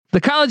The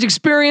College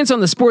Experience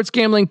on the Sports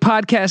Gambling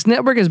Podcast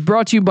Network is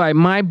brought to you by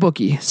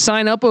MyBookie.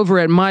 Sign up over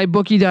at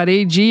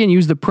mybookie.ag and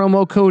use the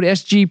promo code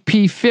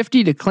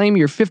SGP50 to claim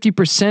your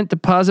 50%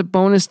 deposit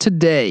bonus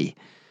today.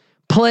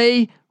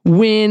 Play,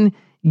 win,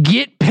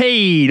 get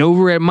paid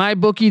over at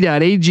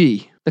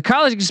mybookie.ag. The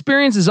College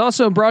Experience is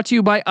also brought to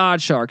you by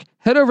Oddshark.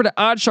 Head over to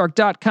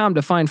oddshark.com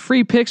to find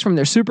free picks from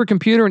their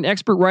supercomputer and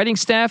expert writing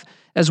staff,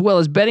 as well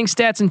as betting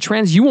stats and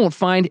trends you won't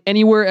find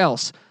anywhere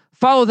else.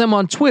 Follow them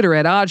on Twitter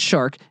at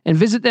Oddshark and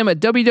visit them at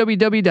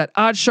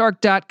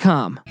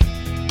www.oddshark.com.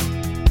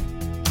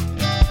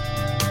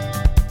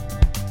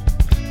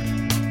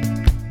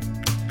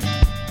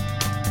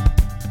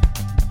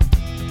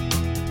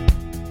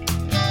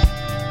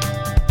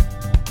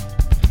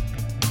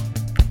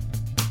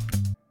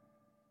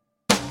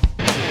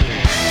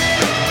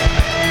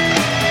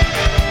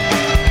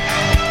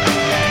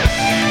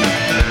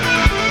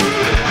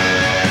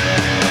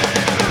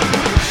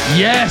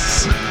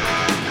 Yes.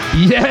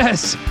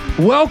 Yes.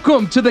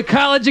 Welcome to the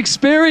College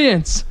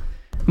Experience.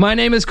 My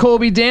name is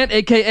Colby Dant,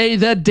 aka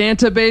the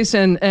Dantabase,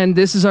 and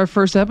this is our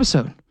first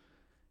episode.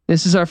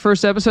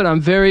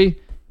 I'm very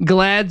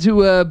glad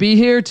to be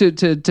here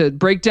to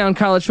break down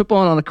college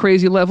football on a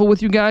crazy level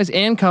with you guys,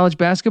 and college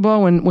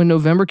basketball when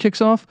November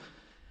kicks off.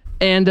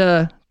 And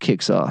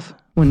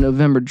when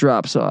November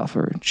drops off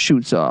or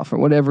shoots off or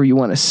whatever you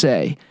want to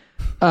say.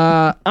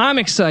 I'm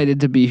excited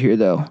to be here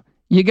though.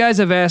 You guys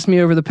have asked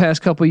me over the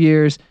past couple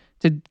years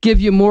to give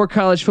you more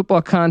college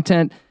football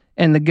content,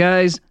 and the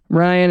guys,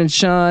 Ryan and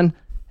Sean,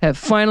 have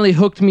finally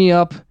hooked me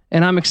up,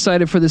 and I'm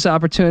excited for this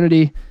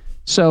opportunity.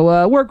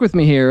 So work with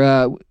me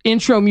here.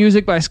 Intro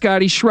music by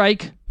Scotty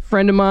Shrike,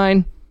 friend of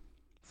mine,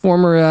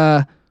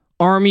 former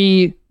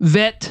Army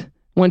vet,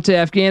 went to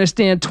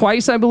Afghanistan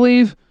twice, I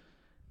believe.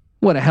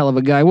 What a hell of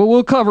a guy. Well,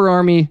 we'll cover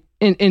Army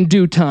in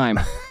due time.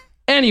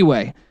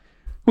 Anyway,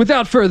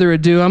 without further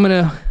ado, I'm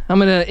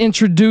gonna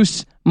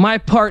introduce my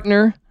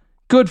partner,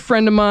 good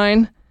friend of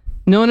mine,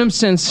 known him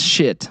since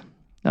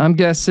I'm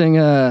guessing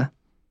 8th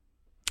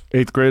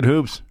grade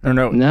hoops. Or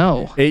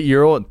no.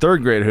 8-year-old,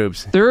 3rd grade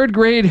hoops. 3rd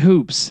grade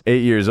hoops.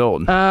 8 years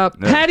old.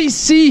 Patty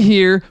C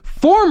here,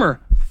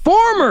 former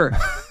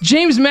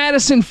James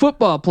Madison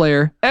football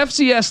player,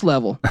 FCS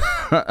level.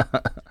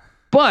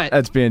 But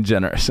that's being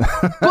generous.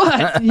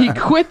 But he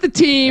quit the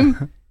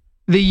team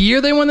the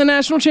year they won the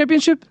national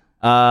championship.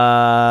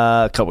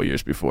 A couple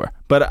years before,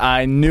 but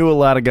I knew a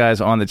lot of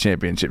guys on the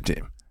championship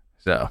team,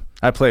 so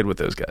I played with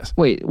those guys.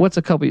 Wait, what's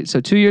a couple years?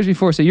 So 2 years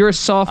before. So you're a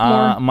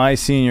sophomore. My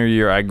senior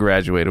year, I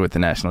graduated with the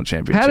national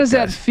championship. How does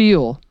that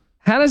feel?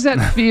 How does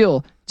that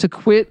feel to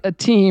quit a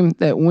team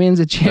that wins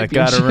a championship?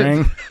 That got a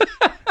ring.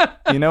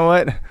 You know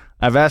what?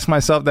 I've asked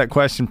myself that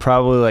question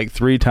probably like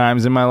 3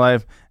 times in my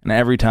life, and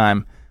every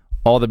time,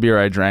 all the beer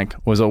I drank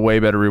was a way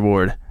better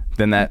reward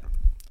than that.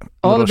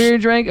 All the beer you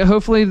drank,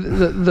 hopefully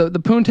the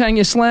poontang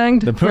you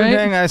slanged. The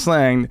poontang I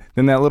slanged,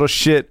 then that little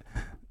shit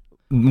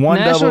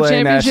national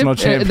championship.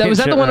 Was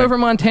that the one over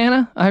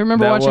Montana? I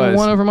remember watching the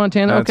one over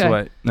Montana.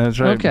 That's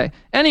right. Okay.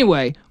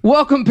 Anyway,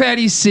 welcome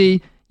Patty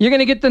C. You're going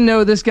to get to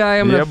know this guy.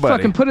 I'm going to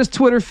fucking put his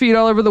Twitter feed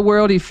all over the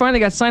world. He finally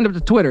got signed up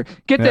to Twitter.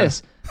 Get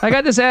this. I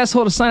got this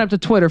asshole to sign up to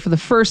Twitter for the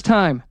first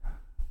time.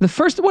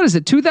 What is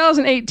it,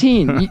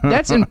 2018?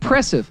 That's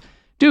impressiff.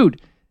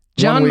 Dude,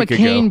 John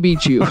McCain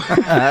beat you.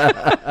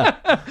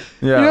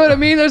 You know what I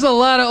mean? There's a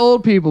lot of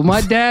old people.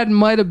 My dad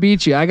might have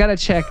beat you. I gotta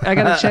check.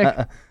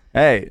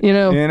 Hey, you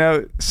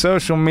know,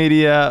 social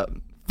media.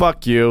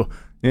 Fuck you.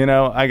 You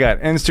know, I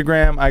got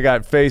Instagram. I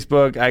got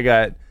Facebook. I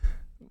got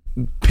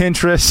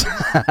Pinterest.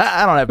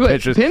 I don't have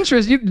Pinterest.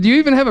 Pinterest? Do you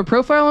even have a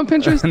profile on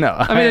Pinterest? No.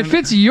 I mean, it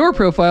fits your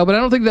profile, but I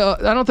don't think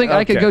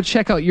I could go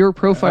check out your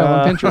profile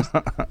on Pinterest.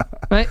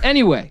 Right?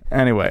 Anyway,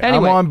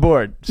 I'm on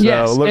board.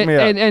 So look me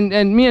up.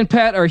 And me and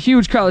Pat are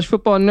huge college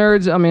football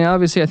nerds. I mean,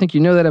 obviously, I think you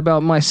know that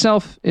about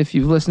myself if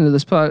you've listened to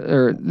this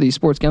the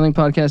Sports Gambling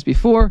Podcast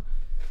before.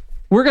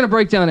 We're gonna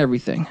break down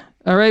everything.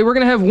 All right, we're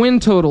gonna have win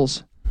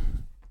totals.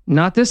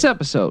 Not this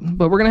episode,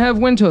 but we're gonna have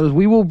win totals.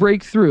 We will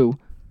break through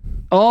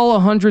all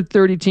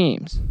 130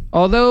 teams.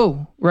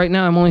 Although right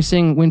now I'm only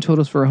seeing win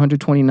totals for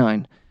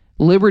 129.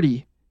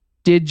 Liberty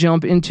did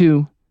jump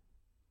into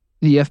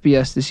the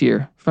FBS this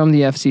year from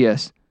the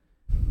FCS,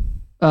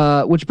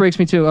 which breaks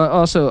me to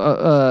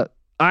also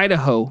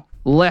Idaho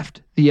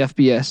left the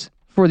FBS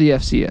for the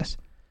FCS.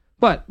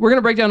 But we're going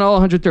to break down all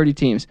 130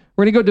 teams.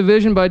 We're going to go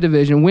division by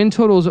division. Win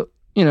totals,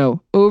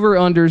 over,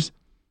 unders.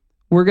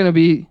 We're going to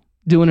be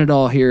doing it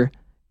all here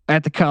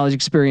at the College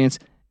Experience.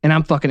 And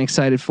I'm fucking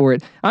excited for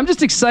it. I'm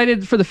just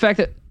excited for the fact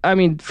that,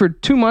 for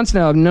 2 months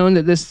now, I've known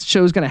that this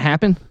show is going to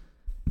happen.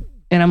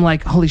 And I'm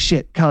like, holy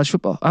shit, college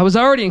football. I was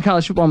already in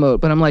college football mode,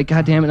 but I'm like,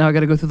 God damn it, now I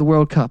got to go through the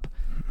World Cup.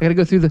 I got to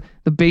go through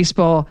the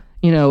baseball,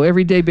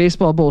 everyday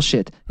baseball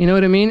bullshit. You know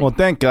what I mean? Well,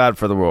 thank God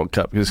for the World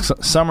Cup, because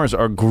summers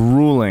are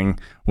grueling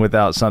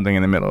without something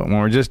in the middle.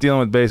 When we're just dealing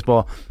with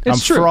baseball, I'm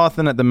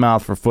frothing at the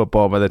mouth for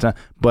football by the time.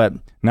 But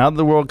now that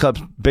the World Cup's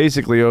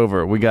basically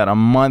over, we got a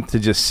month to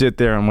just sit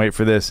there and wait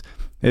for this.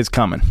 It's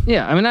coming.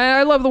 Yeah,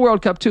 I love the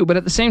World Cup too, but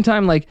at the same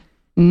time, like,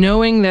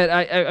 knowing that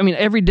I mean,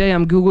 every day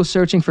I'm Google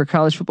searching for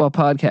college football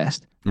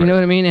podcast. You know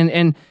what I mean?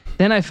 And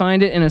then I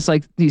find it, and it's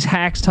like these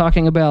hacks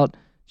talking about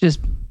just,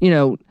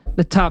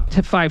 the top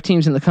 5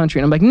 teams in the country.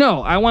 And I'm like,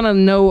 no, I want to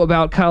know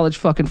about college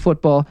fucking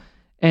football.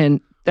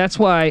 And that's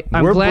why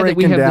I'm glad that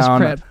we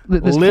have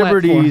this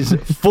Liberty's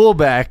platform.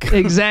 Fullback.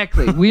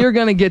 Exactly. We are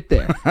going to get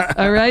there.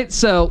 All right.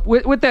 So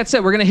with that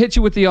said, we're going to hit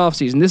you with the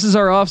offseason. This is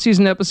our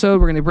offseason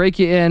episode. We're going to break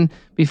you in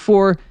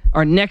before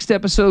our next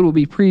episode. We'll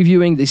be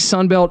previewing the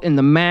Sun Belt and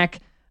the MAC.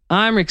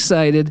 I'm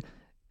excited.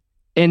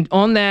 And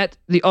on that,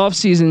 the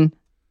offseason,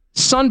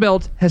 Sun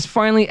Belt has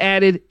finally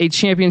added a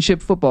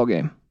championship football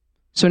game.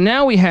 So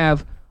now we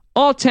have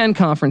all 10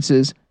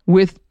 conferences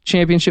with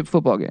championship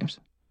football games,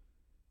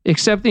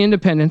 except the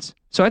independents.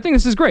 So I think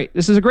this is great.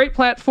 This is a great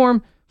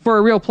platform for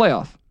a real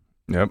playoff.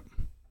 Yep.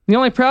 The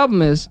only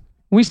problem is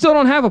we still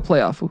don't have a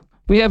playoff.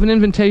 We have an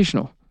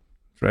invitational.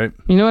 That's right.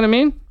 You know what I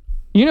mean?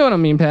 You know what I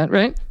mean, Pat,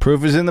 right?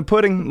 Proof is in the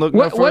pudding. Look,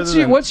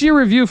 what's your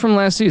review from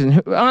last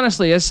season?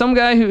 Honestly, as some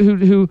guy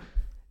who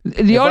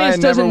the audience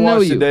doesn't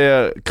know you. If I had never watched a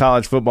day of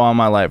college football in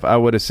my life, I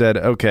would have said,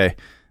 okay,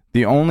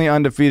 the only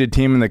undefeated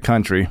team in the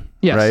country,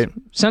 right?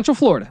 Central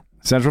Florida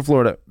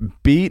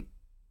beat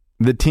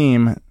the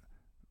team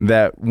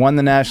that won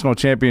the national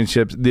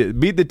championships,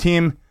 beat the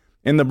team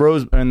in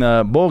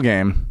the bowl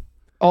game.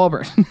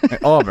 Auburn.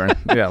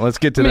 Yeah, let's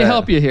get to that. Let me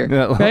help you here,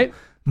 right?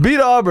 Beat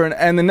Auburn,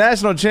 and the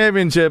national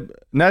champion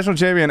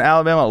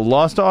Alabama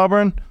lost to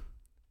Auburn.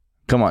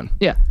 Come on.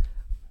 Yeah.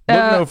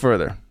 Look no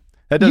further.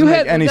 That doesn't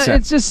make any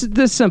sense. It's just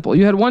this simple.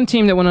 You had one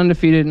team that went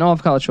undefeated in all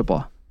of college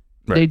football.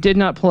 Right. They did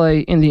not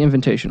play in the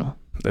Invitational.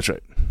 That's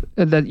right.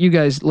 That you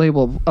guys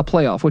label a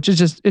playoff, which is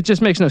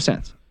just makes no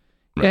sense.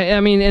 Right. I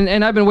mean,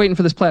 and I've been waiting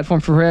for this platform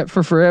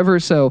for forever.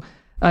 So,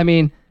 I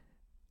mean,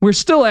 we're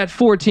still at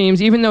 4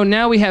 teams, even though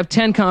now we have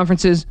 10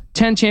 conferences,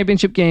 10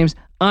 championship games.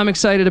 I'm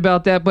excited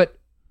about that, but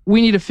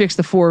we need to fix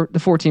the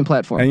 4-team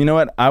platform. And you know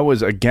what? I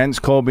was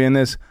against Colby in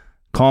this.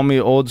 Call me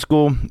old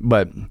school,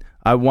 but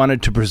I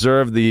wanted to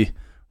preserve the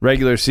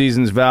regular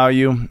season's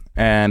value,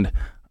 and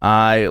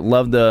I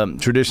love the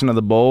tradition of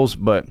the bowls,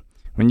 but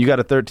when you got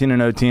a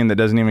 13-0 team that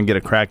doesn't even get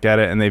a crack at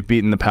it, and they've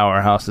beaten the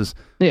powerhouses,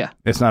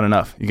 it's not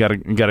enough. You got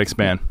to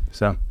expand.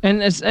 So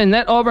and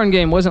that Auburn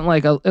game wasn't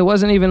it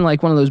wasn't even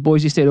like one of those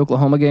Boise State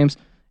Oklahoma games.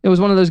 It was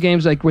one of those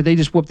games like where they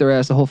just whooped their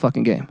ass the whole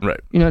fucking game. Right.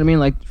 You know what I mean?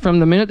 Like from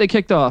the minute they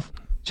kicked off,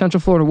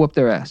 Central Florida whooped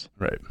their ass.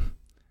 Right.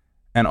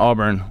 And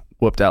Auburn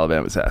whooped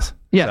Alabama's ass.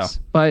 Yes,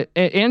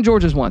 and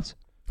Georgia's once.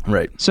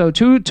 Right. So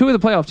two of the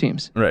playoff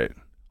teams. Right.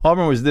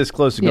 Auburn was this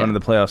close to going to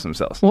the playoffs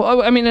themselves.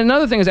 Well, I mean,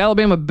 another thing is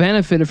Alabama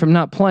benefited from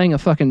not playing a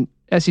fucking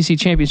SEC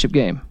championship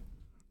game.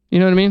 You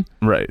know what I mean?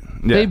 Right.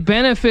 Yeah. They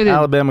benefited.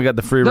 Alabama got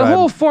the free ride. The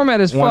whole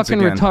format is fucking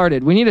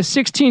retarded. We need a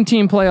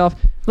 16-team playoff.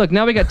 Look,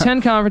 now we got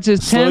 10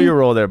 conferences, 10 Slow your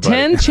roll there, buddy.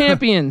 10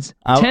 champions,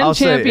 10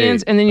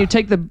 champions, and then you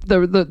take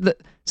the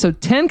so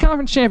 10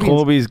 conference champions.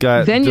 Colby's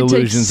got then you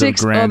take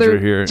 6 other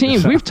here.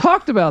 teams. We've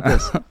talked about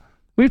this.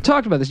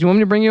 You want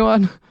me to bring you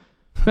on?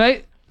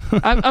 Right?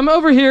 I'm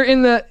over here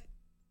in the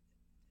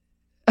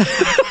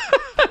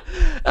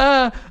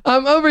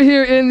I'm over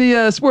here in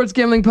the Sports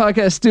Gambling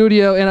Podcast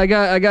studio, and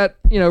I got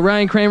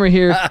Ryan Kramer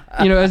here,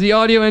 as the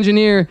audio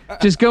engineer,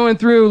 just going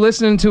through,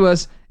 listening to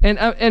us,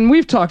 and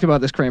we've talked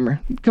about this, Kramer.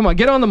 Come on,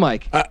 get on the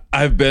mic.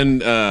 I've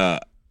been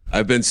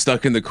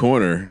stuck in the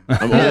corner.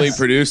 I'm only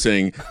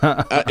producing.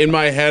 In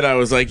my head, I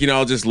was like,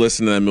 I'll just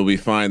listen to them. It'll be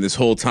fine. This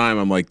whole time,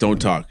 I'm like, don't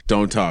talk.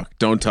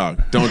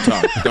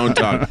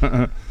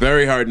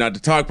 Very hard not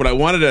to talk, but I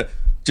wanted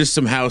just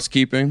some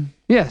housekeeping.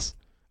 Yes.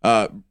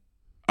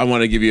 I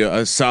want to give you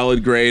a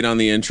solid grade on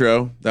the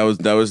intro. That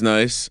was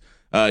nice.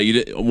 You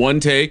did one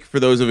take for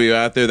those of you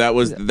out there. That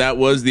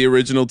was the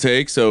original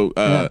take. So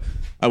I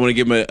want to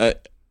give him a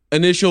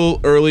initial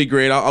early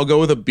grade. I'll go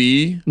with a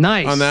B.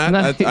 Nice on that.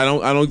 Nice.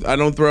 I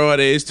don't throw out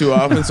A's too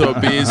often, so a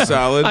B is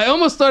solid. I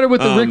almost started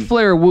with the Ric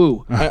Flair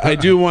woo. I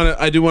do want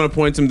to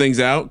point some things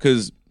out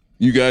because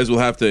you guys will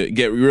have to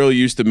get real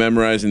used to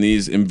memorizing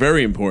these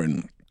very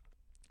important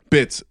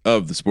bits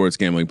of the Sports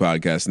Gambling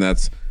Podcast, and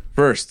that's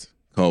first,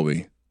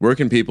 Colby. Where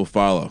can people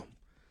follow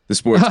the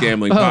Sports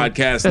Gambling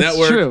Podcast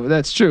Network?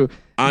 That's true.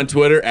 On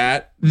Twitter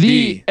at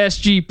the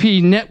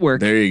SGP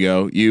Network. There you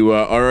go. You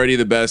are already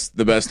the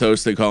best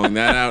host at calling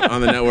that out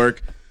on the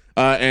network.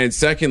 And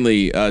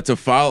secondly,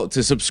 to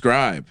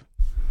subscribe.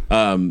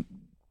 Go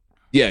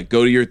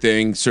to your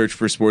thing, search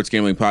for Sports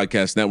Gambling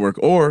Podcast Network,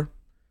 or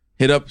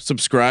hit up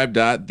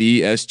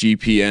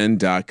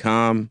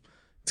subscribe.thesgpn.com.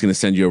 It's going to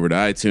send you over to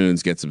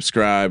iTunes. Get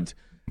subscribed.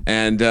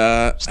 And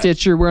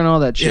Stitcher, we're in all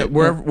that shit.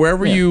 Yeah,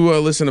 wherever you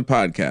listen to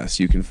podcasts,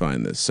 you can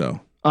find this. So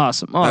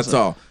awesome. That's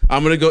all.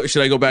 I'm gonna go.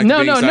 Should I go back? No,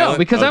 to being silent?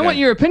 because okay. I want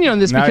your opinion on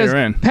this. Now because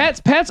you're in.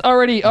 Pat's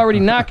already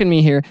knocking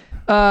me here.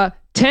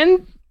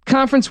 10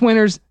 conference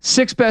winners,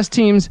 6 best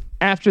teams.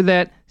 After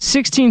that,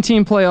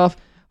 16-team playoff.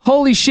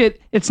 Holy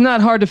shit! It's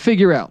not hard to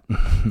figure out.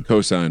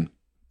 Cosign.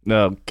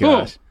 Oh gosh.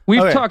 Cool.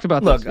 We've talked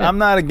about this. Look, I'm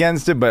not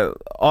against it, but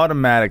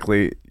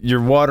automatically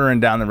you're watering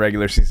down the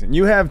regular season.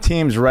 You have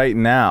teams right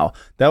now.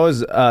 That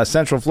was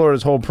Central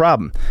Florida's whole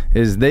problem,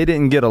 is they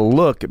didn't get a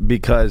look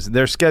because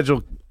their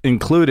schedule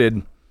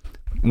included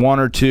one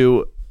or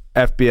two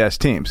FBS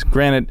teams.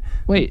 Granted,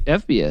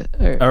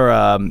 FBS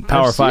or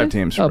Power 5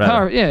 teams. Oh,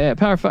 Power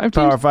 5 teams.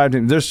 Power 5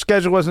 teams. Their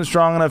schedule wasn't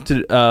strong enough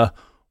to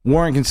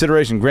warrant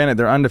consideration. Granted,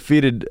 their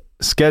undefeated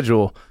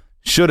schedule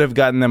should have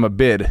gotten them a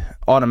bid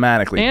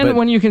automatically. And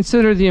when you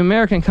consider the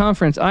American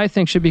Conference, I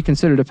think should be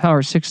considered a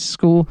Power 6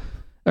 school,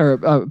 or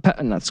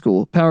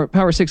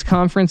Power 6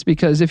 conference,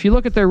 because if you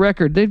look at their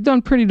record, they've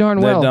done pretty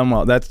darn well. They've done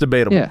well. That's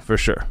debatable for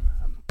sure.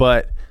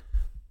 But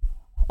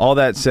all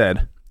that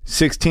said,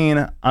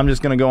 16, I'm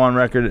just going to go on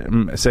record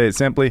and say it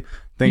simply. I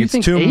think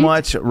it's too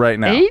much right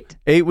now.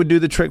 8 would do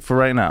the trick for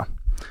right now.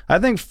 I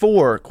think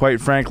 4, quite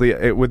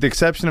frankly, with the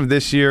exception of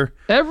this year.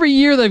 Every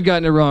year they've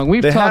gotten it wrong.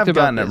 We've talked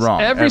about this. It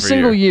wrong every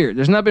single year.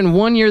 There's not been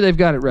one year they've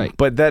got it right.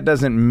 But that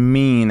doesn't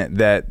mean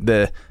that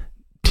the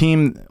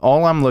team,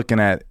 all I'm looking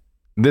at,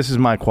 this is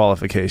my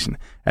qualification.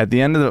 At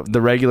the end of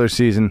the regular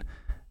season,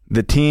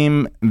 the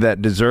team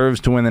that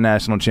deserves to win the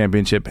national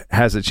championship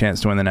has a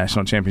chance to win the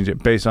national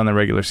championship based on the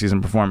regular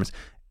season performance.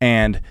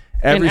 And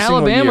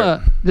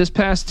Alabama, this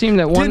past team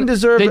that won,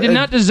 they did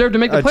not deserve to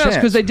make the playoffs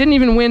because they didn't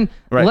even win,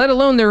 let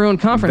alone their own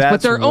conference,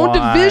 but their own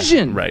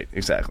division. Right,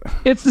 exactly.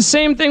 It's the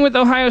same thing with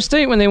Ohio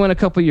State when they went a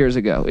couple years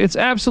ago. It's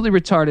absolutely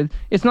retarded.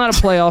 It's not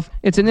a playoff.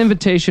 It's an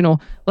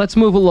invitational. Let's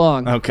move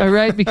along. Okay. All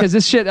right? Because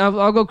this shit,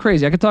 I'll go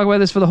crazy. I could talk about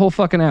this for the whole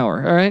fucking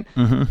hour. All right?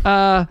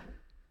 Mm-hmm.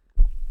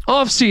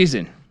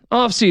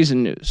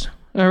 Off-season news.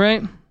 All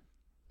right?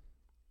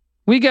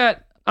 We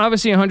got,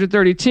 obviously,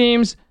 130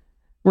 teams.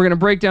 We're going to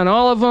break down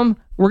all of them.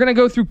 We're going to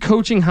go through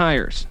coaching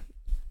hires.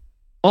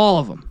 All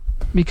of them.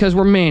 Because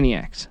we're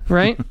maniacs,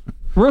 right?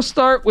 We'll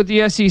start with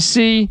the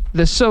SEC,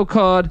 the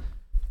so-called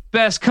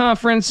best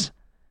conference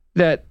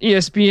that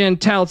ESPN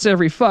touts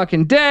every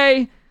fucking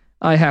day.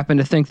 I happen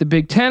to think the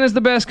Big Ten is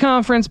the best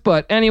conference,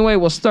 but anyway,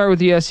 we'll start with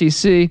the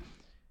SEC.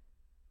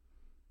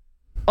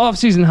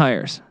 Off-season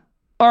hires.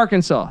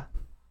 Arkansas.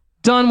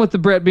 Done with the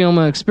Brett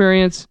Bielema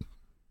experience.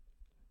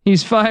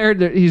 He's fired.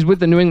 He's with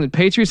the New England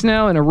Patriots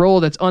now in a role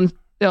that's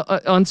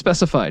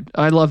unspecified.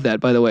 I love that,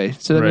 by the way.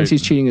 So that means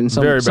he's cheating in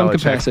some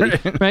capacity,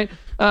 right?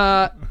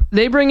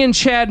 They bring in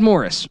Chad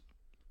Morris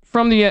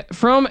from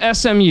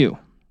SMU.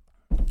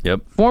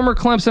 Yep. Former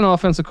Clemson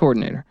offensive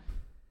coordinator.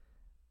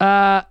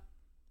 I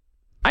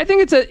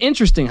think it's an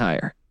interesting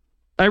hire.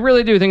 I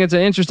really do think it's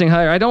an interesting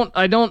hire.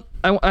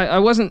 I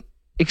wasn't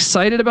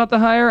excited about the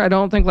hire. I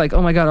don't think like,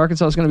 oh my God,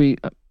 Arkansas is going to be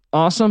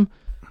awesome.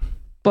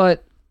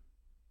 But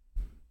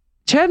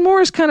Chad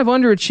Morris kind of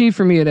underachieved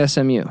for me at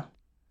SMU.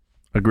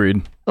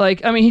 Agreed.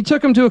 Like, I mean, he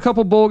took him to a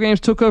couple bowl games,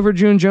 took over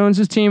June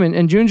Jones's team,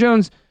 and June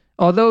Jones,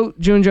 although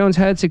June Jones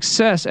had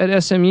success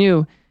at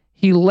SMU,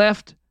 he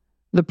left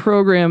the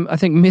program, I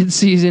think,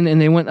 mid-season, and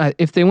they went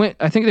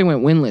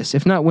winless.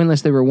 If not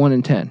winless, they were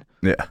 1-10.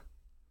 Yeah.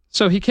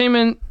 So he came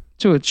in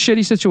to a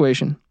shitty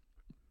situation,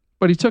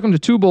 but he took him to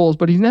 2 bowls,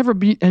 but he never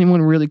beat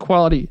anyone really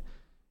quality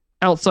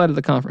outside of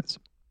the conference.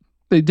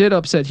 They did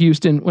upset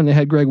Houston when they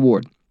had Greg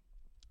Ward.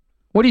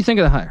 What do you think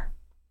of the hire?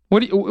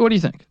 What do you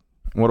think?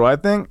 What do I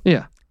think?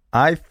 Yeah.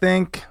 I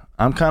think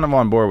I'm kind of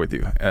on board with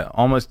you,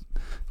 almost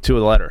to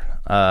a letter.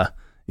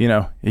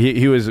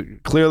 He was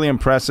clearly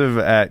impressive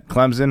at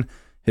Clemson.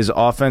 His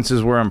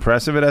offenses were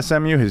impressive at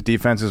SMU. His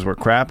defenses were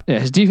crap. Yeah,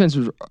 his defense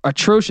was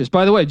atrocious.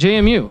 By the way,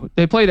 JMU,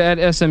 they played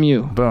at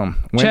SMU. Boom.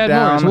 Chad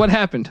Morris, what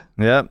happened?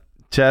 Yep.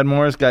 Chad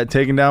Morris got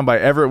taken down by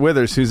Everett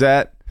Withers, who's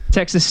at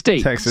Texas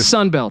State.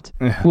 Sunbelt.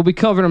 We'll be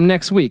covering them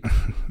next week.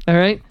 All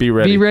right? Be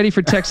ready. Be ready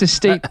for Texas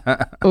State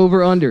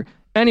over under.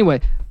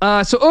 Anyway,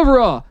 so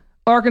overall,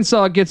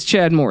 Arkansas gets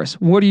Chad Morris.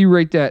 What do you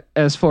rate that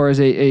as far as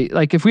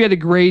like if we had to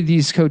grade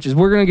these coaches?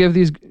 We're going to give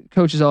these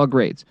coaches all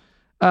grades.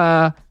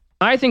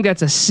 I think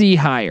that's a C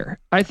hire.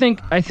 I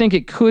think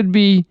it could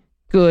be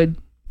good,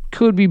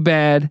 could be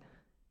bad.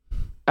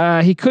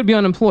 He could be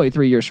unemployed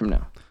 3 years from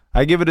now.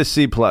 I give it a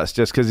C+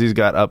 just because he's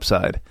got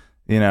upside,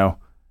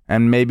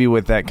 and maybe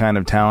with that kind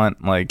of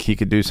talent, like he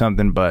could do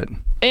something. But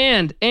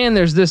and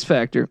there's this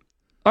factor,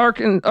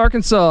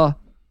 Arkansas.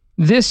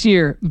 This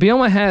year,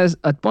 Bielema has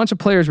a bunch of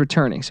players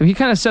returning, so he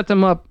kind of set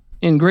them up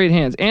in great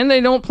hands. And they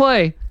don't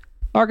play.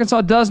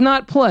 Arkansas does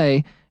not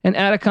play an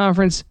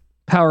out-of-conference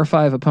Power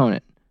 5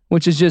 opponent,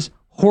 which is just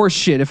horse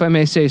shit, if I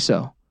may say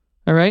so.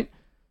 All right?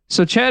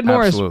 So Chad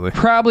Morris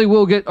probably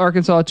will get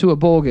Arkansas to a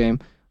bowl game,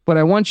 but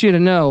I want you to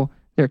know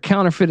they're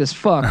counterfeit as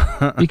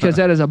fuck because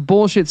that is a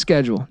bullshit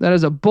schedule. That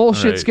is a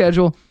bullshit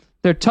schedule.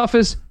 Their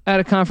toughest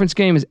out-of-conference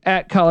game is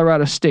at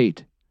Colorado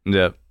State.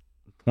 Yep.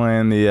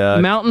 Playing the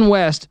Mountain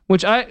West,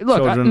 which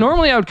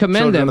normally I would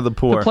commend them to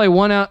play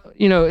one out.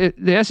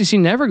 The SEC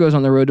never goes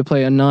on the road to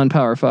play a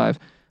non-Power 5,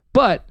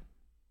 but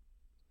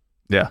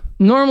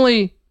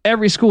normally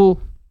every school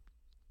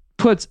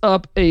puts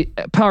up a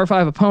Power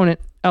 5 opponent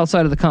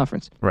outside of the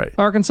conference. Right.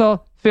 Arkansas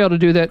failed to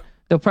do that.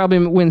 They'll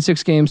probably win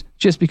 6 games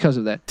just because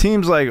of that.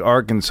 Teams like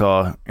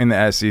Arkansas in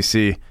the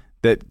SEC,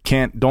 that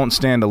don't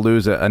stand to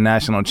lose a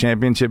national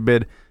championship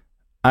bid,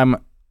 I'm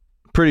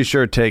pretty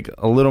sure take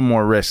a little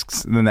more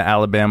risks than the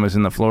Alabamas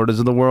and the Floridas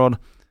of the world.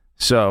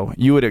 So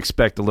you would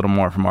expect a little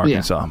more from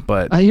Arkansas. Yeah.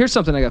 But here's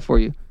something I got for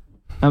you.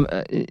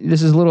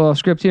 This is a little off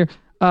script here.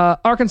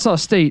 Arkansas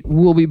State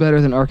will be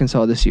better than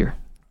Arkansas this year.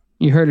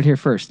 You heard it here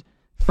first.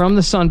 From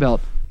the Sun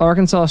Belt,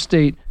 Arkansas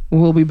State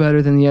will be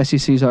better than the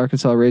SEC's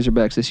Arkansas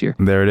Razorbacks this year.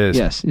 There it is.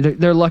 Yes,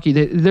 they're lucky.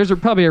 There's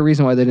probably a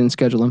reason why they didn't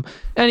schedule them.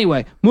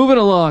 Anyway, moving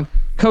along.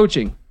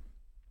 Coaching.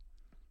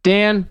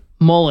 Dan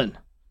Mullen,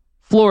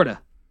 Florida.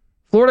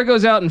 Florida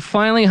goes out and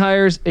finally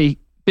hires a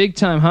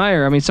big-time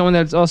hire. I mean, someone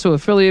that's also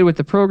affiliated with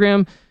the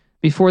program.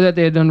 Before that,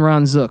 they had done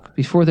Ron Zook.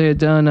 Before they had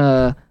done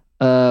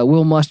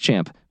Will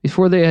Muschamp.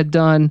 Before they had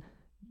done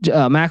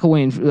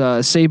McElwain,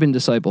 Saban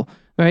disciple.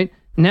 Right?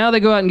 Now they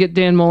go out and get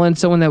Dan Mullen,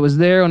 someone that was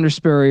there under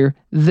Spurrier,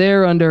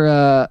 there under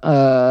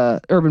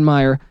Urban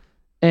Meyer,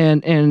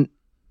 and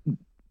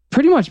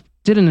pretty much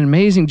did an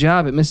amazing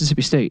job at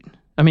Mississippi State.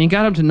 I mean, he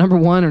got up to number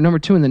 1 or number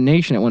 2 in the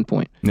nation at one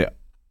point. Yeah.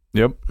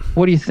 Yep.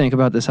 What do you think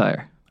about this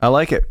hire? I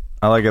like it.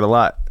 I like it a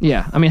lot.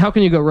 Yeah. I mean, how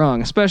can you go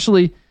wrong?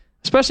 Especially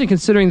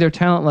considering their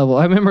talent level.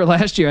 I remember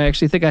last year, I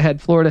actually think I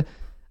had Florida.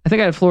 I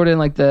think I had Florida in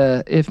like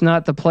if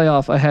not the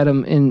playoff, I had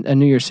them in a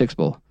New Year's Six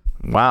Bowl.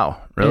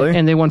 Wow, really?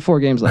 And they won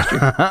 4 games last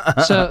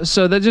year.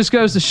 So that just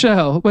goes to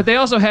show. But they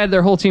also had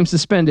their whole team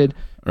suspended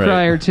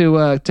prior to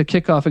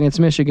kickoff against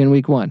Michigan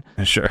week 1.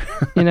 Sure.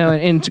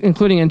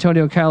 Including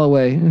Antonio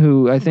Callaway,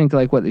 who I think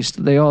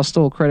they all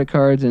stole credit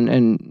cards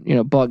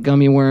and bought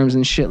gummy worms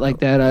and shit like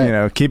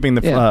that. Keeping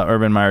the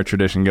Urban Meyer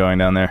tradition going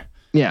down there.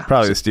 Yeah.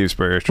 Probably the Steve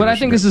Spurrier tradition. But I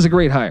think this is a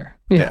great hire.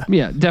 Yeah,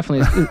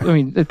 definitely. I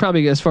mean, it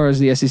probably as far as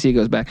the SEC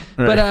goes back.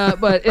 Right.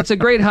 But it's a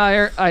great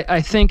hire.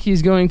 I think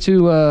he's going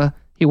to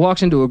he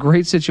walks into a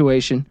great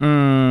situation.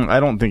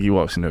 I don't think he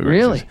walks into a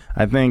great situation.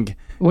 I think.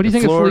 What do you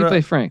think of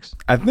Felipe Franks?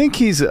 I think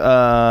he's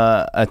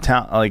a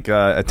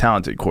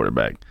talented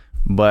quarterback,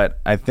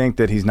 but I think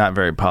that he's not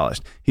very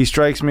polished. He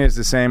strikes me as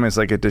the same as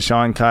like a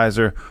Deshaun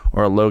Kaiser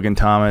or a Logan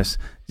Thomas.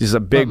 Just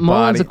a big body.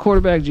 Mullen's a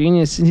quarterback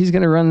genius, and he's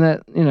going to run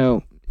that.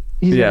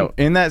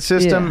 In that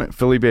system,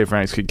 Felipe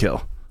Franks could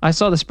kill. I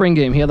saw the spring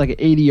game. He had like an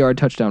 80-yard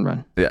touchdown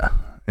run. Yeah,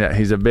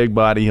 he's a big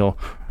body. He'll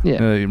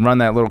run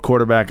that little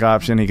quarterback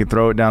option. He can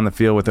throw it down the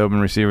field with open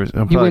receivers.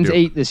 He wins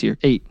 8 this year.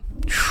 8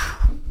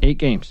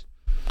 games.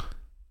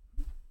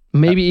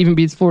 Maybe even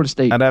beats Florida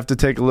State. I'd have to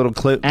take a little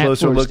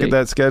closer look at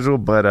that schedule,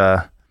 but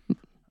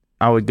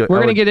I would go. We're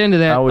going to get into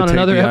that on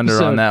another episode.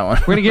 Under on that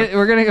one.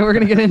 we're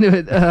gonna get into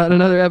it on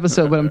another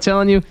episode. But I'm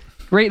telling you,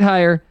 great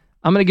hire.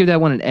 I'm going to give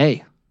that one an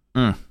A.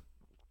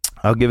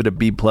 I'll give it a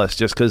B+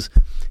 just because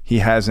he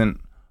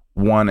hasn't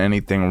won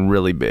anything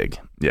really big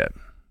yet.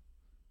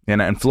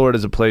 And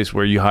Florida's a place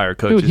where you hire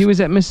coaches. Dude, he was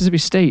at Mississippi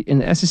State in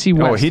the SEC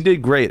West. Oh, he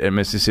did great at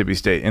Mississippi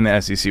State in the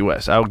SEC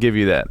West. I'll give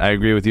you that. I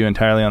agree with you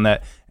entirely on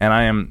that. And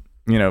I am,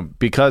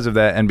 because of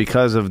that and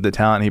because of the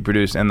talent he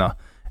produced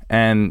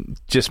and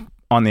just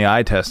on the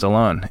eye test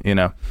alone,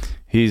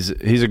 he's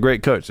a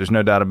great coach. There's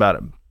no doubt about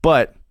it.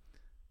 But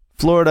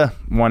Florida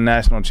won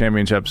national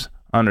championships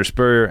under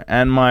Spurrier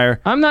and Meyer.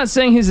 I'm not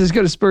saying he's as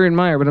good as Spurrier and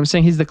Meyer, but I'm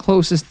saying he's the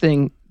closest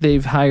thing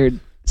they've hired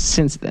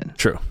since then.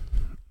 True.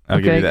 I'll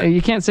give you that.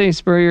 You can't say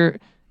Spurrier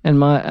and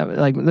Meyer,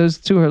 like those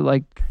two are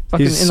like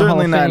fucking he's in the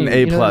Hall of Fame.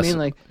 He's certainly not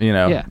an A+. You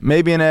know what I mean?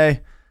 Maybe an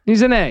A.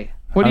 He's an A.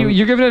 What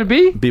you're giving it a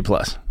B? B+.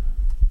 Get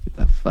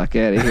the fuck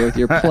out of here with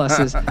your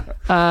pluses.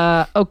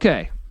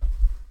 Okay.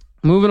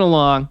 Moving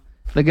along.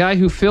 The guy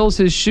who fills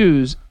his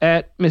shoes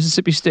at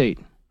Mississippi State,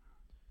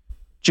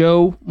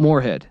 Joe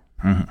Moorhead.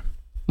 Mm-hmm.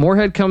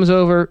 Moorhead comes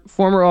over,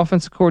 former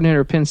offensive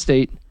coordinator of Penn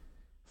State,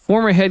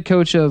 former head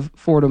coach of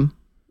Fordham.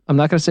 I'm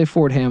not going to say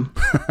Fordham,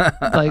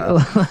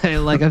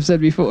 like I've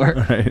said before.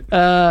 Right.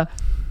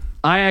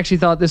 I actually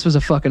thought this was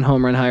a fucking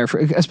home run hire,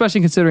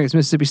 especially considering it's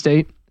Mississippi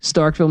State,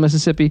 Starkville,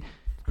 Mississippi.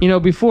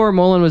 Before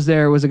Mullen was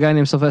there was a guy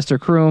named Sylvester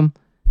Croom.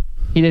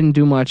 He didn't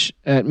do much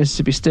at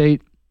Mississippi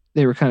State.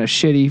 They were kind of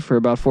shitty for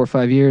about 4 or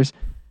 5 years.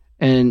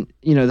 And,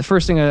 the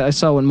first thing I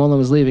saw when Mullen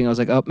was leaving, I was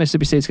like, oh,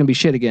 Mississippi State's going to be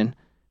shit again.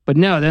 But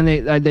no, then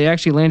they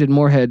actually landed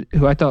Moorhead,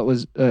 who I thought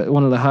was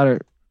one of the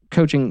hotter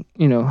coaching,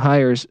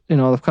 hires in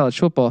all of college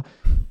football.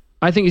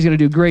 I think he's going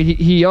to do great.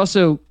 He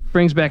also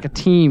brings back a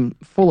team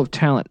full of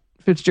talent.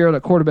 Fitzgerald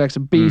at quarterback's a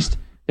beast.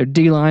 Their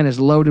D-line is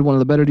loaded, one of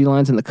the better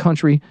D-lines in the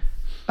country.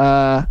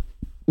 What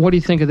do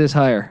you think of this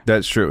hire?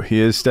 That's true.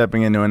 He is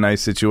stepping into a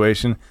nice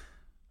situation.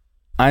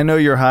 I know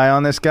you're high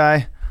on this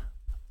guy.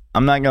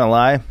 I'm not going to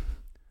lie.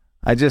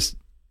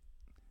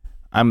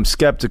 I'm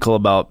skeptical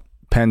about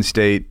Penn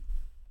State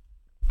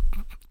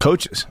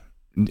coaches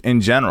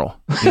in general,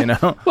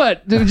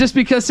 What? Just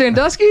because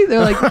Sandusky? They're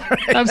like,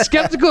 I'm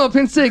skeptical of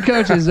Penn State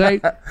coaches,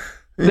 right?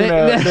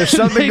 There's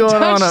something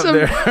going on up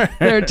there.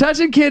 They're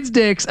touching kids'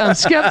 dicks. I'm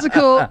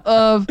skeptical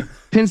of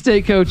Penn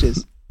State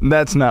coaches.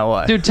 That's not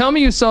why. Dude, tell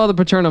me you saw the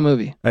Paterno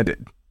movie. I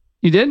did.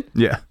 You did?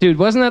 Yeah. Dude,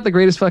 wasn't that the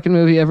greatest fucking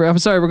movie ever? I'm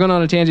sorry, we're going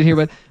on a tangent here,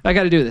 but I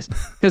got to do this.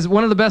 Because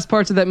one of the best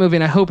parts of that movie,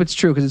 and I hope it's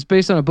true because it's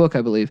based on a book,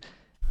 I believe,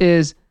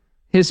 is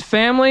his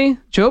family,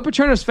 Joe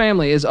Paterno's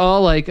family, is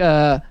all like,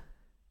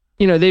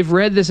 they've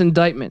read this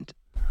indictment.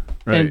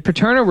 Right. And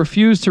Paterno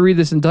refused to read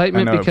this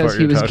indictment because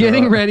he was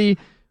getting ready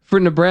for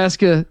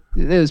Nebraska.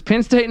 It was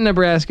Penn State and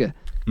Nebraska.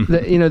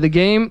 The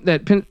game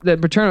that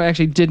Paterno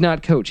actually did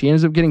not coach. He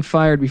ends up getting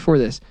fired before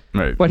this.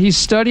 Right. But he's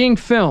studying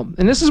film.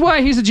 And this is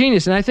why he's a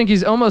genius. And I think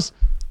he's almost,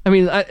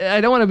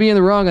 I don't want to be in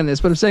the wrong on this,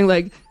 but I'm saying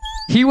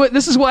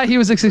this is why he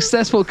was a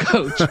successful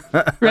coach,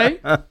 right?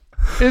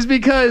 Is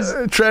because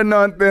treading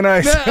on thin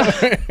ice.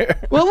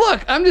 Well,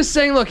 look, I'm just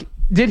saying,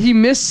 did he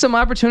miss some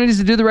opportunities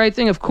to do the right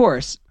thing? Of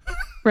course,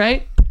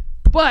 right?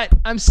 But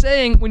I'm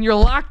saying when you're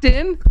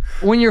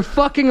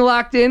fucking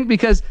locked in,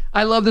 because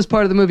I love this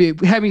part of the movie, it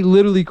had me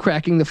literally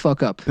cracking the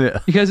fuck up. Yeah.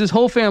 Because his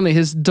whole family,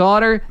 his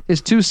daughter,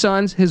 his 2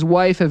 sons, his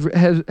wife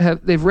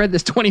they've read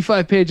this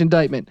 25-page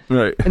indictment.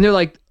 Right. And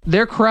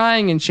they're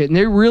crying and shit, and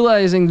they're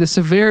realizing the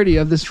severity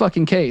of this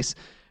fucking case.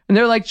 And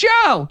they're like,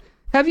 Joe,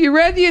 have you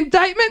read the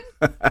indictment?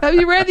 Have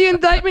you read the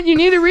indictment? You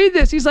need to read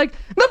this. He's like,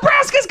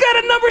 Nebraska's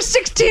got a number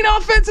 16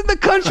 offense in the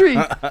country.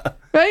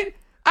 Right?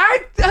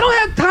 I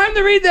don't have time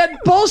to read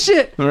that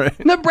bullshit. Right.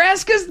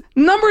 Nebraska's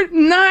number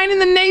 9 in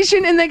the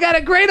nation, and they got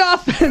a great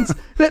offense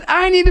that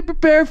I need to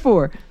prepare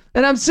for.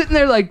 And I'm sitting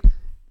there like,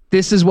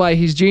 this is why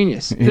he's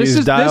genius. This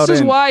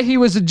is why he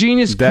was a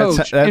genius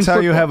coach. That's how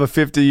you have a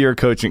 50-year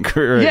coaching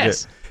career. Right?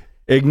 Yes.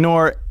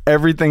 Ignore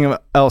everything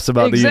else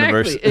about the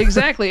universe.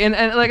 Exactly. And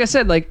like I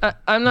said,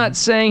 I'm not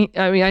saying.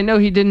 I know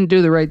he didn't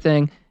do the right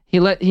thing. He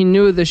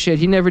knew the shit.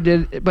 He never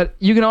did. But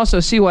you can also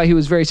see why he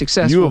was very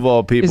successful. You of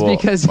all people is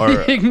because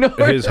are he ignored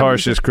his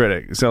harshest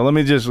critic. So let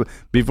me just,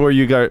 before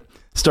you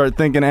start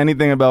thinking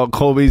anything about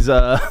Colby's.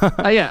 Yeah,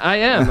 I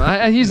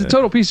am. He's a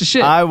total piece of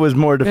shit. I was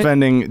more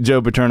defending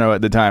Joe Paterno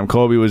at the time.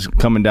 Colby was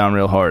coming down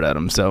real hard at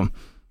him. So.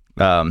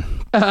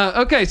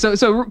 Okay,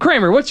 so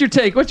Kramer, what's your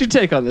take? What's your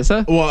take on this,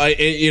 huh? Well,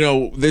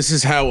 this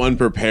is how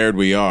unprepared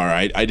we are.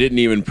 I didn't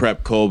even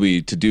prep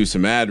Colby to do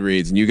some ad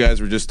reads, and you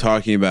guys were just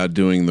talking about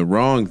doing the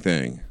wrong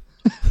thing.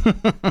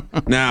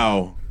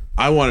 Now,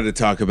 I wanted to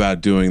talk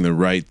about doing the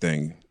right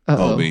thing,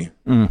 Colby.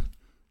 And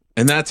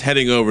that's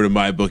heading over to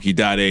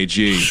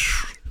mybookie.ag,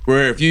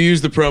 where if you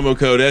use the promo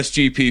code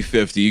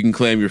SGP50, you can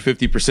claim your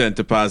 50%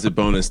 deposit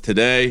bonus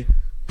today.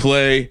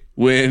 Play,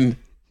 win,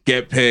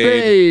 get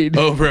paid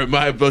over at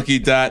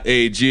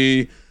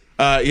mybookie.ag.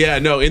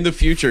 In the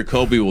future,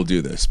 Colby will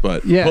do this,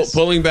 but yes.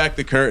 Pulling back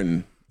the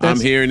curtain, I'm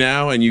here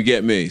now and you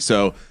get me.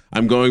 So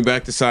I'm going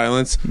back to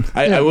silence.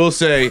 I will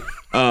say,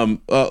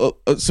 some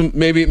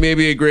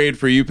maybe a grade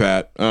for you,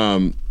 Pat.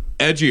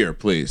 Edgier,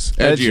 please.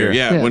 Edgier.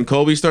 Yeah. When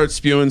Colby starts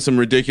spewing some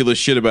ridiculous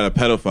shit about a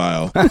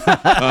pedophile,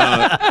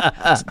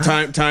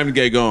 time to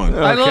get going.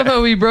 I love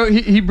how he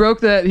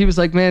broke that. He was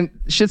like, "Man,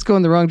 shit's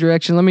going the wrong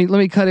direction. Let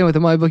me cut in with the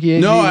MyBookie AG."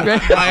 No,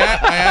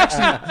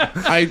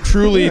 I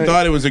truly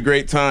thought it was a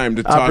great time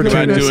to talk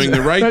about doing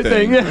the right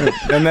thing.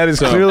 And that is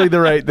clearly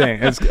the right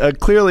thing. It's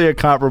clearly a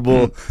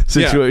comparable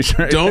situation.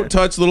 Yeah. Don't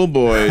touch little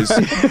boys.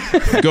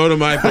 Go to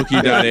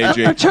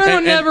mybookie.ag. Paterno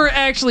never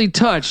actually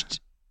touched.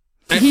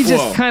 He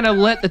just kind of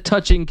let the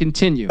touching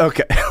continue.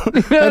 Okay.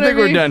 I think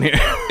we're done here.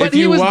 But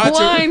he was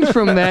blind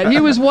from that.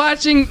 He was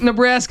watching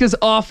Nebraska's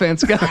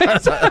offense,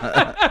 guys.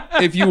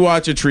 If you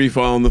watch a tree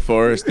fall in the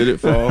forest, did it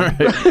fall?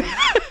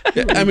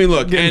 I mean,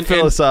 look, and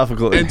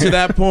philosophical. And to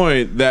that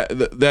point,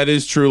 that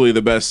is truly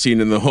the best scene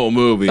in the whole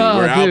movie,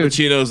 where Al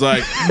Pacino's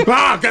like,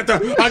 I got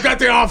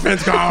the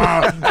offense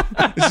going.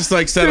 It's just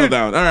like, settle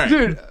down. All right.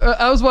 Dude,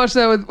 I was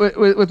watching that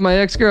with my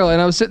ex-girl,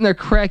 and I was sitting there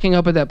cracking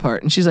up at that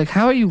part. And she's like,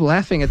 how are you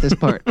laughing at this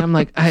part? And I'm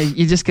like,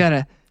 you just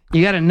gotta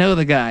know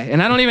the guy.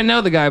 And I don't even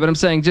know the guy, but I'm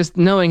saying just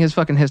knowing his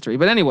fucking history.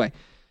 But anyway.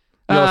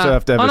 You also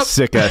have to have a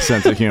sick-ass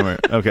sense of humor.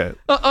 Okay.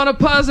 On a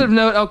positive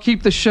note, I'll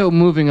keep the show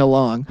moving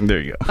along. There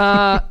you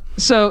go.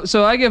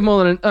 So I give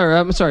Moorhead,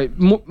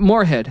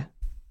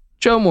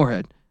 Joe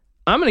Moorhead.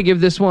 I'm going to give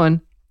this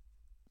one,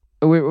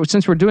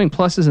 since we're doing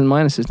pluses and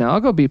minuses now, I'll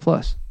go B+.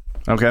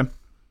 Okay.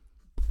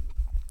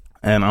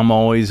 And I'm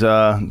always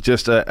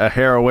just a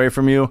hair away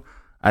from you.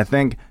 I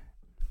think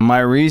my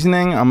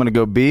reasoning, I'm going to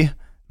go B.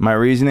 My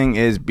reasoning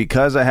is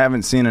because I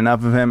haven't seen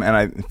enough of him, and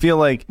I feel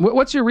like...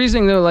 What's your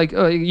reasoning, though? Like,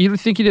 you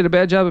think he did a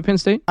bad job at Penn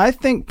State? I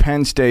think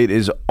Penn State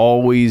is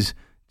always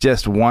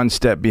just one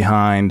step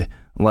behind,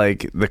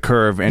 like, the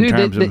curve in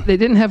terms of... They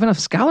didn't have enough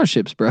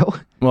scholarships, bro.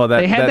 Well,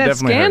 they had that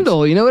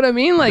scandal. Hurts. You know what I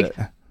mean? Like,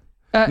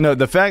 no,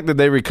 the fact that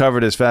they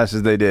recovered as fast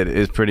as they did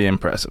is pretty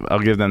impressive. I'll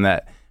give them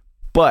that.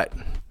 But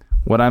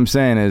what I'm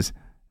saying is,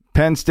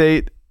 Penn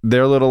State,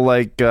 their little,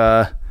 like...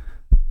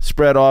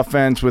 spread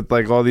offense with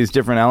like all these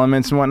different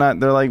elements and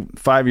whatnot, they're like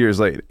 5 years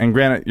late. And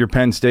granted, you're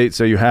Penn State,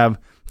 so you have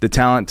the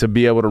talent to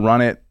be able to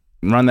run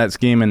that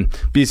scheme and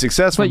be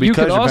successful. But you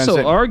could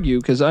also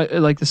argue, because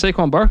like the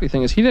Saquon Barkley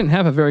thing is, he didn't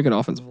have a very good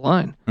offensive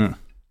line.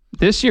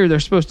 This year, they're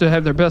supposed to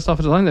have their best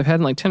offensive line they've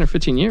had in like 10 or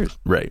 15 years.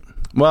 Right.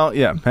 Well,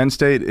 yeah, Penn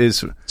State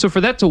is... So for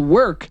that to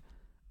work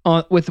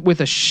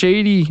with a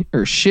shady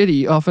or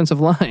shitty offensive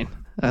line...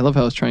 I love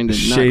how I was trying to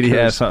shady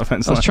ass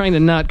offense line. I was trying to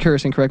not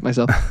curse and correct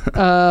myself.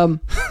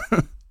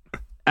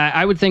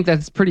 I would think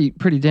that's pretty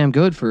damn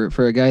good for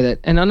a guy that.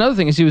 And another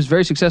thing is he was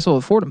very successful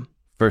at Fordham.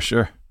 For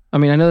sure. I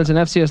mean, I know there's an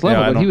FCS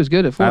level, but he was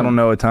good at Fordham. I don't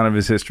know a ton of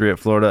his history at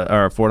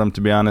Fordham,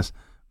 to be honest.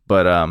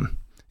 But,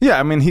 yeah,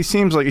 I mean, he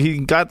seems like he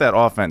got that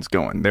offense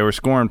going. They were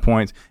scoring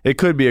points. It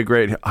could be a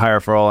great hire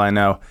for all I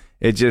know.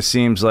 It just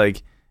seems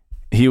like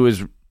he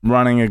was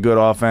running a good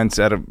offense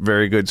at a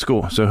very good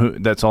school. So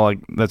that's all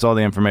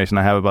the information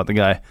I have about the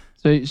guy.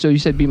 So you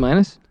said B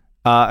minus?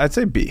 I'd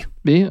say B.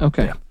 B?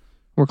 Okay. Yeah.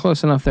 We're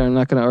close enough there. I'm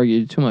not going to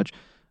argue too much.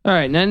 All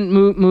right, and then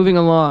moving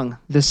along,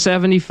 the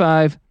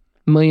 $75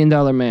 million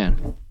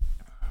man.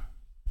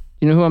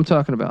 You know who I'm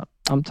talking about?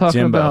 I'm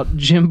talking about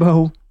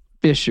Jimbo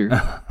Fisher.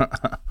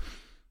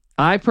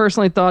 I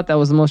personally thought that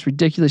was the most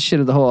ridiculous shit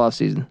of the whole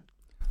offseason.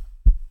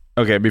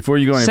 Okay, before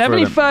you go any further.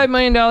 $75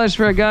 million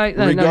for a guy.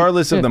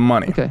 Regardless of the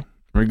money. Okay.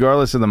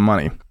 Regardless of the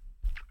money,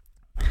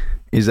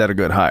 is that a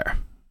good hire?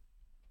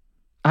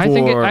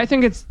 I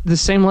think it's the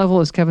same level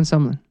as Kevin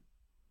Sumlin.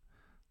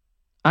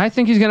 I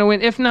think he's going to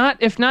win. If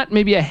not,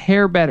 maybe a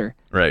hair better.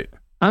 Right.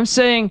 I'm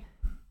saying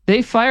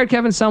they fired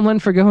Kevin Sumlin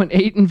for going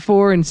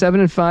 8-4 and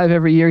 7-5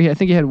 every year. I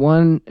think he had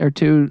 1 or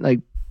 2 like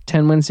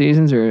 10-win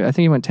seasons, or I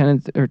think he went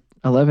 10 or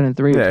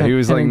 11-3. Yeah, 10, he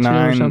was 10 like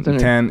 9, or something.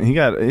 10. He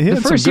had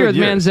the first year with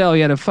Manziel.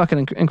 He had a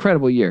fucking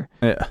incredible year.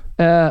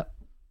 Yeah.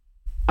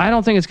 I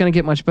don't think it's going to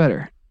get much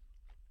better.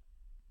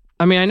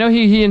 I mean, I know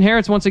he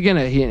inherits once again.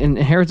 He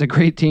inherits a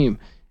great team.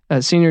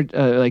 Senior,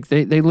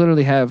 they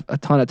literally have a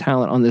ton of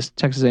talent on this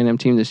Texas A&M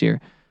team this year.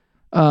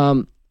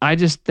 I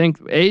just think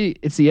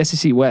it's the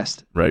SEC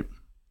West. Right.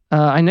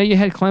 I know you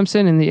had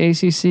Clemson in the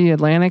ACC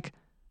Atlantic,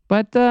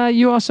 but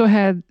you also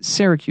had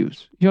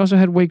Syracuse. You also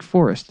had Wake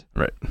Forest.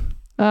 Right.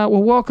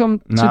 Well, welcome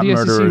to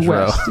the SEC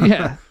West.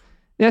 Yeah.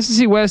 The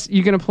SEC West,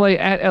 you're going to play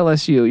at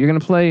LSU. You're going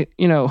to play,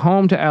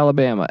 home to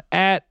Alabama,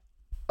 at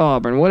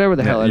Auburn, whatever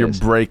the hell it is.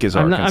 Your break is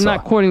Arkansas. I'm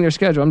not quoting their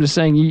schedule. I'm just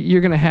saying you're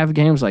going to have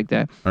games like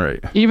that. All right.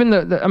 Even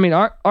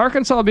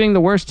Arkansas being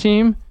the worst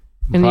team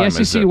in the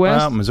SEC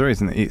West. Missouri's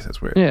in the East. That's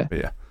weird. Yeah. But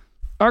yeah.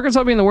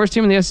 Arkansas being the worst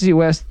team in the SEC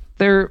West,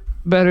 they're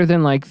better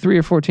than like 3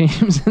 or 4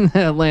 teams in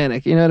the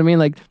Atlantic. You know what I mean?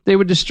 Like they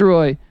would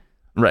destroy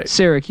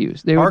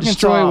Syracuse. They would Arkansas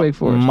destroy Wake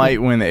Forest.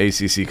 Might win the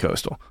ACC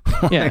Coastal.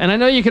 Yeah, and I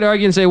know you could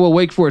argue and say, well,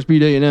 Wake Forest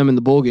beat A&M in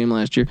the bowl game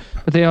last year,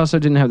 but they also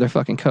didn't have their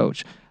fucking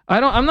coach.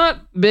 I'm not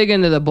big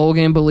into the bowl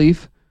game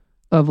belief.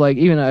 Of like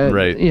even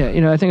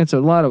I think it's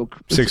a lot of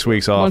 6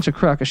 weeks off, a bunch of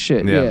crock of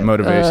shit. Yeah,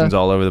 motivations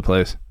all over the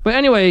place. But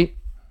anyway,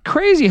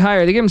 crazy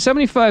hire. They gave him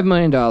 $75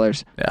 million.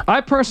 Yeah.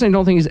 I personally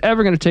don't think he's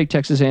ever going to take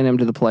Texas A&M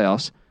to the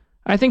playoffs.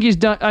 I think he's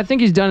done. I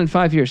think he's done in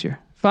 5 years here.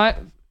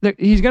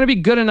 He's going to be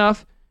good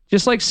enough,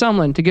 just like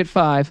Sumlin, to get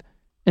 5,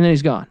 and then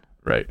he's gone.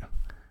 Right.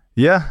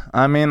 Yeah.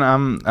 I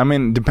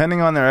mean,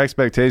 depending on their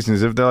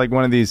expectations, if they're like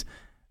one of these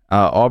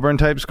Auburn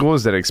type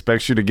schools that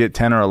expects you to get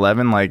 10 or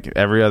 11 like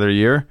every other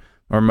year.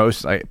 Or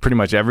pretty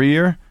much every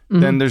year,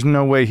 then there's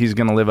no way he's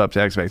going to live up to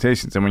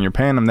expectations. And when you're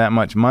paying him that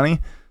much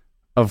money,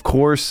 of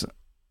course,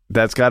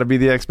 that's got to be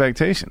the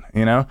expectation.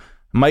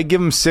 Might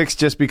give him 6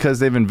 just because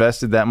they've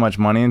invested that much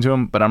money into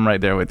him, but I'm right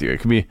there with you.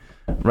 It could be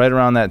right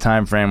around that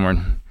time frame where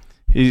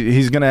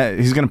he's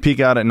gonna peak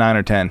out at 9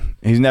 or 10.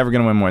 He's never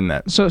gonna win more than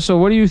that. So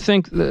what do you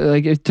think?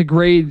 Like to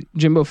grade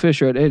Jimbo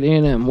Fisher at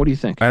A&M, what do you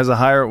think? As a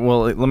hire,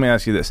 well, let me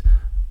ask you this: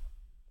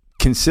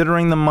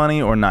 considering the money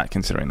or not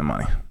considering the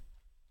money?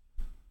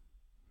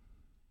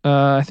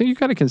 I think you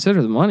got to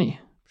consider the money.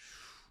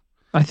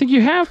 I think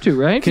you have to,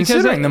 right?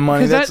 Considering the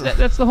money,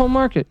 that's the whole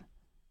market.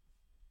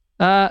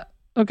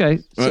 Okay.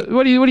 So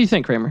what do you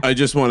think, Kramer? I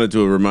just wanted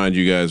to remind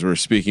you guys we're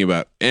speaking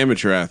about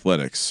amateur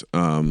athletics.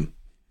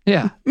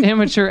 Yeah,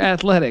 amateur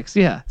athletics.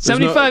 Yeah,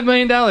 $75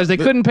 million. They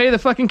couldn't pay the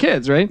fucking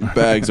kids, right?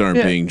 Bags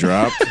aren't being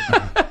dropped.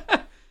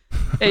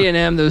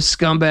 A&M, those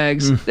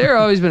scumbags. They're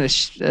always been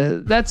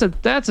that's a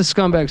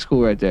scumbag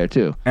school right there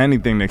too.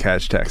 Anything to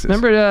catch Texas.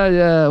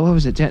 Remember what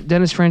was it?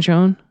 Dennis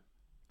Franchione?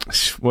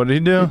 What did he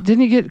do?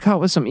 Didn't he get caught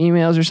with some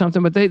emails or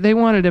something? But they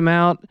wanted him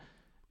out,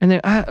 and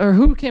or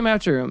who came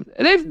after him?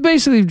 They've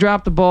basically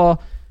dropped the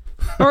ball.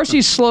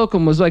 R.C.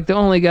 Slocum was like the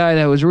only guy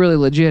that was really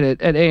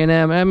legit at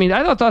A&M. I mean,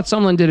 I thought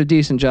Sumlin did a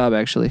decent job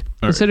actually.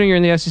 Considering you're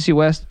in the SEC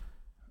West,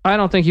 I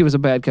don't think he was a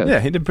bad coach.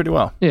 Yeah, he did pretty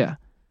well. Yeah.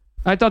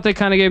 I thought they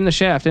kind of gave him the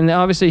shaft, and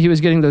obviously he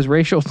was getting those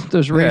racial.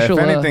 If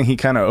anything, he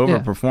kind of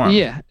overperformed.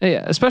 Yeah.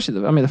 Especially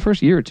the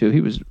first year or two,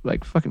 he was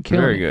like fucking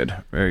killing. Very good.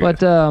 But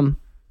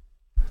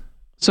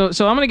so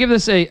I'm gonna give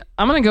this I'm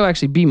gonna go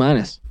actually B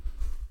minus.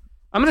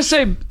 I'm gonna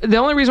say the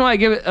only reason why I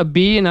give it a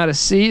B and not a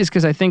C is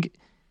because I think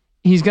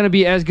he's gonna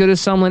be as good as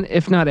Sumlin,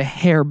 if not a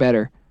hair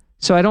better.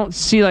 So I don't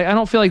feel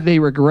like they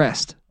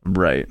regressed.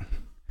 Right.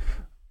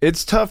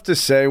 It's tough to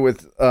say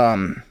with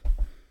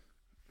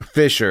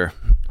Fisher.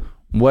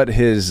 What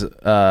his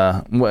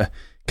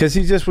because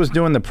he just was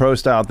doing the pro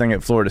style thing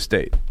at Florida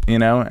State,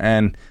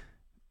 and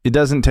it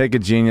doesn't take a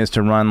genius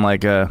to run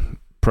like a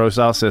pro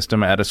style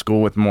system at a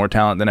school with more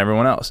talent than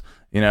everyone else,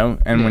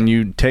 and when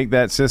you take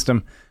that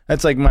system,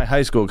 that's like my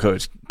high school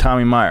coach,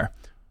 Tommy Meyer.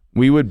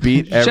 We would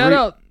beat shout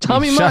out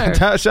Tommy Meyer.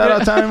 Shout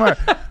out Tommy Meyer.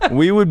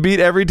 We would beat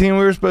every team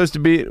we were supposed to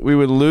beat. We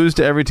would lose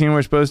to every team we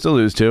were supposed to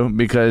lose to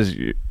because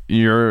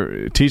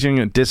you're teaching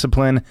a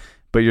discipline,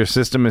 but your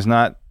system is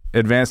not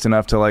advanced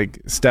enough to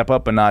like step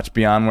up a notch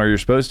beyond where you're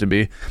supposed to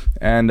be,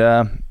 and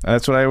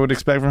that's what I would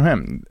expect from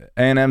him.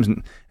 A&M's,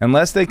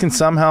 unless he can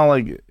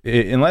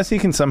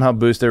somehow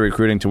boost their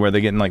recruiting to where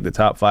they get in like the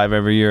top 5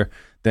 every year,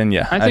 then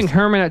yeah. I think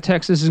Herman at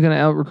Texas is going to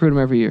out-recruit him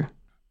every year.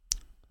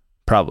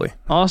 Probably.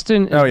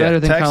 Austin is better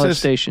than College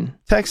Station.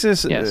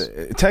 Texas, yes.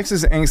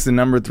 Texas inks the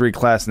number 3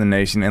 class in the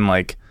nation in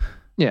like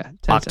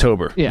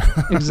October. Yeah,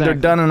 exactly. They're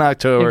done in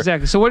October.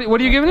 Exactly. So what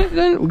are you giving it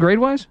then,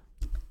 grade-wise?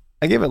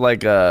 I give it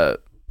like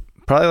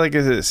probably like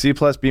a C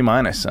plus B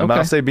minus. I'm about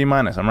to say B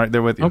minus. I'm right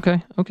there with you.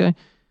 Okay.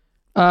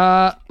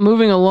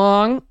 Moving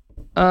along,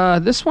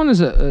 this one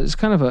is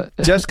kind of a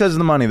just because of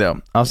the money though.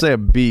 I'll say a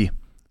B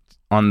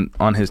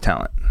on his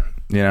talent.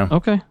 You know.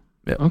 Okay.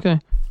 Yeah. Okay.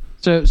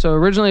 So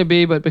originally a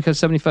B, but because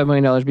 $75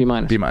 million, B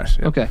minus. B minus.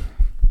 Yeah. Okay.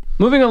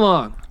 Moving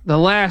along, the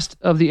last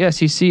of the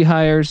SEC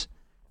hires,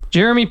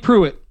 Jeremy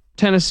Pruitt,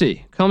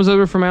 Tennessee, comes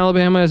over from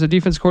Alabama as a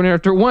defense coordinator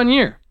after 1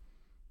 year.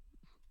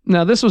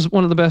 Now, this was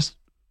one of the best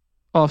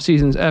off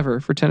seasons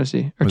ever for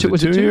Tennessee. Was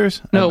it 2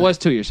 years? No, it was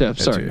 2 years. Yeah,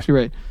 sorry, 2 years. You're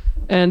right.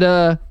 And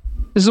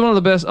this is one of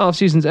the best off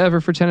seasons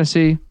ever for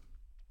Tennessee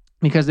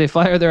because they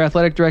fire their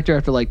athletic director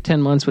after like 10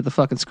 months with the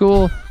fucking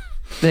school.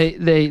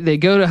 They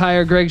go to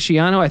hire Greg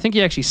Schiano. I think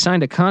he actually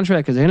signed a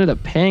contract because they ended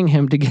up paying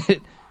him to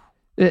get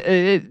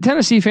it.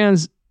 Tennessee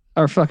fans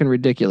are fucking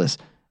ridiculous.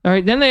 All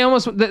right, then they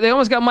almost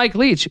got Mike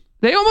Leach.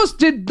 They almost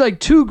did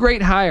like 2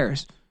 great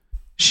hires.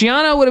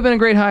 Schiano would have been a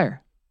great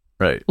hire.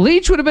 Right.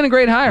 Leach would have been a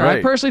great hire. Right.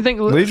 I personally think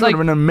Leach would have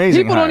been an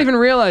amazing People hire. don't even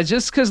realize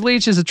just because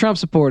Leach is a Trump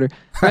supporter,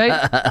 right?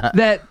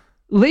 that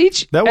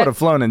Leach that would have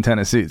flown in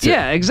Tennessee too.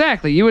 Yeah,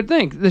 exactly. You would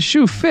think the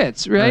shoe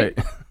fits, right?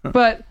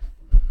 but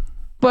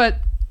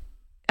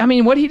I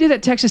mean, what he did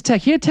at Texas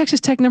Tech, he had Texas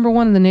Tech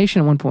 #1 in the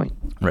nation at one point.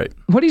 Right.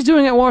 What he's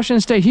doing at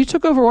Washington State, he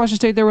took over Washington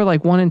State. They were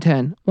like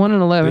 1-10,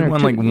 1-11, they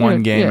won like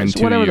one game in 2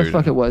 years. Whatever the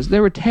fuck it was. They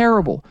were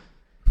terrible.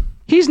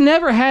 He's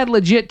never had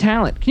legit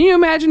talent. Can you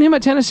imagine him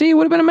at Tennessee? It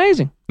would have been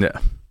amazing. Yeah.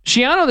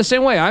 Schiano the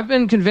same way. I've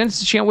been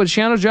convinced with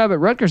Schiano's job at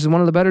Rutgers is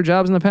one of the better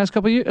jobs in the past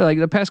couple years, like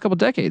the past couple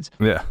decades.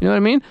 Yeah. You know what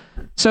I mean?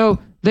 So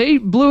they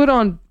blew it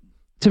on.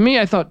 To me,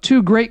 I thought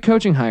 2 great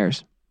coaching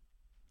hires.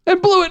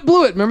 And blew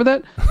it. Remember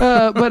that?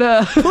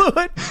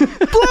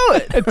 Blew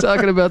it.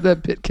 Talking about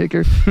that Pitt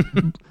kicker.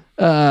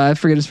 I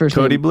forget his first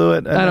name. Cody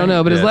Blewett? I don't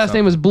know, but his last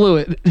name was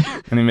Blewett.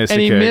 And he missed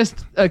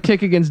missed a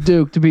kick against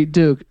Duke to beat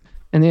Duke.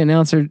 And the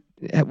announcer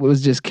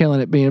was just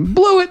killing it, being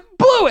blew it.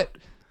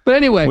 But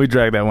anyway. We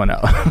dragged that one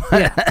out.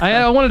 Yeah,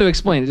 I wanted to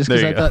explain it just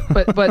because I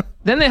thought. But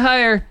then they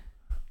hire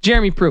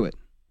Jeremy Pruitt.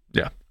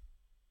 Yeah.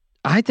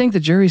 I think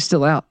the jury's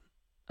still out.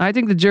 I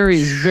think the jury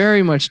is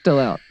very much still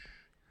out.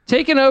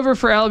 Taking over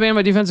for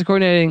Alabama defensive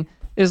coordinating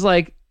is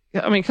like,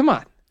 I mean, come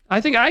on. I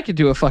think I could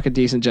do a fucking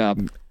decent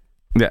job.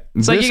 Yeah.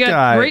 It's like you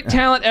got great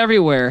talent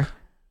everywhere.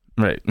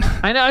 Right.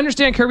 I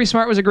understand Kirby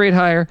Smart was a great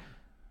hire.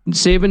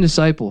 Saban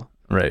disciple.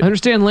 Right. I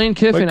understand Lane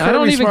Kiffin. But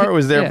Kirby Smart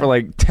was there for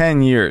like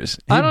 10 years.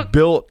 He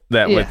built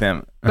that with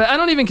him. But I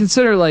don't even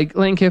consider like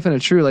Lane Kiffin a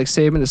true like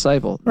Saban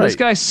disciple. Right. This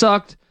guy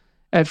sucked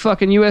at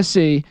fucking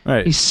USC.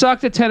 Right. He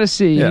sucked at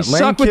Tennessee. Yeah. He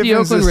sucked with the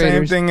Oakland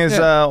Raiders. Same thing as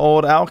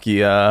old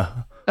Alki.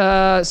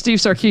 Steve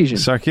Sarkisian.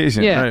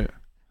 Sarkisian, yeah, right.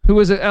 Who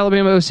was at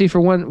Alabama OC for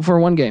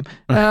one game.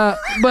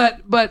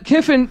 But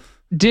Kiffin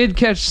did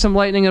catch some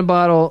lightning in a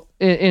bottle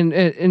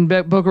in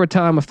Boca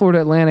Raton with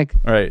Florida Atlantic.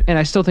 Right. And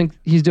I still think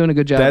he's doing a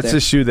good job there. That's a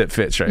shoe that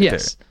fits there.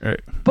 Yes.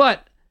 Right.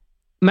 But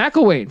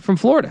McElwain from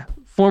Florida,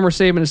 former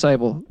Saban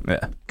disciple,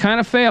 kind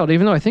of failed,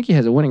 even though I think he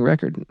has a winning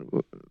record.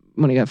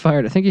 When he got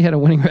fired, I think he had a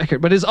winning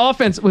record, but his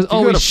offense was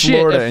always shit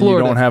at Florida. And you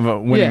don't have a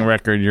winning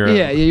record.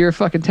 You're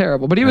fucking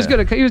terrible. But he was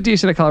good. He was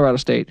decent at Colorado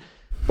State.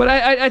 But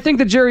I think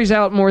the jury's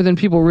out more than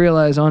people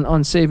realize on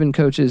Saban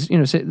coaches. You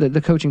know,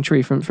 the coaching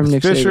tree from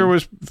Nick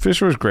Saban.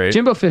 Fisher was great.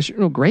 Jimbo Fisher,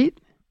 great.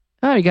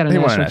 Oh, he got a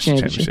national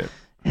championship.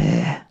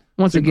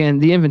 Once again,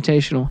 the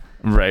Invitational.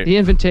 Right. The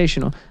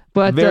Invitational.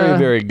 But very,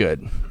 very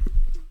good.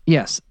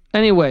 Yes.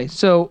 Anyway,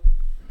 so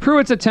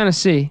Pruitt's at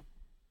Tennessee.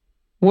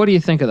 What do you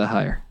think of the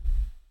hire?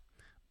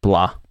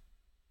 Blah.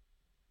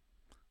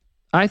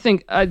 I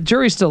think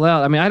jury's still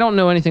out. I mean, I don't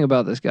know anything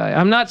about this guy.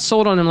 I'm not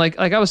sold on him like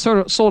I was sort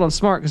of sold on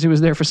Smart because he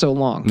was there for so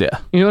long. Yeah.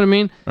 You know what I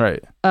mean?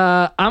 Right.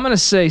 I'm going to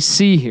say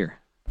C here.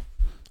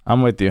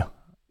 I'm with you.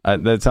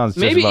 That sounds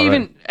just maybe about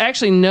even right.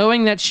 Actually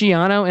knowing that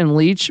Schiano and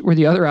Leach were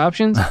the other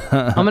options,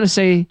 I'm going to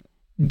say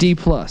D+.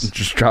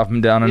 Just drop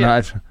him down a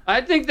notch.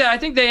 I think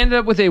they ended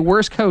up with a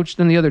worse coach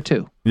than the other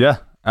 2. Yeah.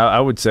 I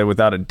would say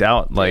without a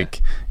doubt,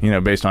 like,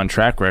 based on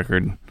track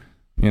record,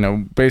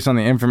 based on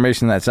the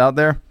information that's out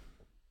there.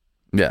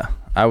 Yeah.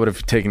 I would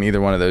have taken either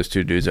one of those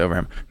 2 dudes over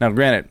him. Now,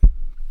 granted,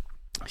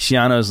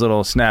 Schiano's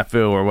little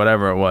snafu or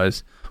whatever it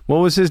was, what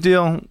was his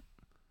deal?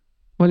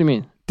 What do you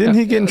mean? Didn't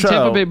he get in trouble?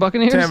 Tampa Bay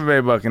Buccaneers? Tampa Bay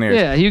Buccaneers.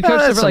 Yeah, he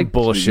coached there for like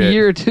bullshit. a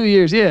year or 2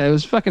 years. Yeah, it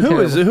was fucking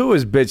terrible. Who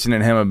was bitching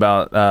at him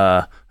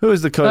about, who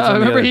was the coach? I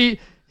remember he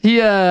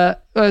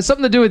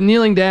something to do with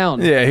kneeling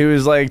down. Yeah, he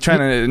was like trying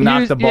to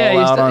knock the ball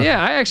out on.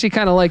 Yeah, I actually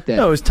kind of like that.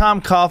 No, it was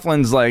Tom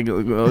Coughlin's like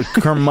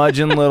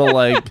curmudgeon little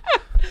like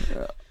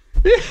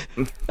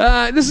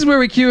This is where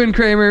we cue in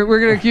Kramer. We're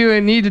gonna cue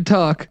in. Need to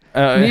talk.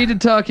 Need to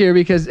talk here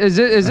because is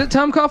it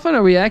Tom Coughlin?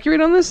 Are we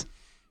accurate on this?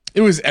 It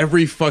was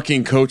every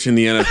fucking coach in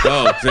the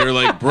NFL. They were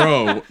like,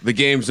 "Bro, the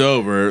game's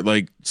over.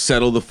 Like,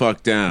 settle the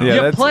fuck down."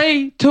 Yeah, you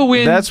play to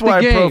win. That's the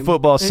why game. pro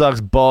football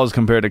sucks balls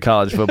compared to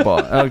college football.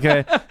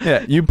 Okay,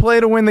 yeah, you play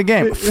to win the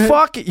game.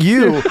 Fuck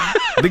you.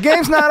 The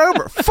game's not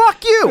over.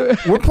 Fuck you.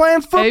 We're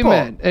playing football.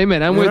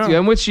 Amen. I'm with you.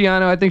 I'm with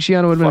Shiano. I think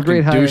Shiano would have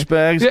been a great hire.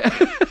 Douchebags.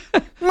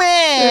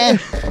 Man,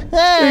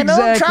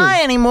 don't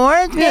try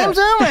anymore. The game's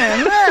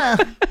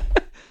over.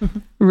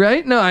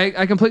 Right? No,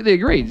 I completely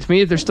agree. To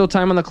me, if there's still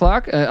time on the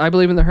clock, I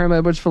believe in the Herm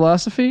Edwards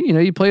philosophy. You know,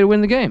 you play to win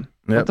the game.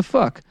 Yep. What the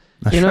fuck?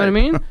 You know what I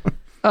mean?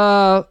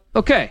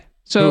 Okay.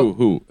 So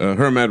who?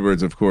 Herm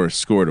Edwards, of course,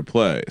 scored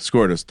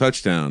a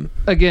touchdown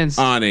against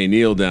on a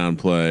kneel down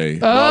play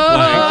while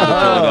playing for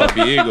the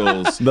Philadelphia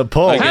Eagles. The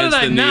poll.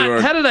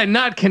 How did I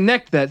not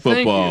connect that?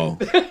 Football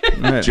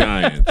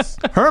Giants.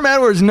 Herm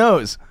Edwards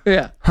knows.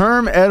 Yeah.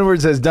 Herm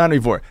Edwards has done it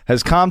before.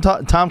 Has Tom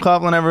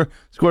Coughlin ever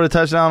scored a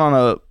touchdown on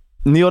a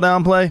kneel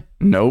down play?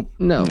 Nope.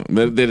 No.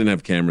 They didn't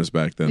have camers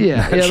back then.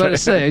 Yeah, I was about to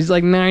say. He's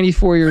like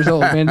 94 years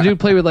old, man. The dude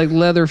played with like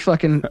leather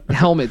fucking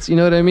helmets. You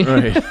know what I mean?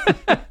 Right.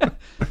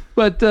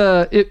 But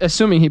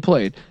assuming he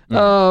played.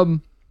 Okay,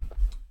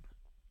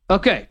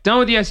 done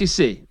with the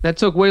SEC. That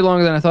took way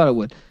longer than I thought it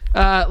would.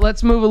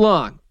 Let's move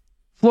along.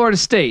 Florida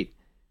State.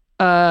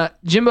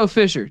 Jimbo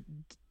Fisher,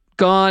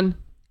 gone.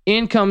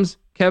 In comes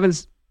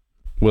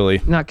Willie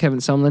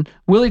Sumlin.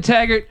 Willie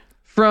Taggart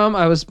from,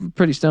 I was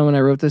pretty stoned when I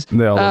wrote this.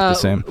 They all look the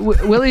same.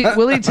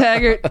 Willie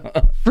Taggart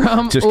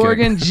from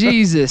Oregon.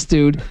 Jesus,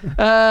 dude.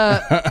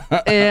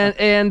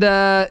 And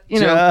you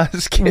know,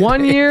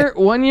 1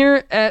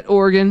 year at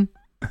Oregon,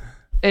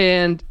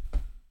 and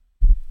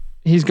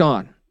he's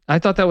gone. I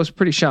thought that was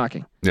pretty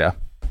shocking. Yeah.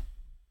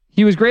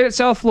 He was great at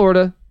South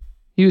Florida.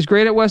 He was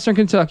great at Western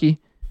Kentucky.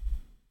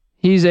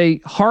 He's a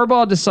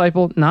Harbaugh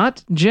disciple,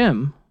 not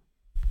Jim.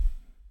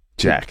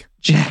 Jack,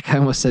 I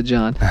almost said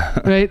John.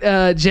 Right?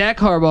 Jack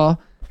Harbaugh,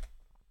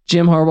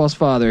 Jim Harbaugh's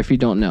father, if you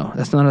don't know.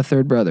 That's not a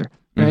third brother.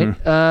 Right?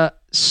 Mm-hmm.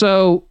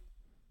 So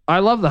I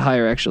love the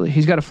hire, actually.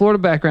 He's got a Florida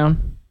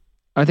background.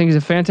 I think he's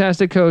a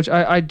fantastic coach.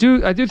 I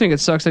do think it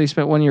sucks that he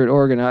spent 1 year at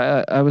Oregon.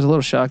 I was a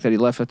little shocked that he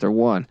left after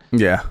one.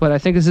 Yeah. But I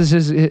think this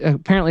is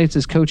apparently it's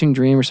his coaching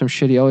dream or some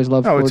shit. He always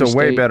loved Florida It's a State.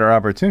 way better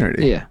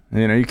opportunity. Yeah.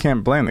 You know, you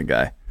can't blame the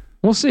guy.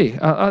 We'll see.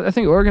 I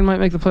think Oregon might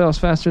make the playoffs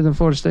faster than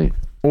Florida State.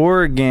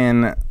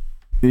 Oregon,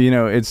 you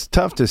know, it's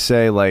tough to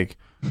say like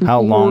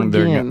how long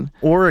they're going.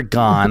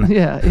 Oregon.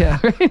 Yeah.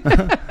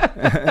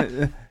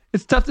 Right?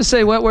 It's tough to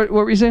say. What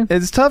were you saying?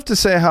 It's tough to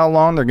say how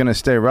long they're going to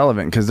stay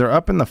relevant because they're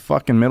up in the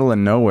fucking middle of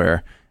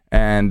nowhere.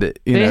 And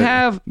they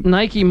have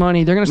Nike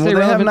money. They're going to stay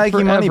relevant They have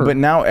Nike forever. money, but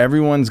now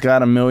everyone's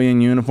got 1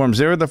 million uniforms.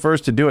 They were the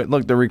first to do it.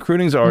 Look, the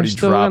recruiting's already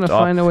dropped off.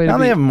 Find a way now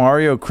they have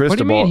Mario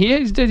Cristobal. What do you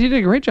mean? He did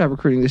a great job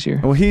recruiting this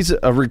year. Well, he's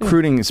a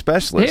recruiting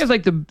specialist. They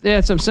have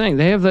that's what I'm saying.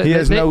 They have he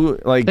has no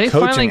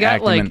coaching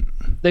acumen.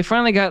 They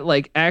finally got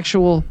like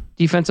actual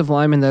defensive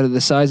linemen that are the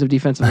size of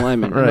defensive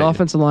linemen, right. And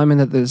offensive linemen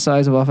that are the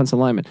size of offensive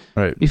linemen.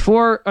 Right.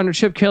 Before under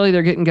Chip Kelly,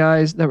 they're getting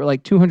guys that were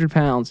like 200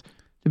 pounds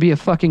to be a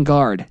fucking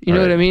guard. You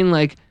know what I mean?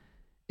 Like.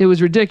 It was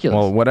ridiculous.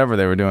 Well, whatever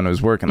they were doing, it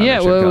was working.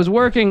 Yeah, well, it was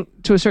working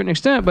to a certain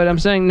extent, but I'm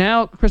saying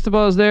now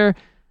Cristobal is there.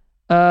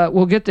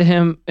 We'll get to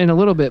him in a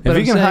little bit. But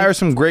if you can hire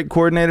some great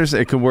coordinators,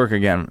 it could work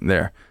again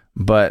there.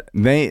 But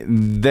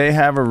they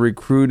have a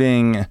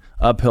recruiting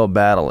uphill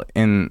battle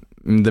in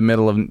the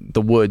middle of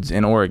the woods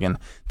in Oregon.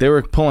 They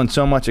were pulling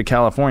so much of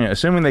California.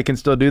 Assuming they can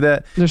still do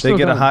that, they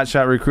get a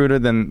hotshot recruiter,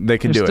 then they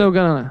can do it.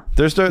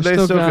 They're still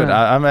good.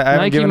 I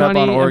haven't given up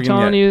on Oregon I'm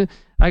telling yet.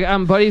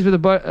 I'm buddies with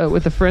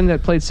a friend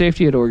that played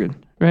safety at Oregon,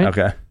 right?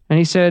 Okay. And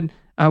he said,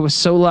 I was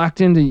so locked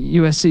into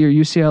USC or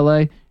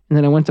UCLA, and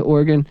then I went to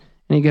Oregon,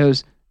 and he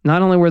goes,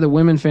 not only were the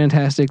women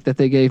fantastic that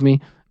they gave me,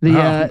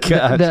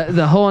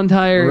 the whole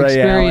entire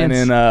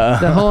experience,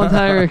 the whole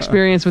entire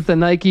experience with the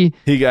Nike.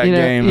 He got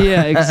game.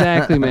 Yeah,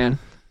 exactly, man.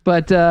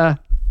 But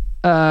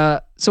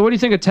so what do you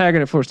think of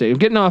Taggart at Florida State? I'm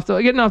getting off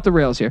the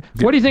rails here.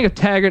 What do you think of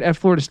Taggart at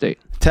Florida State?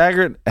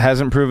 Taggart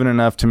hasn't proven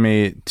enough to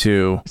me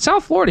to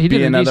South Florida. He be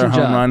did another decent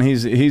home job. run.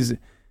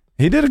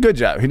 He did a good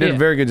job. He did a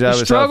very good job.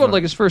 He struggled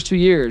like his first 2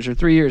 years or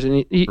 3 years,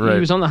 and he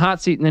was on the hot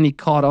seat, and then he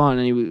caught on,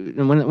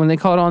 and when they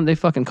caught on, they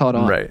fucking caught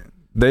on. Right.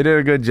 They did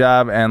a good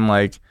job, and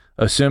like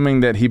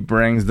assuming that he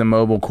brings the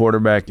mobile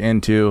quarterback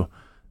into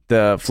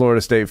the Florida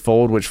State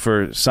fold, which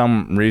for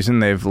some reason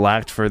they've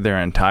lacked for their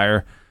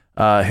entire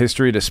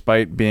history,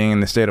 despite being in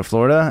the state of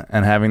Florida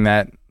and having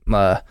that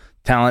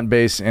talent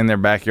base in their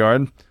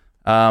backyard.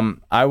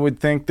 I would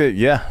think that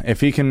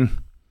if he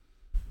can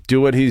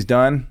do what he's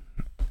done,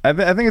 I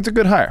think it's a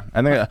good hire.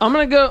 I'm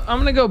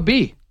gonna go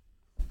B.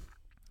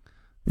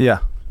 Yeah.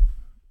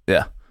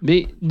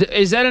 B.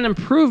 Is that an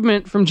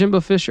improvement from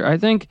Jimbo Fisher? I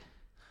think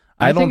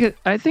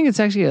it's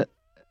actually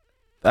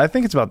I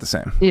think it's about the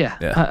same. Yeah.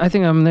 I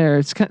think I'm there.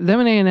 It's them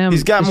and A&M.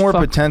 He's got more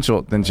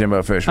potential than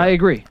Jimbo Fisher. I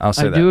agree. I'll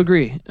say that. I do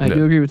agree. I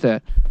do agree with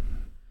that.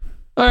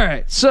 All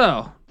right,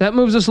 so that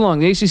moves us along.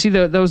 The ACC,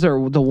 that was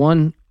the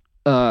one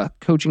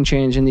coaching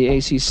change in the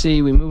ACC.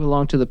 We move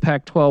along to the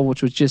Pac-12,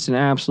 which was just an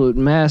absolute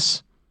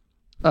mess.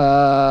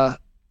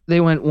 They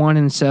went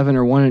 1-7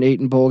 or 1-8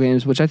 in bowl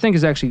games, which I think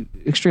is actually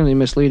extremely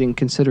misleading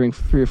considering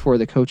 3 or 4 of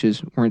the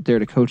coaches weren't there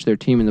to coach their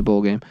team in the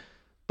bowl game.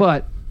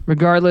 But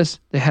regardless,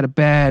 they had a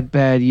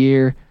bad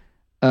year.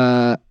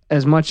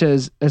 As much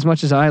as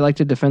I like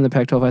to defend the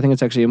Pac-12, I think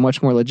it's actually a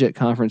much more legit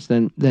conference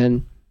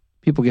than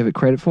people give it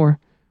credit for.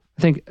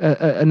 I think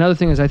another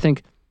thing is I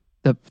think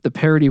the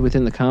parity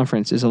within the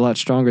conference is a lot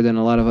stronger than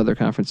a lot of other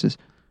conferences.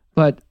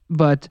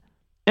 But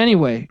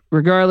anyway,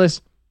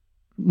 regardless,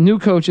 new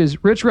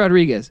coaches, Rich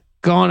Rodriguez,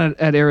 gone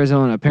at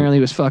Arizona. Apparently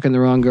he was fucking the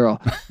wrong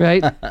girl,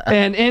 right?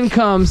 And in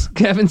comes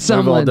Kevin Sumlin.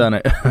 We've all done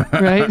it.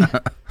 Right?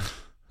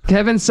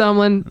 Kevin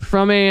Sumlin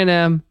from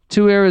A&M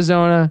to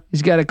Arizona.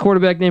 He's got a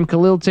quarterback named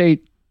Khalil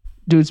Tate.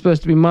 Dude's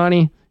supposed to be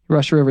money.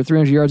 Rushed for over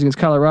 300 yards against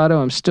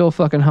Colorado. I'm still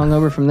fucking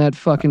hungover from that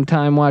fucking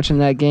time watching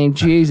that game.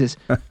 Jesus.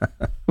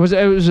 Was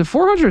it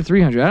 400 or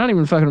 300? I don't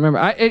even fucking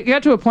remember. It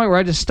got to a point where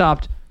I just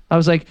stopped. I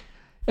was like,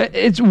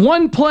 it's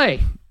one play.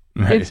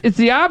 Right. It's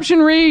the option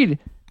read.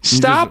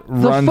 Stop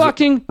the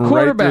fucking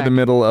quarterback. Right through the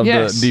middle of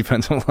the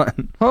defensive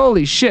line.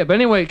 Holy shit. But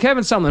anyway,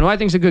 Kevin Sumlin, who I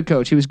think is a good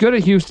coach. He was good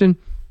at Houston,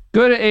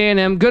 good at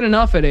A&M, good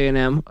enough at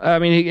A&M. I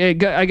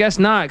mean, I guess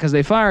not because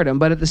they fired him.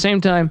 But at the same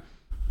time,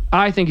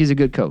 I think he's a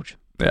good coach.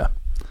 Yeah.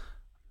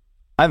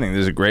 I think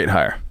this is a great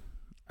hire.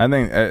 I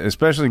think,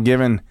 especially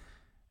given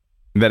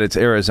that it's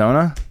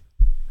Arizona,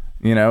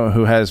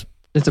 who has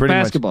it's a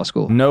basketball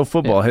school, no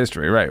football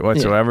history, right,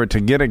 whatsoever. Yeah. To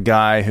get a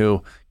guy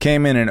who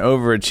came in and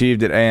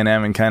overachieved at A&M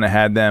and kind of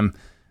had them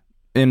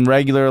in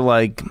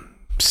regular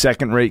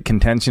second-rate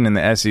contention in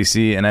the SEC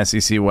and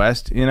SEC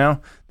West,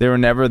 they were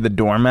never the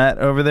doormat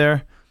over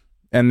there,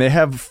 and they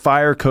have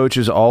fire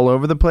coaches all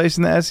over the place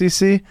in the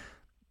SEC.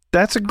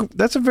 That's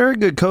a very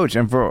good coach,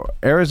 and for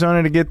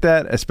Arizona to get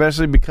that,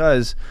 especially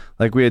because,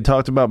 like we had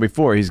talked about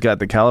before, he's got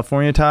the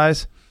California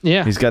ties,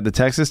 he's got the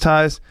Texas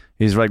ties,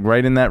 he's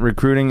right in that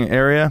recruiting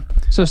area.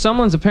 So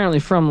someone's apparently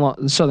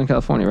from Southern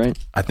California, right?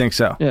 I think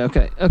so. Yeah.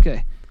 Okay.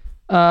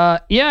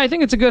 I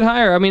think it's a good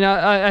hire. I mean,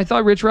 I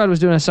thought Rich Rod was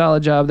doing a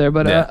solid job there,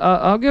 but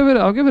I'll give it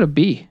a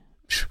B.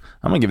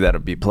 I'm gonna give that a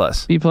B+.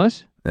 B+?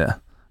 Yeah.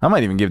 I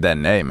might even give that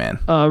an A, man.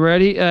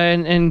 Ready?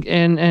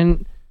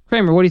 And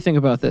Kramer, what do you think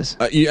about this?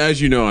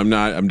 As you know, I'm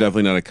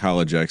definitely not a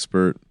college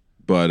expert,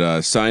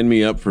 but sign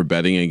me up for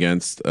betting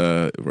against,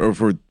 or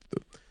for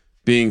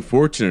being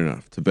fortunate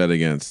enough to bet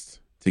against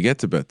Kevin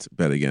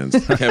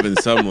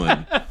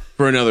Sumlin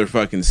for another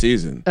fucking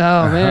season.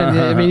 Oh man,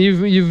 yeah, I mean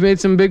you've made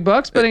some big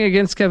bucks betting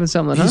against Kevin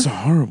Sumlin. He's a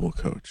horrible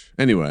coach.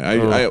 Anyway,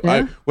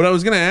 what I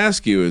was going to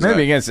ask you is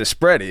maybe against the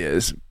spread he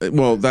is.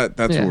 Well,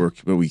 that's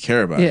what we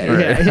care about.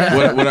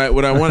 Yeah.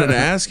 What I wanted to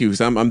ask you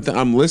is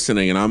I'm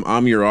listening and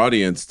I'm your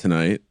audience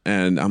tonight,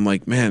 and I'm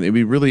like, man, it'd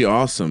be really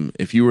awesome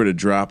if you were to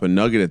drop a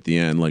nugget at the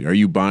end. Like, are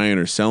you buying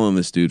or selling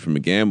this dude from a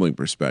gambling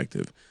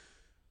perspective?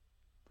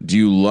 Do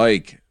you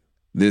like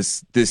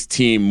this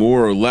team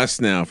more or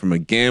less now from a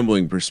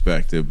gambling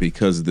perspective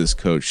because this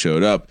coach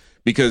showed up?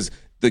 Because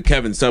the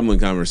Kevin Sumlin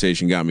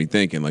conversation got me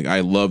thinking, I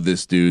love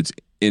this dude's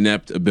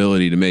inept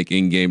ability to make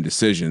in-game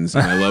decisions,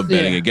 and I love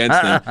betting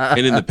against them.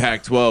 And in the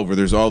Pac-12, where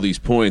there's all these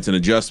points and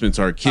adjustments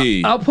are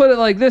key. I'll put it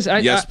like this.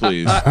 Yes,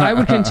 please. I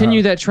would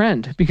continue that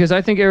trend because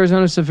I think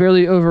Arizona's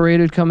severely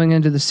overrated coming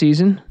into the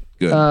season.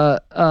 Good.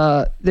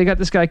 They got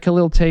this guy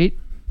Khalil Tate,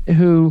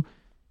 who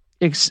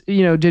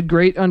did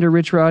great under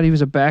Rich Rod. He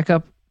was a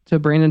backup to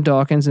Brandon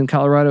Dawkins, and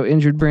Colorado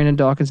injured Brandon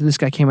Dawkins, and this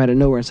guy came out of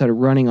nowhere and started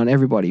running on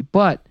everybody.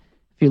 But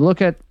if you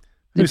look at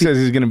who says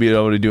he's going to be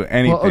able to do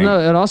anything? Well, no,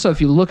 and also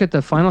if you look at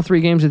the final 3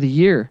 games of the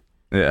year,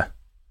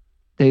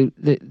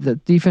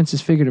 the defense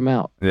has figured him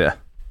out. Yeah,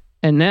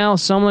 and now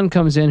someone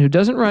comes in who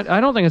doesn't run.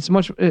 I don't think it's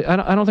much.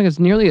 I don't think it's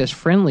nearly as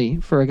friendly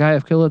for a guy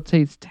of Khalil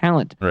Tate's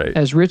talent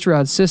as Rich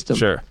Rod's system.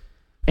 Sure.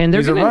 And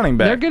he's a running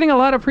back. They're getting a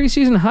lot of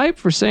preseason hype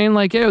for saying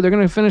they're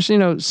going to finish,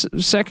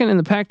 second in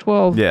the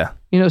Pac-12. Yeah.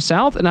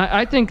 South. And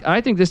I think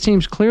this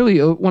team's clearly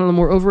one of the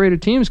more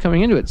overrated teams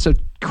coming into it. So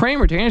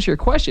Kramer, to answer your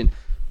question,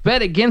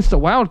 bet against the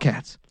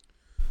Wildcats.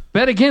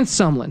 Bet against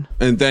Sumlin.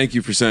 And thank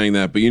you for saying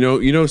that. But you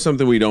know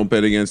something we don't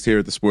bet against here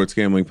at the Sports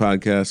Gambling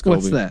Podcast, Colby?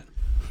 What's that?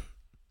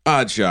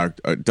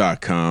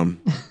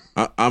 Oddshark.com.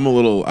 I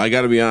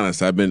got to be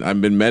honest. I've been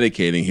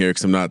medicating here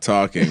because I'm not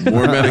talking.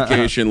 More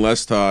medication,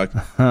 less talk.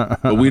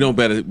 But we don't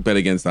bet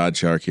against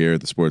Oddshark here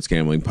at the Sports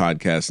Gambling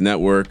Podcast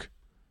Network.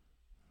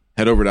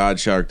 Head over to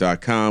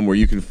Oddshark.com where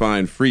you can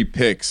find free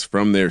picks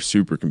from their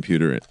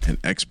supercomputer and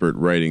expert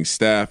writing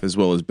staff, as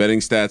well as betting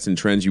stats and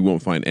trends you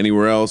won't find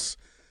anywhere else.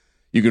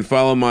 You can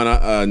follow them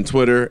on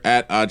Twitter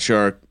at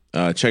Oddshark.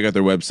 Check out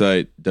their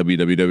website,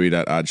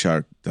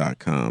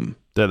 www.oddshark.com.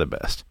 They're the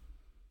best.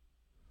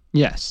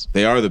 Yes.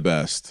 They are the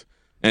best.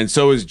 And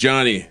so is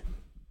Johnny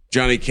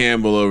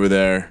Campbell over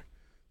there.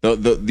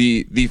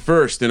 The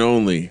first and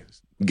only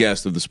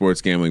guest of the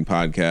Sports Gambling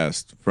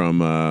Podcast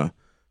from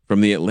from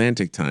the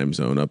Atlantic time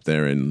zone up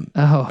there in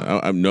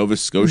Nova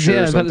Scotia. Yeah,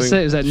 I was about to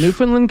say, is that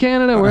Newfoundland,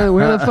 Canada?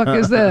 Where the fuck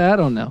is that? I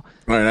don't know.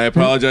 All right, I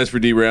apologize for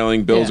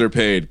derailing. Bills are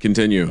paid.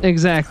 Continue.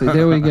 Exactly.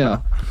 There we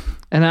go.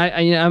 And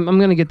I'm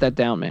gonna get that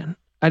down, man.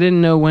 I didn't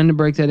know when to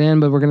break that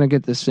in, but we're gonna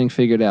get this thing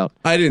figured out.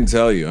 I didn't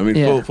tell you. I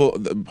mean,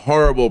 full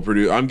horrible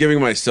producer. I'm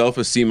giving myself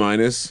a C-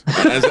 as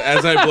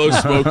I blow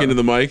smoke into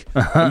the mic.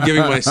 I'm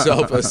giving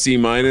myself a C-.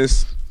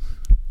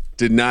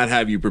 Did not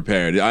have you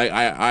prepared.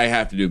 I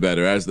have to do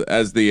better as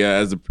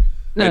the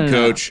head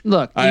coach. No.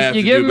 Look,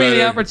 you give me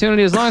the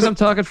opportunity. As long as I'm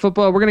talking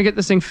football, we're gonna get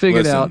this thing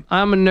figured out.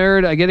 I'm a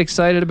nerd. I get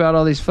excited about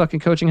all these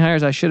fucking coaching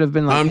hires. I should have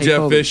been like, I'm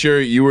Jeff Fisher.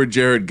 You were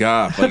Jared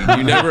Goff. Like,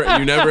 you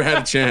never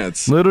had a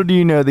chance. Little do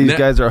you know these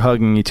guys are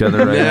hugging each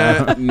other right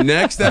now.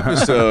 Next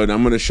episode,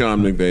 I'm gonna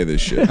Sean McVay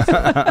this shit.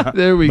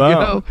 There we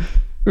go.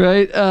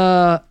 Right.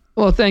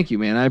 Well, thank you,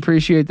 man. I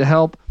appreciate the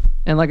help.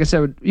 And like I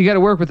said, you got to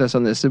work with us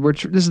on this.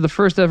 This is the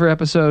first ever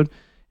episode.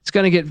 It's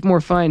gonna get more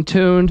fine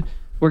tuned.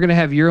 We're going to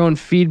have your own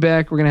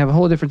feedback. We're going to have a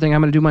whole different thing.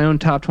 I'm going to do my own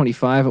top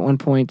 25 at one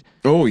point.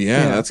 Oh,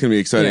 yeah. That's going to be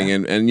exciting.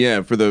 Yeah. And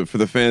yeah, for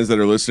the fans that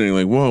are listening,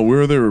 like, whoa,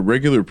 where are their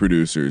regular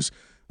producers?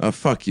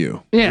 Fuck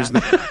you. Yeah.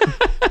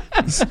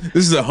 This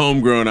is a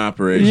homegrown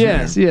operation.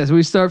 Yes.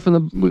 We started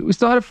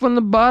from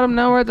the bottom.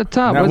 Now we're at the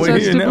top. What's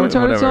that stupid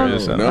retarded song?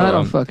 I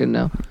don't fucking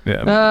know.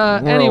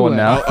 Yeah. Anyway.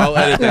 I'll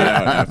edit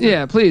that out.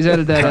 Yeah, please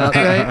edit that out,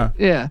 right?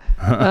 Yeah.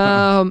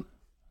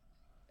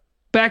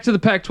 Back to the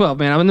Pac-12,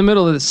 man. I'm in the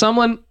middle of this.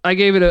 I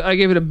gave it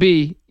a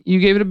B.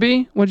 You gave it a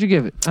B? What'd you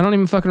give it? I don't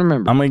even fucking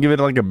remember. I'm gonna give it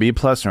like a B+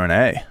 or an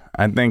A.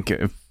 I think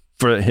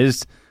for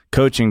his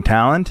coaching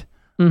talent,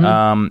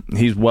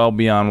 he's well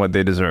beyond what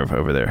they deserve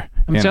over there.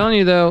 I'm telling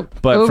you though,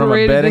 but from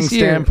a betting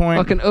standpoint,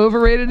 fucking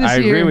overrated this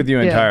year. I agree with you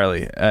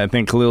entirely. I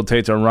think Khalil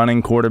Tate's a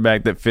running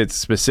quarterback that fits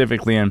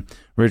specifically in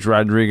Rich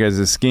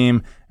Rodriguez's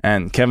scheme.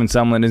 And Kevin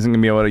Sumlin isn't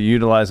going to be able to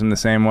utilize him the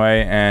same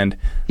way. And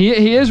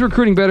he is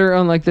recruiting better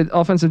on like the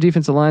offensive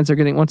defensive lines. They're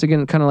getting, once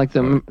again, kind of like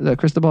the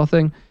Cristobal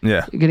thing.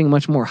 Yeah. Getting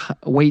much more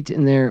weight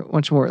in there,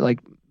 much more like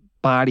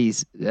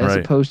bodies as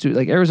opposed to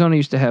like Arizona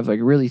used to have like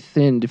really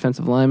thin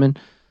defensive linemen.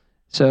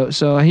 So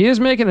he is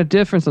making a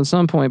difference on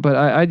some point, but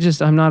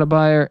I'm not a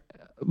buyer.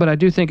 But I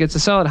do think it's a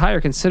solid hire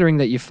considering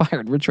that you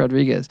fired Rich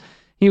Rodriguez.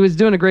 He was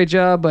doing a great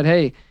job, but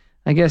hey,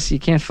 I guess you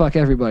can't fuck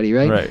everybody,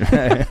 right?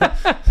 Right.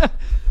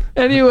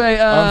 Anyway,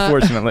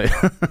 unfortunately,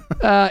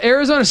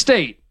 Arizona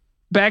State.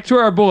 Back to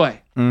our boy.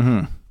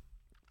 Mm-hmm.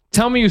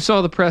 Tell me you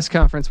saw the press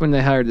conference when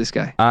they hired this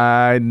guy.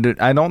 I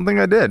don't think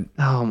I did.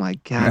 Oh my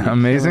god!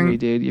 Amazing, me,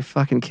 dude. You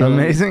fucking killing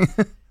amazing.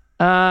 Me.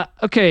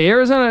 Okay,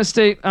 Arizona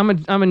State. I'm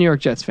a New York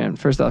Jets fan.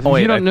 First off,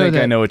 I think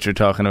I know what you're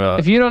talking about.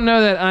 If you don't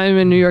know that, I'm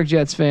a New York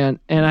Jets fan,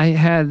 and I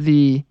had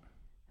the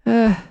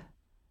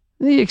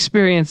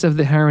experience of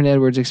the Herman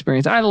Edwards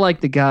experience. I like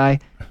the guy.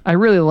 I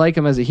really like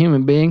him as a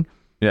human being.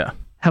 Yeah.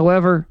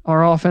 However,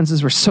 our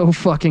offenses were so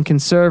fucking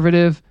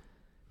conservative.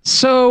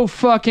 So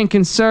fucking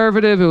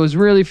conservative. It was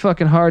really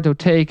fucking hard to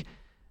take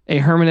a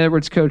Herman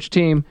Edwards coach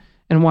team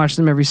and watch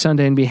them every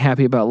Sunday and be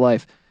happy about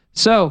life.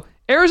 So,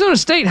 Arizona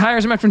State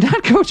hires him after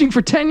not coaching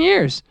for 10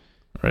 years.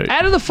 Right.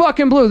 Out of the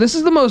fucking blue. This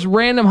is the most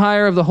random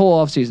hire of the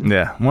whole offseason.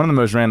 Yeah, one of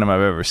the most random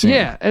I've ever seen.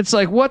 Yeah, it's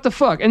like, what the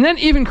fuck? And then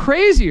even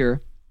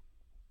crazier,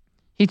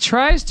 he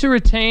tries to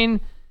retain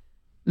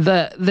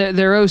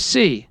their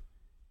OC.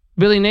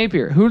 Billy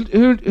Napier,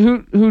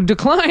 who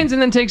declines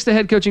and then takes the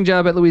head coaching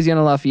job at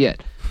Louisiana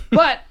Lafayette.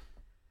 But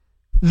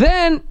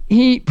then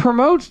he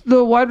promotes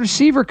the wide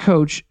receiver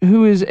coach,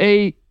 who is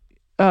a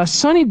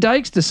Sonny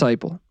Dykes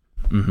disciple,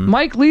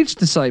 Mike Leach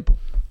disciple.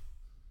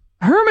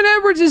 Herman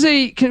Edwards is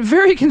a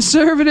very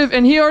conservative,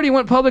 and he already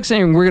went public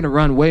saying, we're going to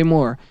run way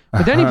more.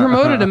 But then he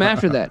promoted him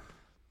after that.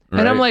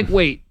 And I'm like,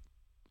 wait.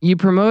 You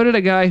promoted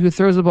a guy who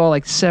throws the ball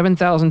like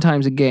 7,000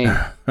 times a game,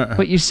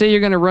 but you say you're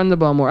going to run the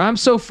ball more. I'm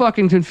so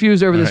fucking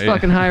confused over this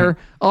fucking hire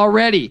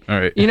already.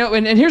 Right. You know,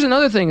 and here's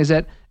another thing is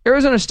that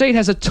Arizona State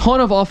has a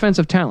ton of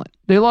offensive talent.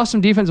 They lost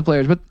some defensive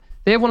players, but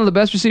they have one of the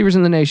best receivers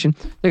in the nation.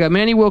 They got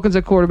Manny Wilkins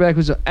at quarterback,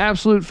 who's an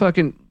absolute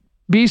fucking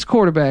beast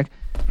quarterback.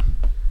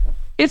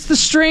 It's the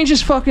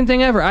strangest fucking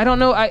thing ever. I don't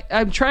know.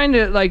 I'm trying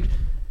to like,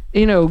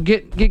 you know,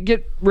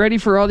 get ready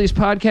for all these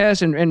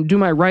podcasts and do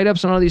my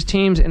write-ups on all these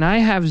teams, and I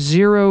have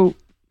zero...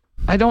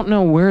 I don't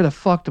know where the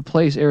fuck to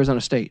place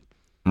Arizona State.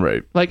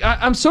 Right. Like,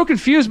 I'm so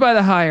confused by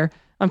the hire.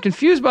 I'm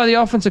confused by the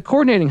offensive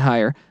coordinating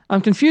hire.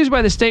 I'm confused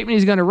by the statement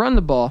he's going to run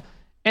the ball.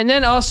 And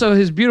then also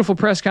his beautiful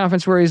press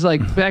conference where he's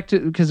like, back to,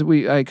 because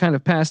I kind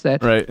of passed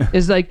that. Right.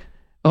 Is like,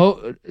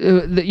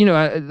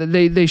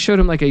 they showed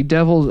him like a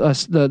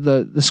Devil's,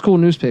 the school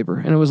newspaper,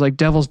 and it was like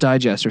Devil's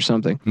Digest or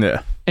something.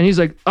 Yeah. And he's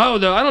like, I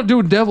don't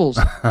do Devils.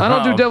 I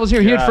don't do Devils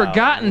here. He had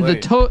forgotten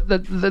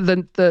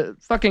the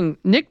fucking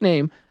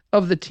nickname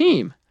of the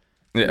team.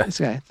 Yeah. This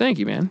guy. Thank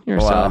you, man. You're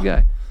a solid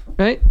guy.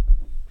 Right?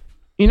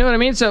 You know what I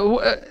mean?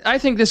 So I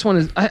think this one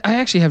is... I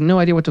actually have no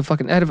idea what to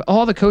fucking... Out of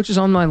all the coaches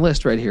on my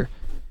list right here,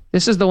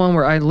 this is the one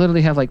where I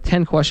literally have like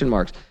 10 question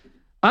marks.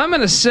 I'm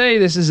going to say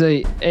this is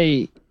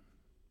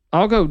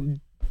I'll go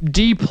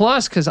D+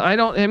 because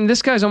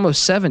this guy's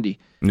almost 70.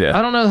 Yeah.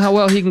 I don't know how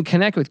well he can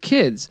connect with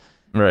kids.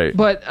 Right.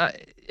 But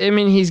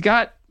he's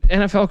got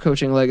NFL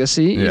coaching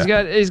legacy.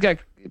 Yeah. He's got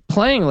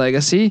playing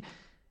legacy.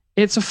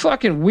 It's a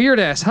fucking weird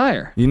ass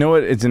hire. You know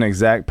what? It's an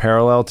exact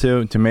parallel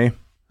to me.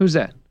 Who's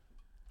that?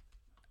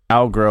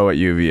 Al Groh at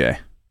UVA.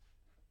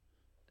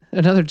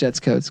 Another Jets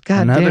coach.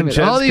 God Another damn it!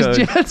 Jets All these coach.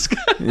 Jets.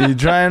 You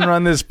try and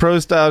run this pro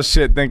style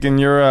shit, thinking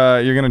you're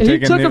gonna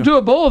take. He took him to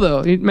a bowl though.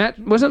 Wasn't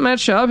Matt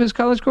Schaub his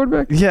college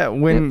quarterback? Yeah,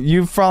 when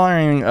you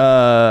following.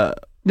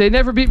 They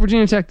never beat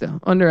Virginia Tech though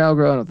under Al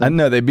Groh. I don't think. I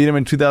know they beat him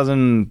in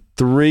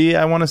 2003.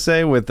 I want to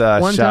say with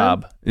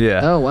Schaub.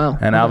 Yeah. Oh wow.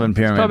 And Alvin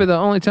Pierman. It's probably the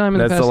only time in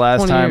That's the past the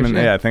last 20 time.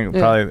 years, I think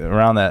probably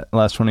around that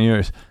last 20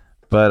 years.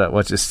 But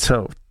which is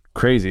so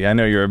crazy. I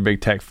know you're a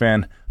big Tech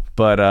fan,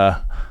 but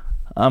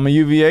I'm a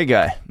UVA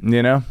guy.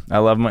 You know, I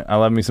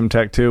love me some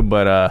Tech too.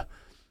 But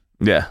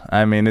yeah,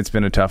 I mean it's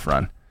been a tough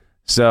run.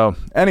 So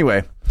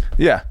anyway,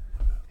 yeah.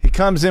 He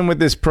comes in with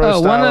this pro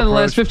style one out of the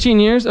approach. last 15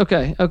 years?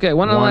 Okay.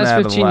 One out of the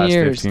last 15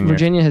 years.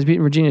 Virginia has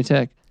beaten Virginia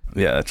Tech.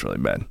 Yeah, that's really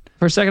bad.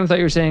 For a second, I thought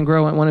you were saying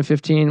Groh went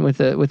 1-15 with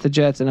the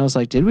Jets, and I was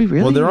like, did we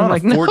really? Well, they're on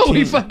like, a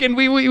 14. No,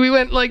 we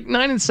went like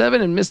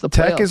 9-7 and missed the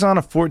playoffs. Tech is on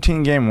a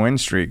 14-game win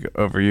streak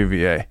over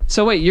UVA.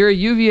 So wait, you're a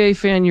UVA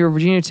fan, you're a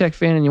Virginia Tech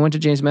fan, and you went to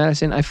James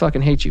Madison. I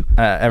fucking hate you.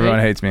 Everyone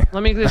hates me.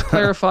 Let me just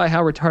clarify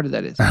how retarded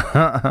that is.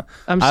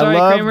 I'm sorry, I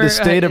love Kramer. the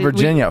state of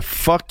Virginia.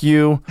 Fuck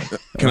you.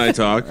 Can I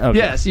talk? Okay.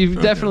 Yes, you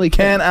definitely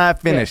Can can. I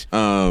finish?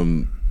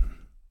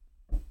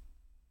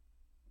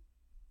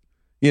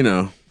 You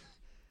know,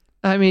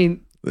 I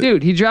mean,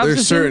 dude, he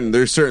drops.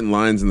 There's certain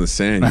lines in the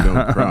sand you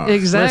don't cross.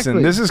 Exactly.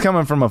 Listen, this is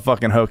coming from a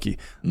fucking Hokie.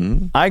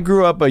 Mm-hmm. I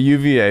grew up a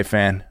UVA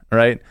fan,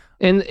 right?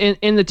 In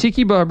the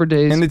Tiki Barber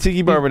days. In the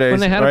Tiki Barber days, when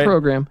they had right? a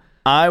program.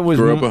 I was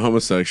Grew up a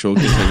homosexual.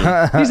 He's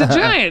a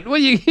giant.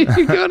 What you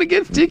going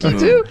against Tiki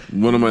too?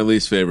 One of my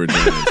least favorite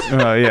giants.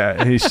 Oh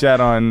yeah, he shat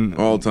on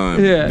all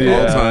time. Yeah.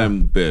 All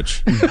time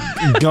bitch.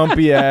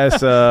 Gumpy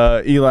ass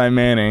Eli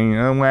Manning.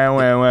 Wah,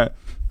 wah, wah.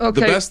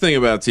 Okay. The best thing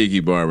about Tiki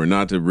Barber,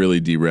 not to really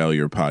derail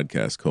your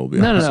podcast, Colby.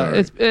 No.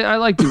 Sorry. I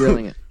like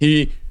derailing it.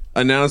 He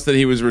announced that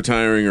he was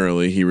retiring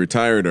early. He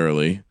retired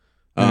early.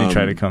 And he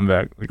tried to come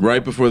back.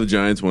 Right before the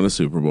Giants won a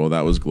Super Bowl.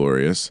 That was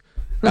glorious.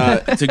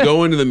 To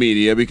go into the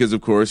media because,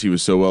 of course, he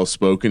was so well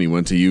spoken. He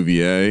went to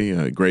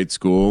UVA, great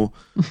school,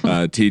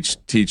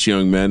 teach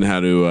young men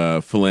how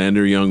to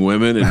philander young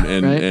women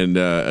and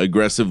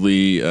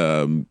aggressively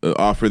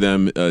offer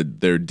them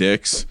their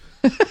dicks.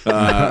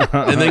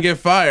 And then get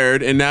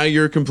fired, and now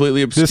you're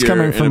completely obscure. This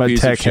coming from a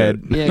tech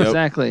head. Yeah, Yep.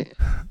 exactly.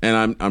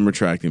 And I'm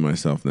retracting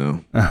myself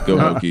now. Go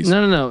Hokies.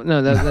 No.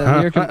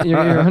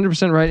 You're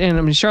 100% right. And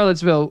I mean,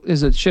 Charlottesville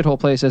is a shithole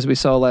place, as we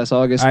saw last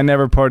August. I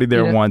never partied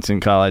there once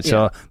in college,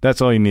 so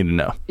that's all you need to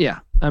know. Yeah,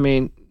 I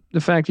mean,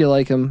 the fact you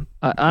like him,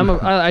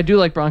 I do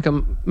like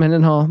Bronco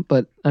Mendenhall,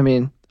 but I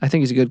mean, I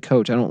think he's a good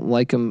coach. I don't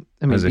like him.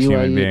 I mean, as a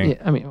human being. Yeah,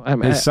 I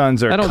mean, his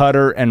sons are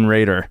Cutter and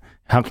Raider.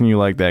 How can you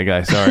like that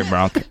guy? Sorry,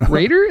 Bronco.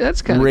 Raider?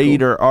 That's kind of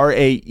Raider. Cool.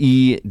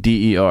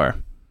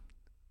 Raeder.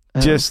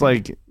 Just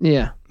like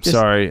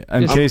sorry,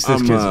 in case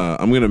this kid's.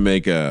 I'm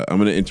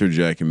gonna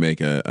interject and make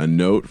a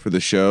note for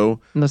the show.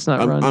 Let's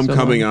not run. I'm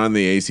coming on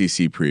the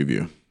ACC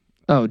preview.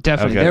 Oh,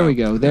 definitely. Okay.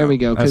 There we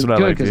go. That's what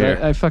I like to hear.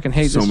 I fucking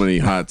hate so many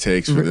hot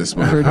takes for this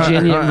one.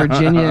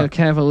 Virginia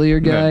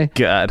Cavalier guy.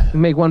 God.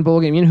 Make one bowl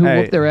game. You know who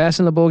whooped their ass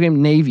in the bowl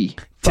game? Navy.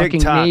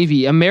 Fucking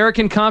Navy.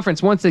 American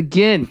Conference once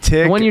again.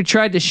 The one you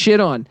tried to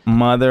shit on.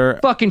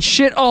 Fucking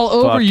shit all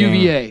over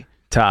UVA.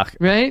 Talk.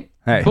 Right?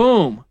 Hey.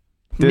 Boom.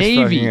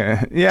 Navy.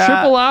 Yeah.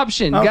 Triple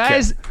option. Okay.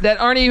 Guys that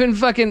aren't even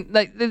fucking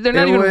like they're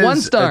not even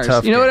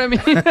 1-stars. You know what I mean?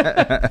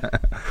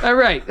 All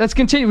right, let's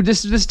continue.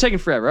 This is taking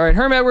forever. All right,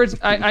 Herm Edwards,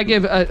 I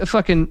give a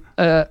fucking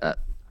I'm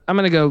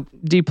gonna go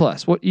D+.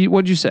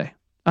 What'd you say?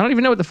 I don't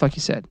even know what the fuck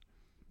you said.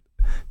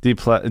 D+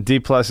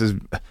 is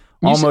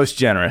almost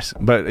generous,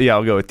 but yeah,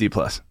 I'll go with D+.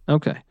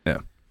 Okay.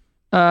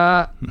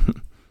 Yeah.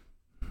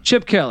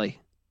 Chip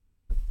Kelly.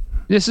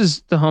 This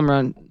is the home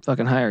run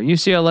fucking hire.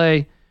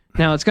 UCLA.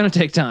 Now it's gonna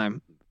take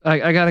time.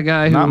 I got a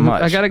guy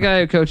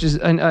who coaches.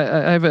 And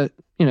I have a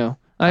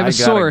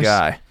source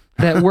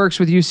that works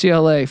with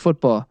UCLA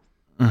football,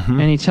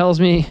 and he tells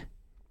me,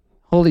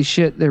 "Holy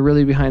shit, they're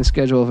really behind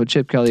schedule of a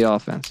Chip Kelly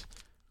offense."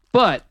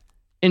 But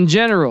in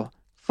general,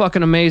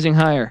 fucking amazing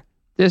hire.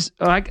 This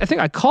I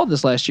think I called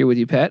this last year with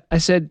you, Pat. I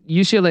said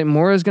UCLA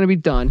Mora is going to be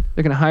done.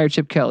 They're going to hire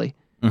Chip Kelly,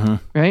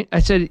 right?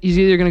 I said he's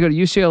either going to go to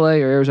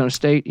UCLA or Arizona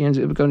State. He ends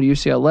up going to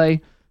UCLA,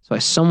 so I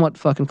somewhat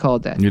fucking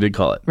called that. You did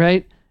call it,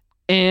 right?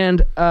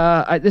 And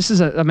this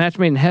is a match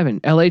made in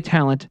heaven. LA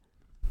talent.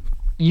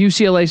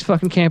 UCLA's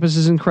fucking campus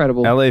is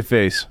incredible. LA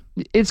face.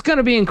 It's going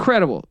to be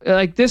incredible.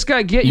 Like this guy,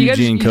 you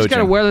just got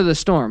to weather the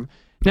storm.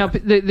 Now,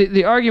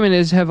 the argument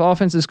is, have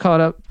offenses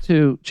caught up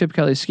to Chip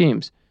Kelly's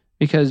schemes?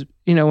 Because,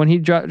 when he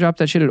dropped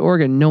that shit at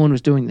Oregon, no one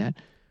was doing that.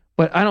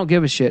 But I don't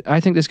give a shit.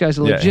 I think this guy's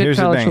a legit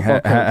college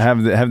football coach.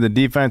 Have the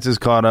defenses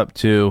caught up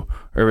to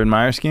Urban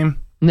Meyer's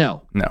scheme?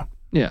 No. No.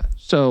 Yeah.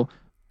 So,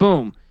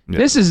 boom. Yeah.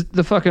 This is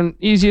the fucking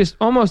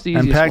almost the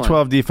easiest And Pac-12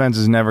 one.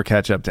 defenses never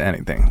catch up to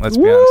anything. Let's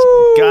be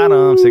honest. Got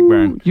him, sick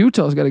burn.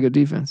 Utah's got a good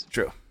defense.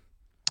 True.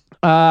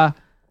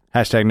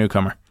 Hashtag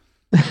newcomer.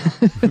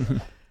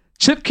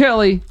 Chip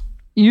Kelly,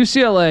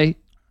 UCLA,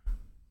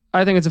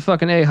 I think it's a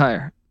fucking A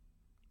hire.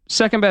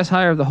 Second best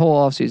hire of the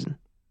whole offseason.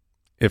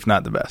 If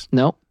not the best.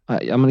 No, I'm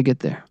going to get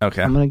there.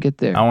 Okay. I'm going to get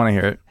there. I want to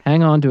hear it.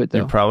 Hang on to it, though.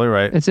 You're probably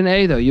right. It's an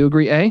A, though. You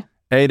agree A?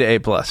 A to A+.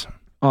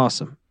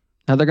 Awesome.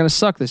 Now, they're going to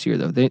suck this year,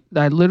 though.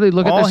 I literally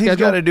look at their schedule. All he's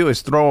got to do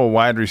is throw a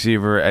wide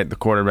receiver at the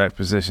quarterback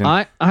position.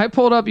 I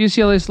pulled up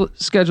UCLA's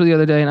schedule the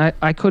other day, and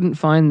I couldn't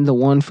find the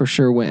one for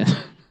sure win.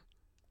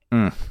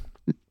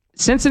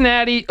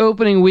 Cincinnati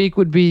opening week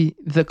would be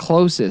the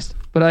closest,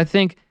 but I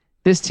think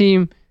this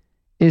team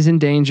is in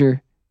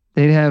danger.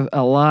 They'd have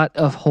a lot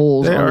of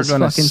holes on this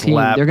fucking team.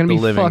 They're going to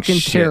be fucking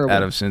terrible.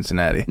 Out of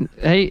Cincinnati.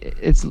 Hey,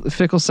 it's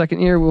Fickle's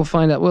second year. We'll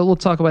find out. We'll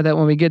talk about that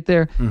when we get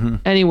there. Mm-hmm.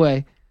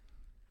 Anyway,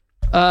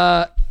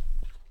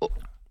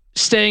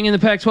 staying in the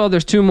Pac-12,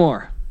 there's two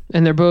more,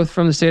 and they're both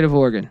from the state of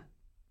Oregon.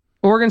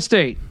 Oregon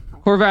State,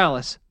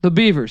 Corvallis, the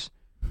Beavers,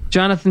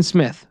 Jonathan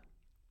Smith.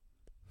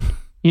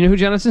 You know who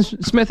Jonathan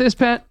Smith is,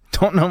 Pat?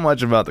 Don't know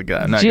much about the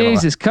guy.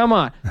 Jesus, come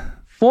on.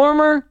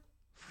 Former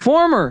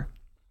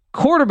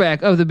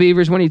quarterback of the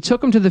Beavers when he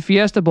took them to the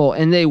Fiesta Bowl,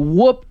 and they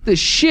whooped the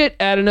shit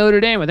out of Notre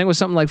Dame. I think it was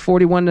something like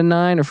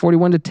 41-9 or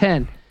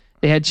 41-10.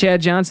 They had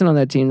Chad Johnson on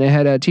that team. They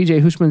had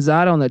T.J.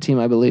 Houshmandzadeh on that team,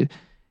 I believe.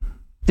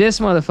 This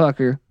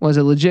motherfucker was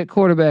a legit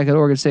quarterback at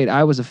Oregon State.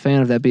 I was a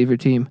fan of that Beaver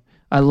team.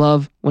 I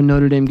love when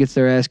Notre Dame gets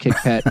their ass kicked,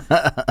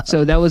 Pat.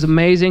 So that was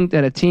amazing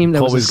that a team that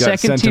Colby's was a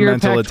second-tier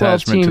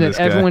Pac-12 team that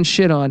everyone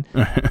shit on.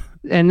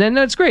 And then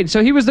that's great.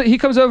 So he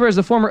comes over as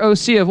the former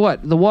OC of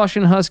what? The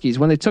Washington Huskies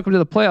when they took him to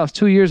the playoffs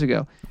 2 years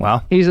ago.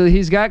 Wow.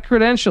 He's got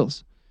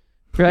credentials,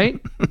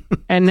 right?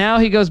 And now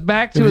he goes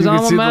back to his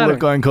alma mater. The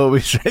look on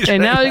Colby's face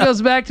and now he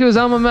goes back to his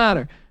alma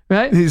mater,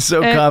 right? He's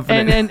so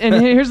confident. And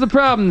here's the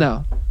problem,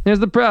 though. Here's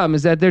the problem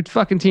is that their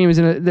fucking team is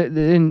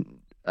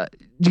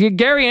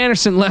Gary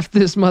Anderson left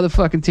this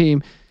motherfucking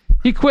team.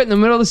 He quit in the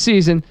middle of the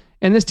season,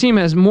 and this team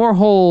has more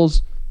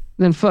holes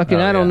than fucking.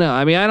 I don't know.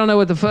 I mean, I don't know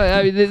what the fuck.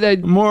 I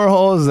mean, more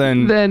holes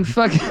than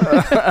fucking.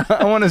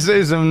 I want to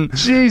say some.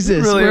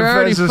 Jesus, really we're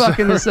already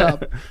fucking this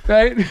up,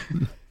 right?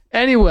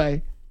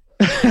 Anyway,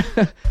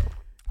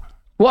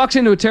 walks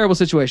into a terrible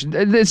situation.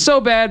 It's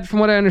so bad, from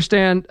what I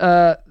understand.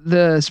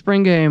 The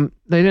spring game,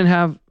 they didn't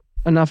have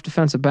enough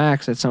defensive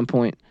backs at some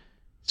point.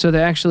 So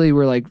they actually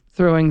were like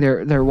throwing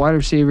their wide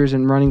receivers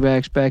and running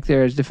backs back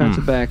there as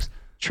defensive backs,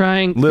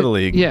 trying Little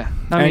League. Yeah,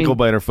 ankle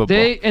biter football.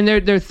 They're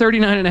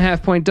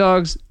 39.5 point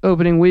dogs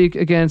opening week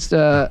against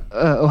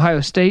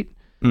Ohio State.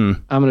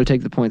 I'm going to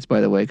take the points, by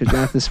the way, because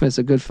Jonathan Smith's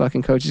a good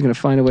fucking coach. He's going to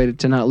find a way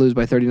to not lose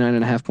by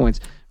 39.5 points,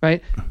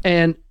 right?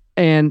 And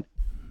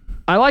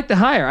I like the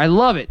hire. I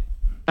love it.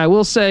 I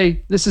will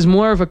say this is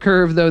more of a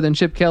curve though than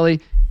Chip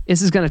Kelly.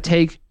 This is going to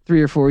take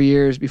 3 or 4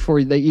 years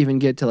before they even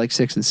get to like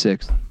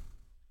 6-6.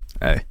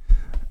 Hey,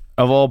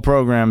 of all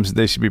programs,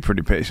 they should be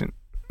pretty patient.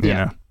 You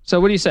know? So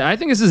what do you say? I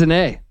think this is an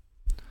A.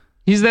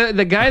 He's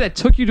the guy that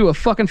took you to a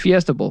fucking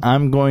Fiesta Bowl.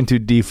 I'm going to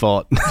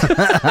default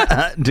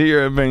to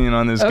your opinion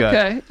on this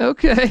guy.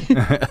 Okay.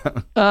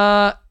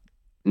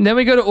 Then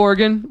we go to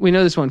Oregon. We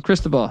know this one.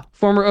 Cristobal,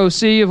 former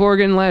OC of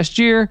Oregon last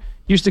year,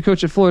 used to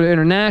coach at Florida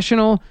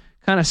International.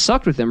 Kind of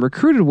sucked with them.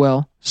 Recruited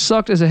well,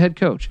 sucked as a head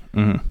coach.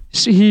 Mm-hmm.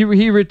 So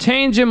he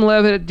retained Jim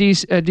Leavitt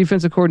at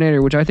defensive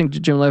coordinator, which I think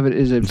Jim Leavitt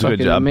is a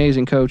fucking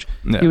amazing coach.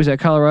 Yeah. He was at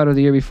Colorado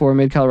the year before,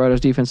 made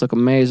Colorado's defense look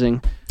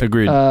amazing.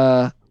 Agreed.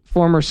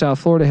 Former South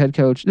Florida head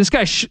coach. This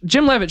guy,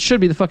 Jim Leavitt,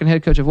 should be the fucking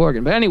head coach of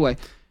Oregon. But anyway,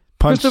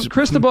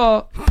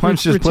 Cristobal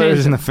punches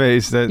players in the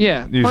face. That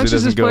usually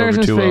punches his players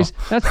in his face.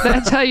 Well.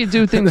 That's how you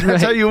do things.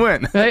 That's right. how you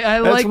win. Right? I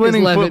like this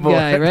Leavitt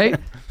guy, right?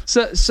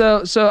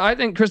 So I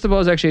think Cristobal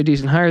is actually a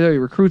decent hire there. He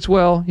recruits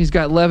well. He's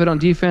got Leavitt on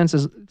defense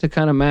to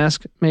kind of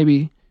mask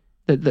maybe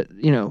that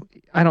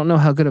I don't know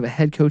how good of a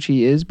head coach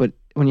he is, but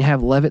when you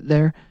have Leavitt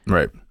there,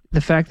 right,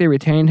 the fact they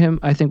retained him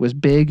I think was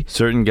big.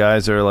 Certain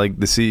guys are like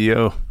the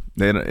CEO.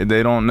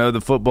 They don't know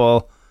the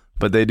football,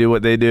 but they do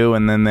what they do,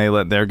 and then they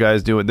let their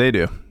guys do what they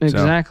do.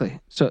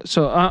 Exactly.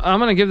 So I'm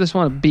going to give this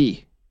one a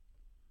B.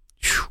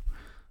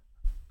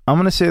 I'm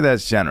going to say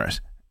that's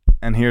generous,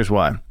 and here's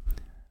why.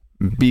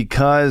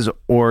 Because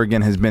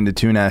Oregon has been to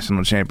 2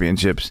 national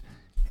championships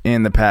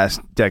in the past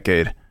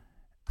decade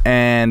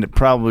and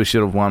probably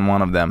should have won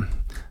one of them.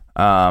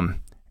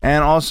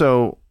 And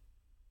also,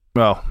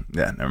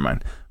 never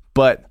mind.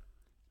 But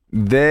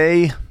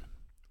they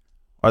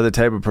are the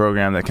type of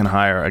program that can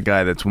hire a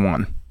guy that's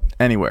won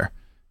anywhere,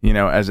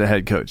 as a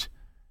head coach.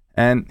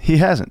 And he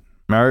hasn't.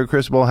 Mario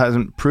Cristobal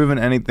hasn't proven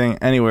anything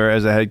anywhere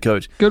as a head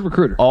coach. Good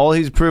recruiter. All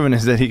he's proven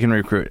is that he can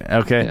recruit.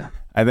 Okay? Yeah.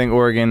 I think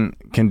Oregon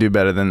can do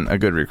better than a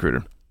good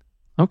recruiter.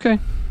 Okay.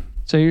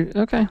 So you're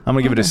okay. I'm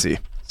gonna give it a C.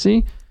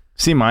 C?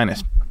 C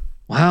minus.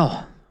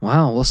 Wow.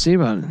 We'll see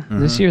about it. Mm-hmm.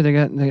 This year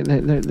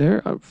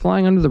they're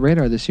flying under the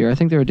radar this year. I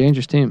think they're a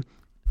dangerous team.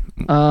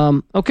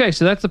 Okay,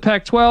 so that's the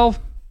Pac-12.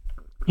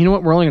 You know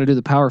what? We're only gonna do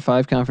the Power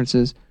 5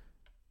 conferences.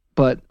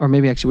 or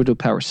maybe actually we'll do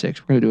Power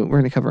 6. We're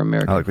gonna cover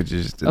America. I like what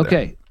you just did.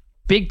 Okay, there.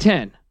 Big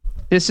Ten.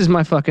 This is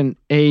my fucking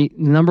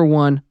number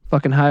one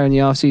fucking hire in the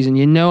offseason.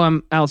 You know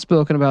I'm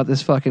outspoken about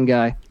this fucking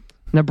guy.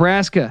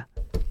 Nebraska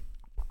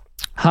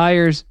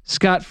hires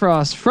Scott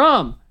Frost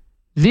from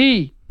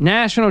the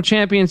national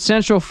champion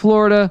Central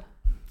Florida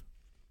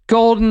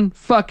Golden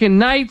fucking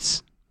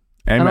Knights.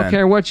 Amen. I don't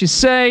care what you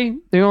say.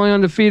 They're only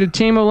undefeated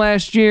team of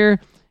last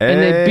year. And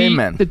they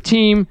beat the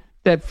team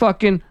that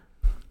fucking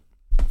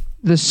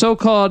the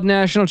so-called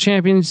national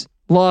champions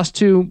lost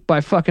to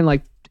by fucking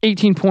like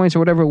 18 points or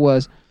whatever it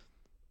was.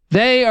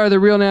 They are the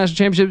real national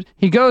championships.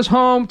 He goes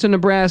home to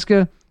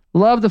Nebraska.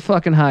 Love the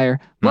fucking hire.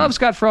 Love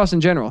Scott Frost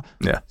in general.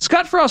 Yeah.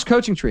 Scott Frost's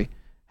coaching tree.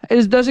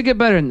 Does it get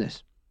better than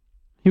this?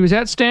 He was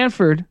at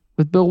Stanford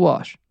with Bill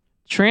Walsh.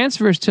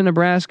 Transfers to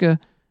Nebraska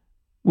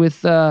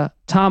with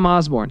Tom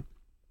Osborne.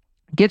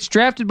 Gets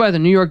drafted by the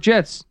New York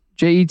Jets.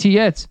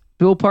 Jets.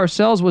 Bill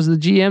Parcells was the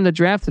GM that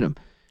drafted him.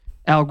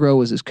 Al Groh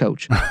was his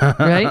coach.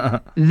 Right?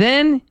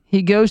 Then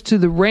he goes to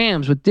the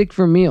Rams with Dick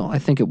Vermeil. I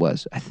think it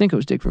was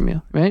Dick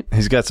Vermeil, right?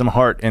 He's got some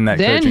heart in that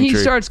coaching tree. Then he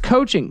starts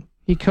coaching.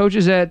 He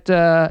coaches at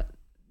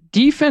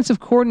defensive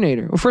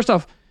coordinator. Well, first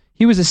off,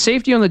 he was a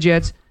safety on the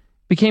Jets,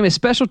 became a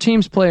special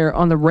teams player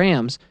on the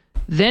Rams.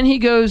 Then he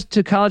goes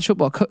to college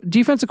football,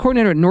 defensive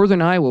coordinator at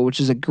Northern Iowa, which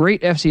is a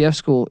great FCS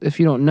school if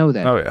you don't know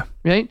that. Oh, yeah.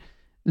 Right?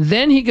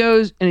 Then he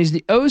goes and he's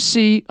the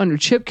OC under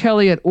Chip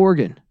Kelly at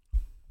Oregon.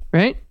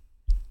 Right?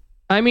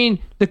 I mean,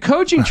 the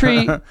coaching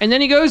tree, and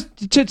then he goes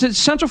to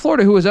Central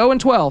Florida, who was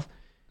 0-12.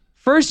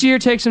 First year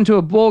takes him to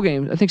a bowl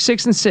game, I think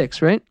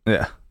 6-6, right?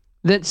 Yeah.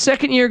 That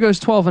second year goes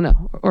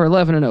 12-0 or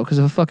 11-0 because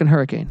of a fucking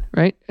hurricane,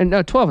 right? And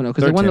no, 12-0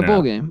 because they won the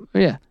bowl game.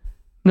 Yeah.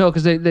 No,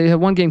 because they had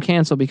one game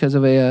canceled because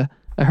of a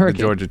hurricane.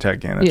 The Georgia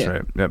Tech game, that's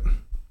right.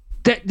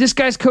 Yep. This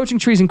guy's coaching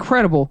tree is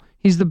incredible.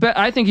 He's the best.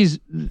 I think he's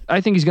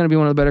going to be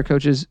one of the better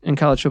coaches in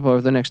college football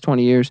over the next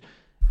 20 years.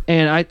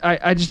 And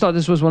I just thought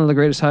this was one of the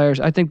greatest hires.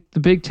 I think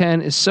the Big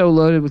Ten is so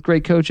loaded with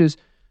great coaches.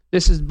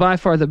 This is by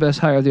far the best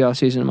hire of the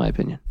offseason, in my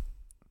opinion.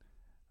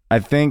 I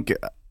think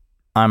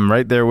I'm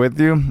right there with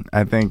you.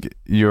 I think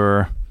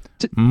you're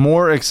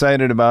more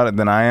excited about it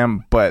than I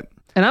am,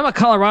 and I'm a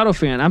Colorado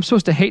fan. I'm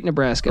supposed to hate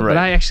Nebraska, but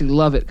I actually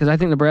love it because I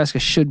think Nebraska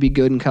should be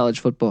good in college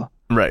football.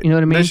 Right. You know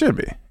what I mean? They should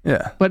be.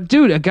 Yeah. But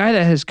dude, a guy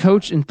that has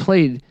coached and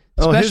played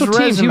special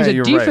teams, he was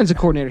a defensive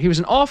coordinator. He was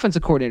an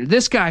offensive coordinator.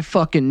 This guy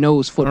fucking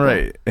knows football.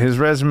 Right. His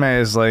resume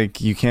is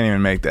like, you can't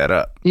even make that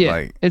up. Yeah.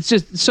 Like, it's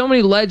just so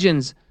many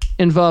legends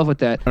involved with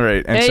that.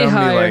 Right. And so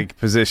many like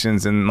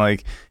positions, and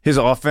like his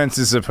offense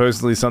is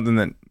supposedly something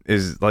that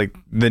is like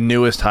the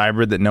newest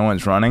hybrid that no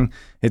one's running.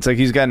 It's like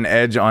he's got an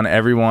edge on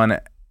everyone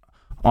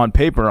on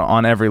paper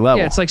on every level.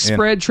 Yeah, it's like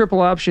spread,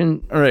 triple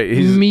option, right?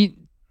 Meat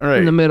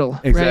in the middle.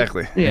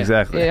 Exactly. Right? Yeah.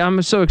 Exactly. Yeah,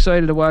 I'm so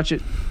excited to watch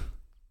it.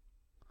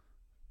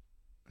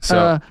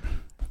 So,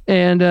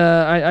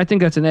 I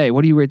think that's an A.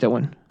 What do you rate that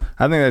one?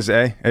 I think that's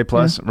A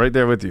plus, right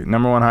there with you.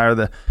 Number one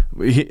hire.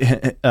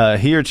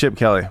 He or Chip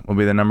Kelly will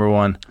be the number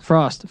one.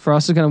 Frost is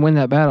going to win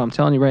that battle. I'm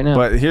telling you right now.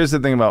 But here's the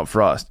thing about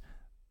Frost.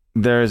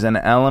 There's an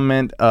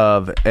element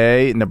of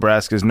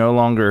Nebraska's no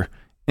longer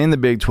in the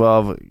Big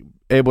 12,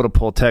 able to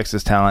pull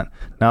Texas talent.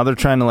 Now they're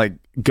trying to like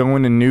go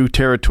into new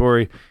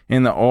territory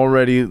in the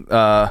already,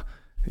 the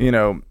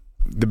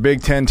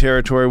Big 10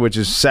 territory, which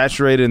is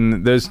saturated,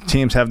 and those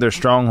teams have their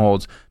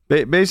strongholds.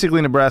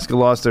 Basically, Nebraska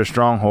lost their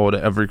stronghold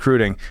of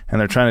recruiting,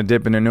 and they're trying to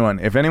dip into a new one.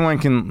 If anyone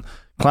can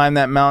climb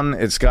that mountain,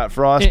 it's Scott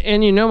Frost.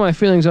 And you know my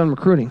feelings on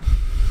recruiting.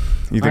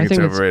 You think it's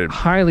overrated? It's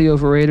highly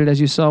overrated,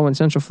 as you saw when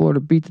Central Florida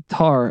beat the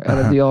tar out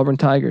of the Auburn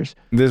Tigers.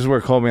 This is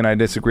where Colby and I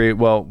disagree.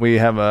 Well, we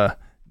have a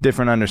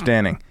different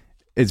understanding.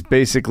 It's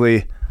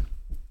basically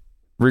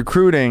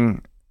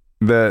recruiting.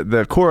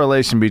 The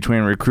correlation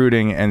between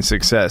recruiting and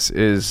success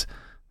is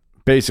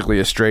basically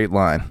a straight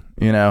line,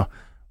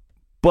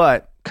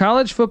 But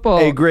college football,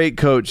 a great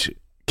coach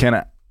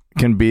can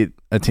beat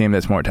a team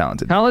that's more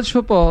talented. College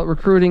football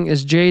recruiting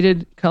is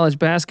jaded. College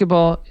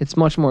basketball, it's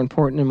much more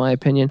important in my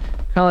opinion.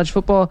 College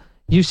football,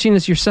 you've seen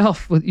this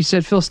yourself. You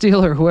said Phil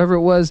Steele or whoever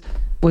it was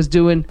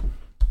doing.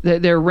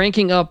 They're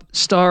ranking up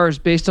stars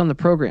based on the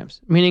programs.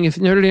 Meaning, if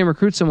Notre Dame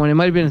recruits someone, it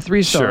might have been a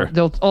 3-star. Sure.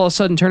 They'll all of a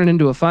sudden turn it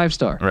into a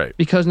 5-star, right?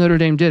 Because Notre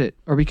Dame did it,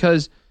 or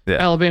because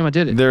Alabama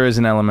did it. There is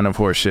an element of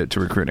horse shit to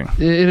recruiting.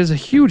 It is a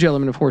huge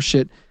element of horse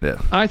shit.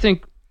 Yeah, I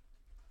think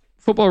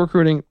football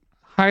recruiting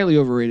highly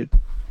overrated,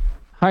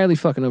 highly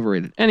fucking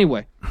overrated.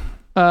 Anyway,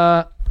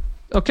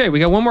 okay, we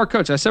got one more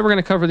coach. I said we're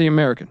going to cover the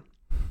American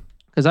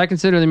because I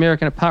consider the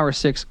American a Power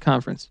 6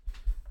 conference,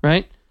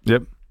 right?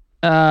 Yep.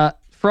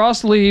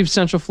 Frost leaves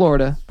Central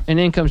Florida, and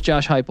in comes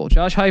Josh Heupel.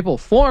 Josh Heupel,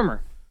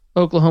 former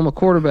Oklahoma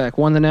quarterback,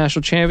 won the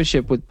national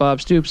championship with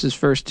Bob Stoops'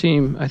 first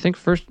team. I think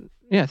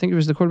he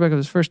was the quarterback of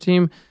his first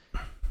team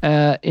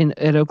at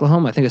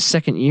Oklahoma. I think his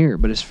second year,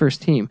 but his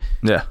first team.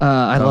 Yeah,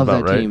 I love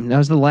that team. That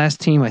was the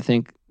last team I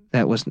think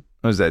that was.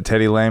 Was that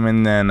Teddy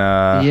Lehman and?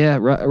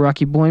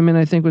 Rocky Boyman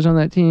I think was on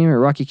that team, or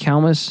Rocky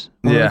Kalmus.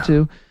 One of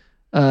the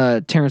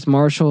two. Terrence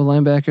Marshall,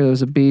 linebacker, that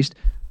was a beast.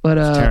 But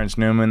Terrence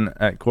Newman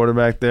at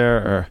quarterback there,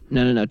 or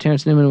no.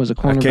 Terrence Newman was a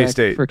cornerback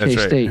K-State. for That's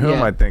K-State. Right. Who yeah.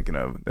 am I thinking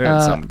of? They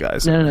had some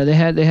guys. No. They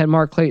had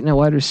Mark Clayton at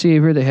wide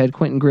receiver. They had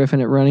Quentin Griffin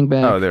at running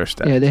back. Oh, they're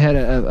stacked. Yeah, they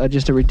had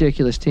just a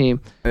ridiculous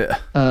team.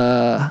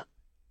 Yeah.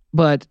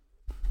 But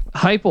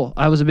Heupel,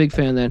 I was a big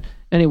fan then.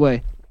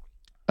 Anyway,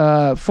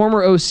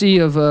 former OC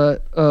of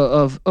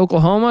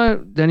Oklahoma.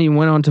 Then he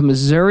went on to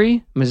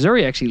Missouri.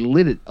 Missouri actually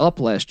lit it up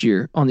last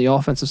year on the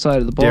offensive side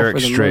of the ball. Derek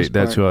for the Strait. most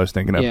That's part. who I was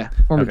thinking of. Yeah,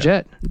 former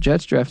Jet.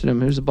 Jets drafted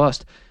him. He was a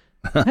bust.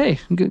 Hey,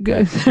 good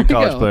guy. There you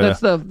college go. player. That's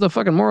the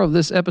fucking moral of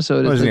this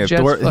episode. Is Wasn't the he,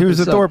 Jets he was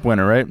a suck. Thorpe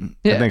winner, right?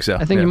 Yeah, I think so.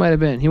 I think he might have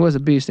been. He was a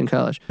beast in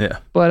college. Yeah.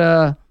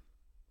 But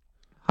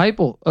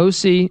Heupel,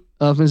 OC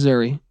of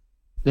Missouri,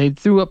 they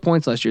threw up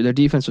points last year. Their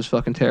defense was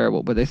fucking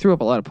terrible, but they threw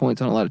up a lot of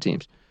points on a lot of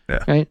teams.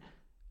 Yeah. Right.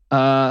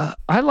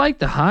 I like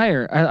the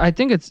hire. I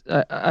think it's.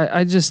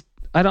 I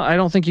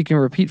don't think you can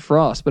repeat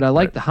Frost, but I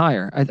like the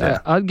hire.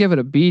 I'd give it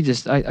a B.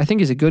 I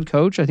think he's a good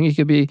coach. I think he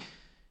could be.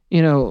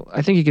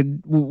 I think he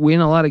could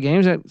win a lot of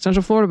games at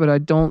Central Florida, but I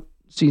don't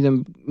see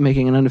them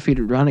making an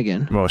undefeated run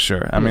again. Well,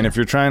 sure. I mean, if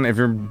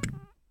you're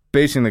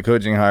basing the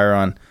coaching hire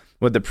on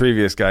what the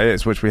previous guy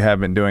is, which we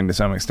have been doing to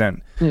some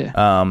extent,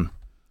 yeah.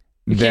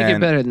 You can't get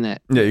better than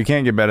that. Yeah, you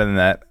can't get better than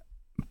that.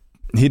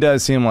 He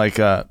does seem like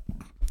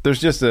there's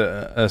just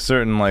a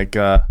certain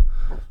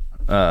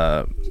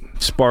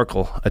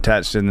sparkle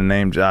attached to the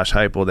name Josh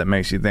Heupel that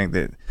makes you think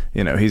that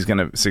he's going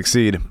to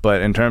succeed.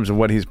 But in terms of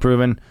what he's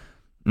proven,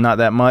 not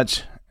that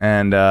much.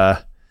 And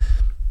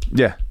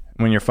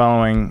when you're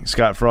following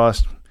Scott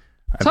Frost,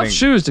 tough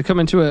shoes to come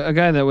into a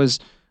guy that was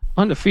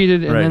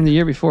undefeated, and then the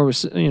year before was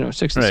 6 and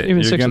 6. Right. Even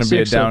you're 6 going to be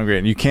a 6,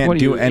 downgrade. You can't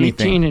do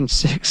anything.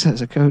 18-6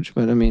 as a coach,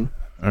 but I mean,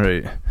 all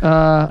right.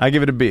 I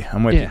give it a B.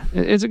 I'm with you.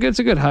 It's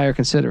a good hire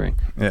considering.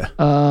 Yeah.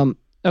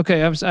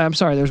 Okay. I'm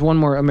sorry. There's one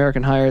more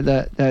American hire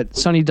that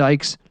Sonny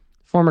Dykes,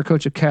 former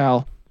coach of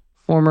Cal,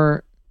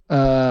 former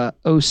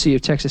OC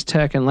of Texas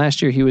Tech, and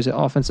last year he was an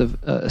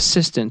offensive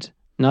assistant,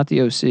 not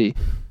the OC,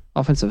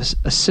 offensive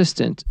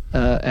assistant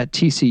at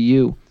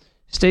TCU.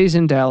 Stays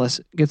in Dallas,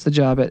 gets the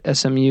job at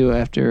SMU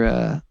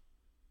after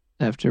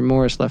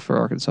Morris left for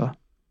Arkansas.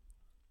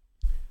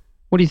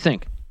 What do you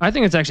think? I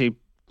think it's actually.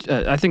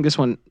 I think this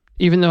one,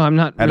 even though I'm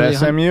not at really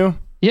SMU.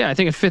 Yeah, I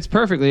think it fits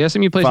perfectly.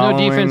 SMU plays no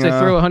defense. They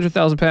throw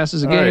 100,000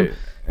 passes a game.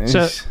 Right.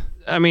 So,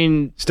 I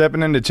mean,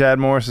 stepping into Chad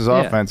Morris's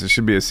offense, it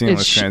should be a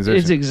seamless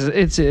transition.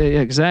 It's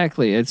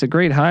exactly. It's a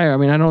great hire. I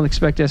mean, I don't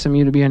expect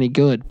SMU to be any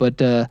good,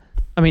 but I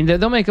mean,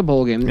 they'll make a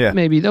bowl game. Yeah.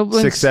 Maybe they'll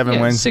win 6-7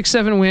 wins.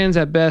 6-7 wins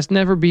at best.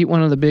 Never beat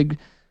one of the big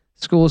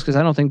schools because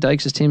I don't think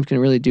Dykes' teams can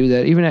really do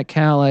that. Even at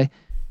Cal,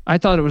 I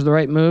thought it was the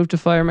right move to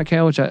fire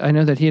McHale, which I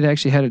know that he had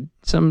actually had a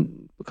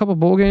couple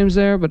bowl games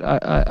there, but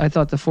I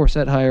thought the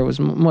Forsett hire was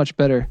much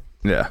better.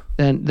 Yeah.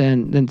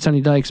 Than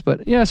Sonny Dykes,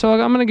 but yeah. So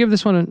I'm going to give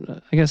this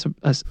one, I guess,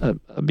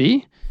 a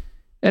B.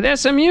 At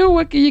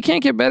SMU, you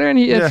can't get better, and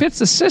it fits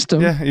the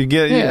system. Yeah, you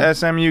get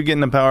SMU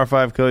getting the Power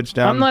 5 coach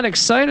down. I'm not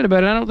excited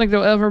about it. I don't think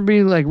they'll ever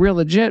be like real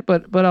legit,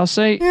 but I'll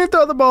say you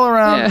throw the ball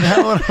around.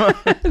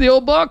 Yeah. The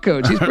old ball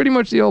coach. He's pretty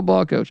much the old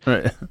ball coach.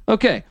 Right.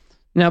 Okay.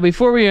 Now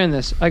before we end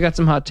this, I got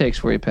some hot takes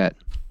for you, Pat.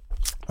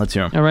 Let's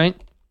hear them. All right.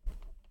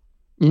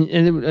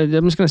 And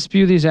I'm just going to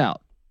spew these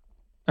out.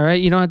 All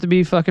right, you don't have to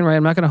be fucking right.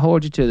 I'm not going to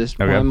hold you to this.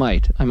 Okay. Well, I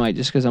might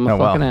just because I'm a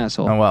fucking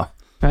asshole. Oh, well.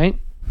 Right?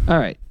 All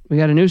right. We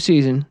got a new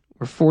season.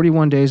 We're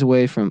 41 days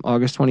away from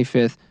August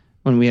 25th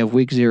when we have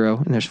week 0,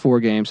 and there's 4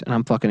 games, and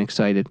I'm fucking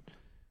excited.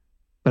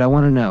 But I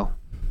want to know,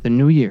 the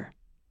new year,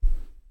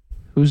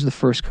 who's the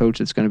first coach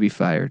that's going to be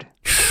fired?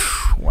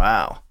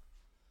 Wow.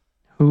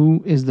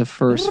 Who is the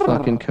first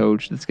fucking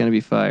coach that's going to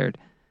be fired?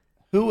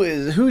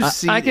 Who's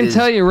seat I can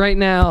tell you right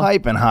now.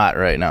 Piping hot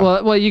right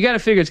now. Well, you got to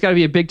figure it's got to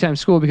be a big time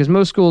school because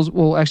most schools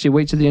will actually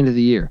wait to the end of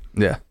the year.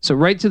 Yeah. So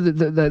right to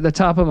the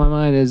top of my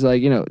mind is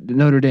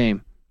Notre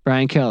Dame,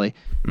 Brian Kelly,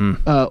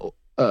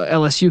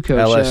 LSU coach.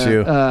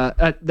 LSU.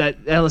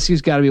 That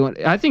LSU's got to be one.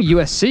 I think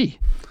USC.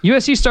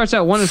 USC starts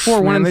out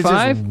 1-4, 1-5. They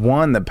just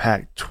won the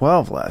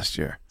Pac-12 last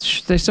year.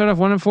 They start off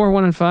 1-4,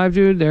 1-5,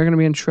 dude. They're going to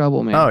be in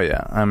trouble, man. Oh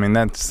yeah. I mean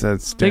that's.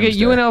 They get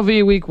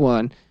UNLV week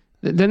 1.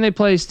 Then they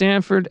play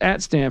Stanford,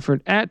 at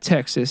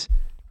Texas.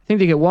 I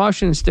think they get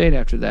Washington State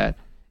after that.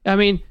 I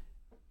mean,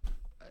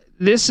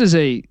 that's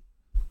a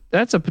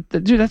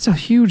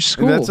huge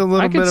school. That's a little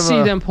I could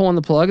see them pulling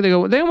the plug. They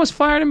almost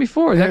fired him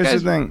before. That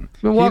guy's been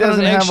walking on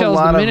eggshells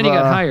the minute he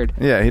got hired.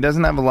 Yeah, he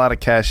doesn't have a lot of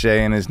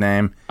cachet in his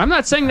name. I'm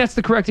not saying that's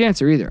the correct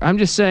answer either. I'm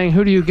just saying,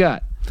 who do you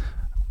got?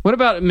 What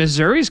about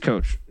Missouri's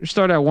coach?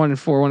 Started out 1-4,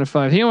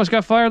 1-5. He almost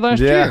got fired last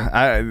year.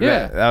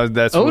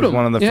 That's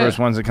one of the first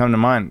ones that come to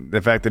mind.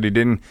 The fact that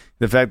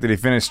he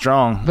finished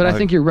strong. But I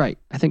think you're right.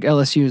 I think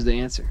LSU is the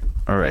answer.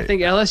 All right. I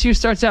think LSU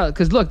starts out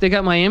because look, they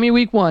got Miami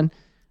week 1.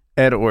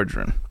 Ed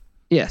Orgeron.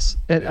 Yes,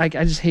 I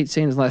just hate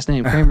saying his last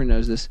name. Kramer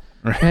knows this,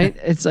 right?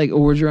 It's like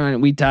Orgeron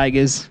and we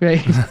Tigers, right?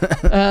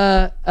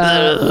 I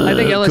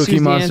think LSU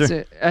is the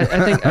answer.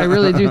 I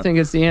really do think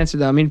it's the answer,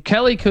 though. I mean,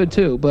 Kelly could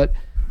too, but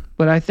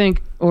I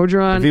think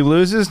Orgeron. If he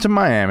loses to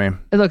Miami,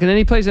 look, and then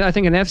he plays, I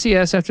think, an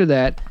FCS after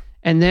that,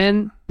 and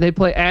then they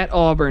play at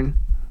Auburn,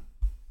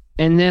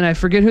 And then I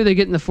forget who they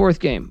get in the fourth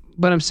game.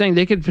 But I'm saying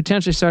they could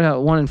potentially start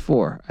out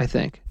 1-4, I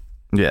think.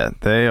 Yeah,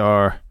 they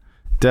are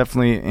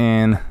definitely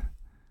in.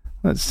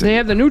 Let's see. They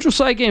have the neutral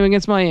site game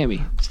against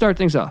Miami. Start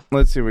things off.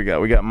 Let's see what we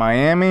got. We got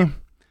Miami.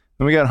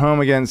 Then we got home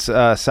against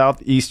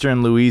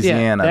Southeastern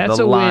Louisiana, that's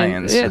the a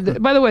Lions. Win. Yeah,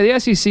 by the way, the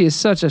SEC is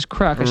such a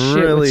crock of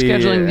shit with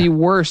scheduling the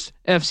worst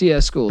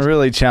FCS schools.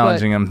 Really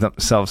challenging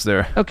themselves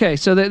there. Okay,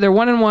 so they're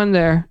 1-1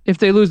 there. If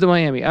they lose to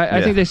Miami,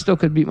 I think they still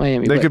could beat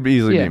Miami. They could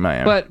easily beat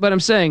Miami. But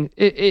I'm saying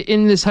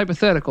in this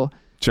hypothetical,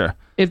 sure.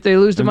 If they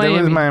lose to Miami,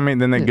 they lose Miami,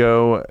 then they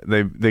go.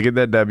 They get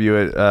that W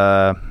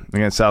at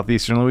against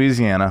Southeastern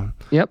Louisiana.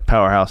 Yep.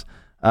 Powerhouse.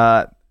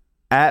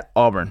 At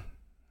Auburn.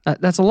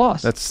 That's a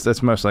loss.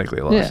 That's most likely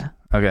a loss. Yeah.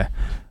 Okay.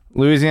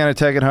 Louisiana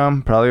Tech at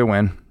home, probably a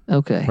win.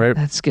 Okay. Right.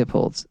 That skip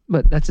holds.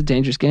 But that's a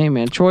dangerous game,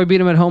 man. Troy beat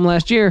them at home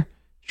last year.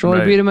 I'm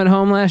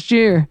going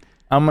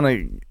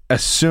to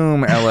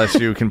assume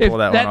LSU can pull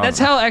that one off. That's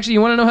how, actually,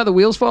 you want to know how the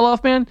wheels fall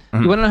off, man?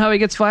 Mm-hmm. You want to know how he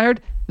gets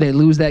fired? They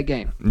lose that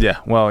game. Yeah,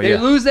 well, They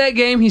lose that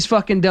game, he's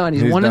fucking done.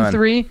 He's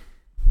 1-3.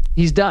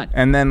 He's done.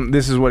 And then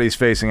this is what he's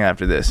facing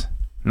after this.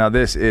 Now,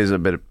 this is a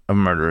bit of a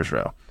murderer's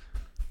row.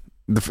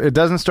 It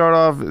doesn't start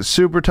off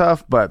super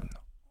tough, but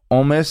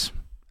Ole Miss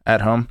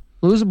at home.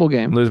 Losable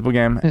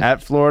game. Yeah.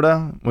 At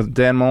Florida with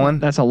Dan Mullen.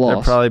 That's a loss.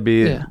 They'll probably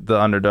be the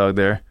underdog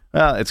there.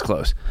 Well, it's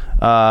close.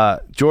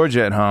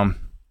 Georgia at home.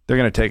 They're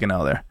going to take an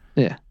L there.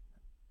 Yeah.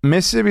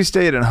 Mississippi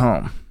State at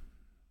home.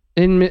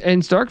 In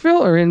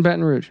Starkville or in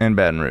Baton Rouge? In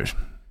Baton Rouge.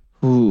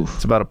 Ooh.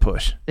 It's about a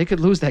push. They could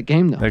lose that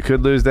game, though. They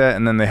could lose that,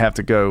 and then they have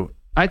to go.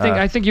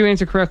 I think you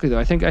answered correctly, though.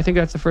 I think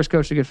that's the first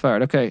coach to get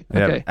fired. Okay.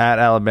 At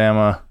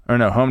Alabama. Or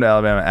no, home to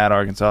Alabama, at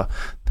Arkansas.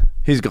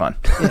 He's gone.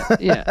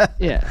 Yeah.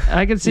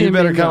 I can see him. You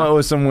better come up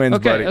with some wins,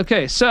 buddy.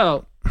 Okay,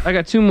 so I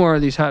got two more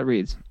of these hot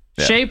reads.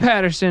 Yeah. Shea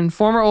Patterson,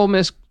 former Ole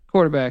Miss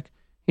quarterback.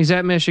 He's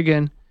at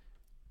Michigan.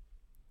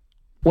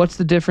 What's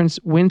the difference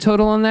win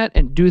total on that?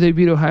 And do they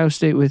beat Ohio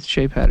State with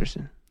Shea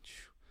Patterson?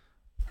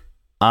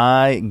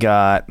 I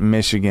got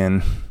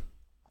Michigan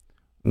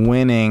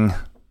winning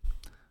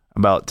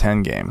about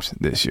 10 games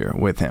this year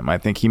with him. I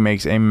think he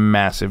makes a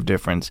massive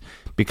difference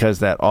because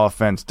that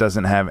offense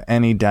doesn't have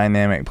any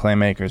dynamic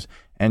playmakers,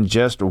 and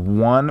just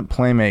one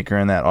playmaker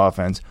in that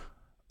offense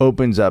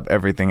opens up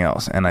everything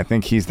else. And I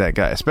think he's that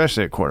guy,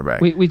 especially at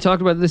quarterback. We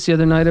talked about this the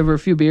other night over a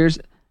few beers.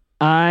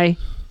 I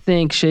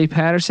think Shea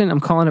Patterson, I'm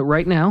calling it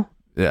right now.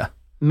 Yeah.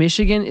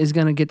 Michigan is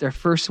going to get their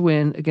first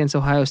win against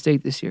Ohio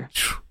State this year.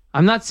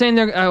 I'm not saying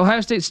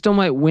Ohio State still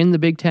might win the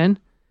Big Ten.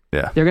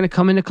 Yeah. They're going to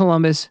come into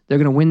Columbus. They're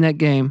going to win that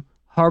game.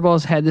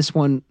 Harbaugh's had this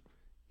one.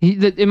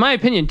 In my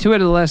opinion, 2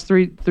 out of the last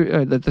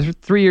the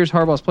 3 years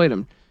Harbaugh's played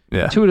him.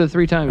 Yeah. 2 out of the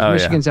 3 times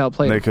Michigan's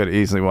outplayed They him. could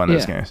easily won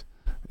those games.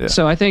 Yeah.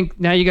 So I think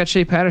now you got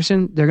Shea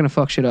Patterson. They're going to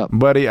fuck shit up.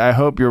 Buddy, I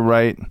hope you're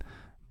right.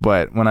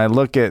 But when I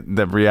look at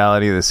the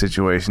reality of the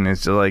situation,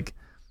 it's just like,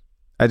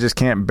 I just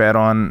can't bet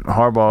on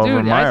Harbaugh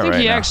over Meyer. I think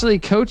he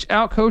actually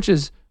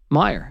out-coaches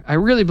Meyer. I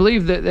really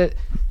believe that.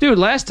 Dude,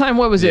 last time,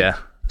 what was it? Yeah.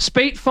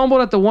 Spate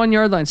fumbled at the 1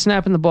 yard line,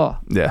 snapping the ball.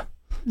 Yeah.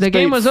 The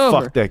game was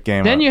over. Fuck that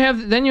game. Then you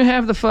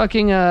have the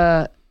fucking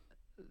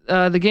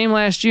the game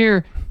last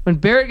year when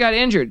Barrett got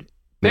injured.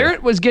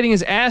 Barrett was getting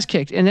his ass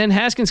kicked, and then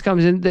Haskins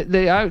comes in.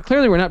 They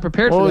clearly were not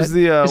prepared for that.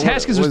 Because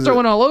Haskins was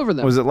throwing all over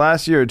them. Was it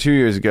last year or 2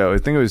 years ago? I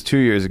think it was 2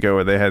 years ago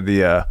where they had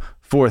the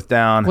fourth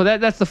down. Well,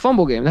 that's the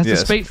fumble game. That's the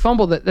Spate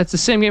fumble. That's the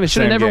same game. It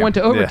should have never went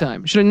to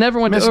overtime. Should have never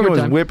went to overtime.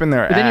 Michigan was whipping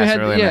their ass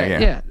early in that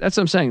game. Yeah, that's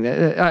what I'm saying.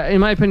 In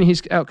my opinion,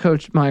 he's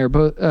outcoached Meyer 2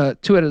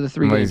 out of the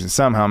 3 games. He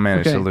somehow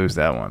managed to lose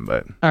that one,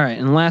 but all right.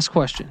 And last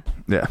question.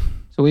 Yeah.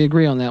 So we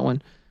agree on that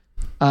one.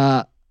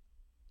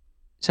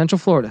 Central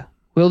Florida.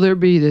 Will there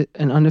be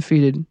an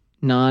undefeated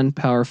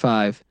non-Power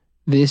 5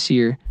 this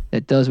year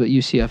that does what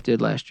UCF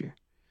did last year?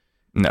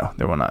 No,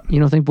 there will not. You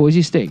don't think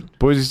Boise State?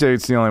 Boise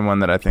State's the only one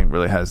that I think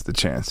really has the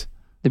chance.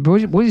 The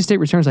Boise State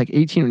returns like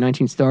 18 or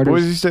 19 starters.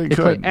 Boise State they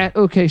could. play at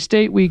OK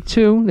State week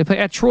 2. They play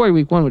at Troy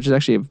week 1, which is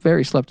actually a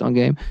very slept-on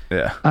game.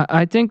 Yeah.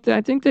 I think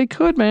they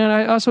could, man.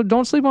 I also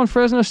don't sleep on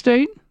Fresno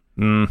State.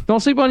 Don't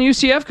sleep on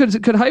UCF. Could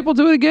Heupel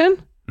do it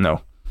again?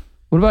 No.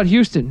 What about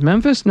Houston?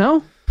 Memphis?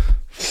 No.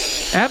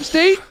 App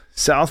State?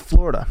 South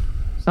Florida.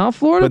 South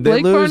Florida. But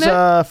they Blake lose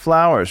Barnett?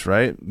 Flowers,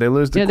 right? They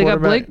lose the quarterback. They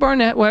got Blake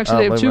Barnett. Well,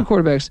 actually, they have 2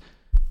 quarterbacks.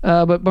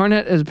 But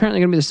Barnett is apparently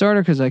going to be the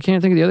starter because I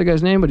can't think of the other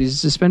guy's name, but he's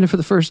suspended for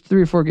the first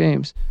 3 or 4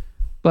 games.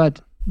 But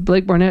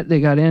Blake Barnett,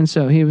 they got in,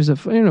 so he was a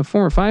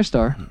former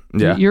 5-star.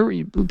 Yeah.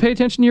 You pay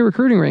attention to your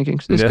recruiting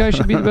rankings. This guy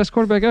should be the best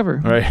quarterback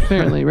ever. Right.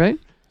 Apparently, right?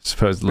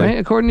 Supposedly. Right?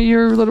 According to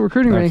your little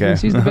recruiting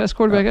rankings, he's the best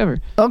quarterback ever.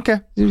 Okay.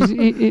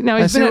 Now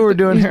I see what we're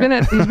doing here.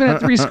 He's been at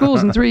 3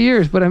 schools in 3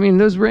 years, but I mean,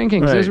 those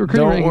rankings, those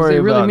recruiting rankings, they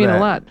really mean a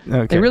lot.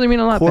 Okay. They really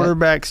mean a lot.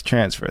 Quarterbacks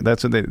transfer.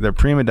 That's what they're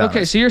prima donnas.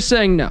 Okay, so you're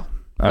saying no.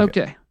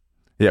 Okay.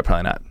 Yeah,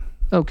 probably not.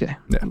 Okay.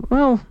 Yeah.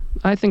 Well,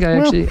 I think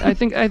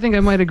I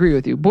might agree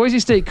with you. Boise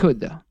State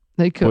could though.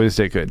 They could. Boise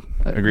State could.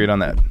 Agreed on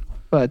that.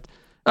 But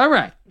all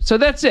right. So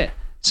that's it.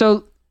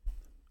 So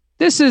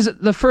this is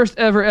the first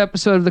ever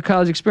episode of the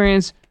College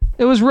Experience.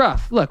 It was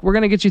rough. Look, we're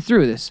gonna get you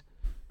through this.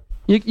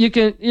 You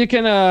can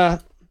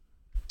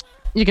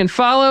You can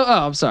follow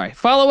us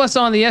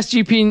on the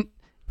SGPN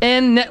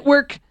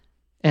network.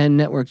 And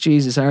network,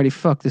 Jesus, I already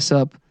fucked this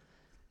up.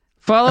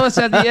 Follow us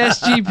at the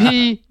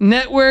SGP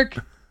network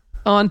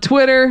on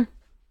Twitter.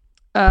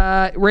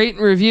 Rate and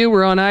review.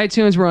 We're on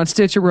iTunes. We're on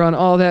Stitcher. We're on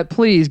all that.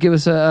 Please give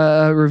us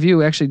a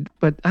review, actually.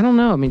 But I don't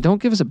know. I mean,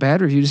 don't give us a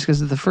bad review just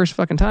because of the first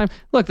fucking time.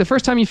 Look, the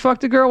first time you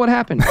fucked a girl, what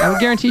happened? I would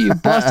guarantee you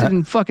busted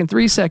in fucking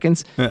 3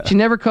 seconds. She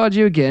never called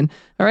you again.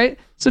 All right?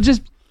 So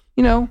just,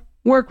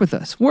 work with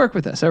us. Work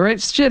with us. All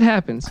right? Shit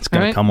happens. It's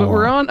going to come But along.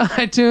 we're on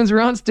iTunes. We're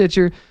on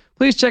Stitcher.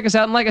 Please check us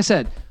out. And like I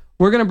said,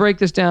 we're going to break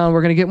this down.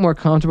 We're going to get more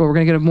comfortable. We're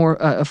going to get we're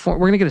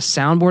going to get a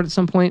soundboard at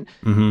some point.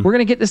 Mm-hmm. We're going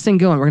to get this thing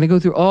going. We're going to go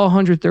through all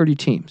 130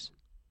 teams.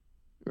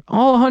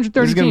 All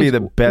 130 This is going to be the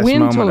best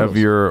moment of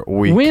your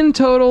week. Win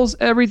totals,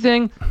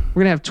 everything. We're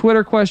going to have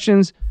Twitter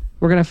questions.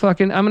 We're going to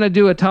I'm going to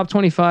do a top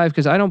 25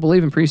 because I don't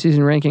believe in preseason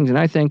rankings. And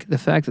I think the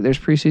fact that there's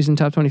preseason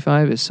top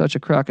 25 is such a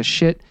crock of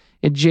shit.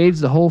 It jades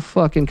the whole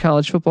fucking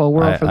college football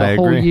world for the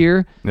whole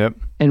year. Yep.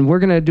 And we're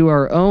going to do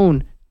our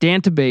own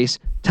database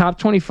top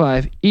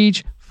 25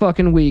 each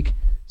fucking week.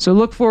 So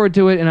look forward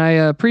to it. And I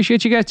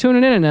appreciate you guys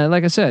tuning in. And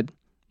like I said,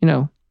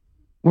 we're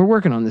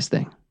working on this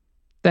thing.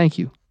 Thank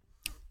you.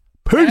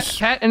 Peace.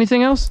 Pat,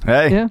 anything else?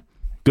 Hey. Yeah.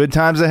 Good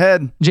times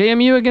ahead.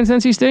 JMU against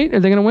NC State. Are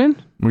they going to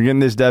win? We're getting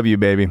this W,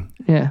 baby.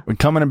 Yeah. We're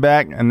coming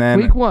back, and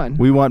then Week 1.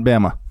 We want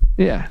Bama.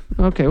 Yeah.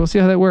 Okay. We'll see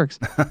how that works.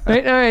 All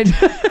right.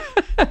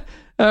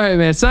 All right,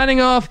 man.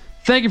 Signing off.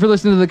 Thank you for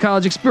listening to The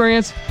College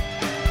Experience.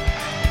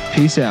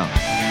 Peace out.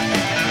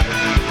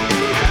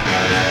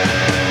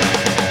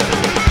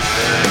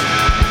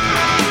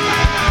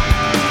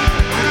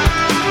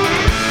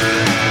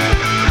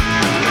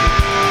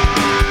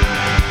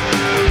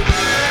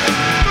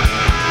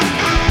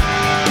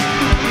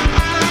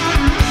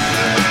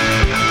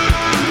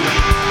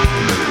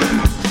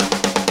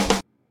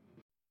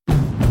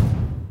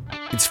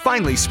 It's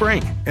finally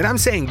spring, and I'm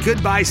saying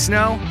goodbye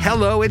snow,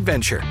 hello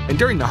adventure. And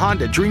during the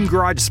Honda Dream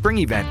Garage Spring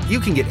Event, you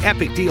can get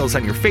epic deals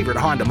on your favorite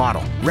Honda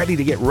model. Ready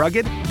to get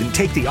rugged? Then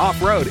take the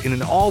off-road in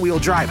an all-wheel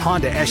drive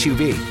Honda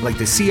SUV, like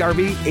the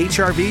CR-V,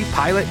 HR-V,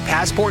 Pilot,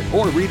 Passport,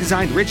 or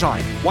redesigned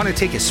Ridgeline. Want to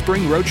take a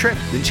spring road trip?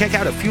 Then check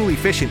out a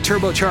fuel-efficient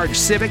turbocharged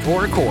Civic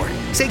or Accord.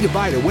 Say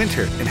goodbye to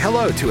winter and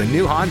hello to a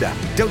new Honda.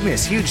 Don't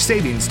miss huge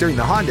savings during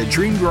the Honda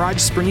Dream Garage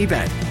Spring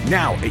Event,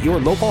 now at your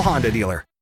local Honda dealer.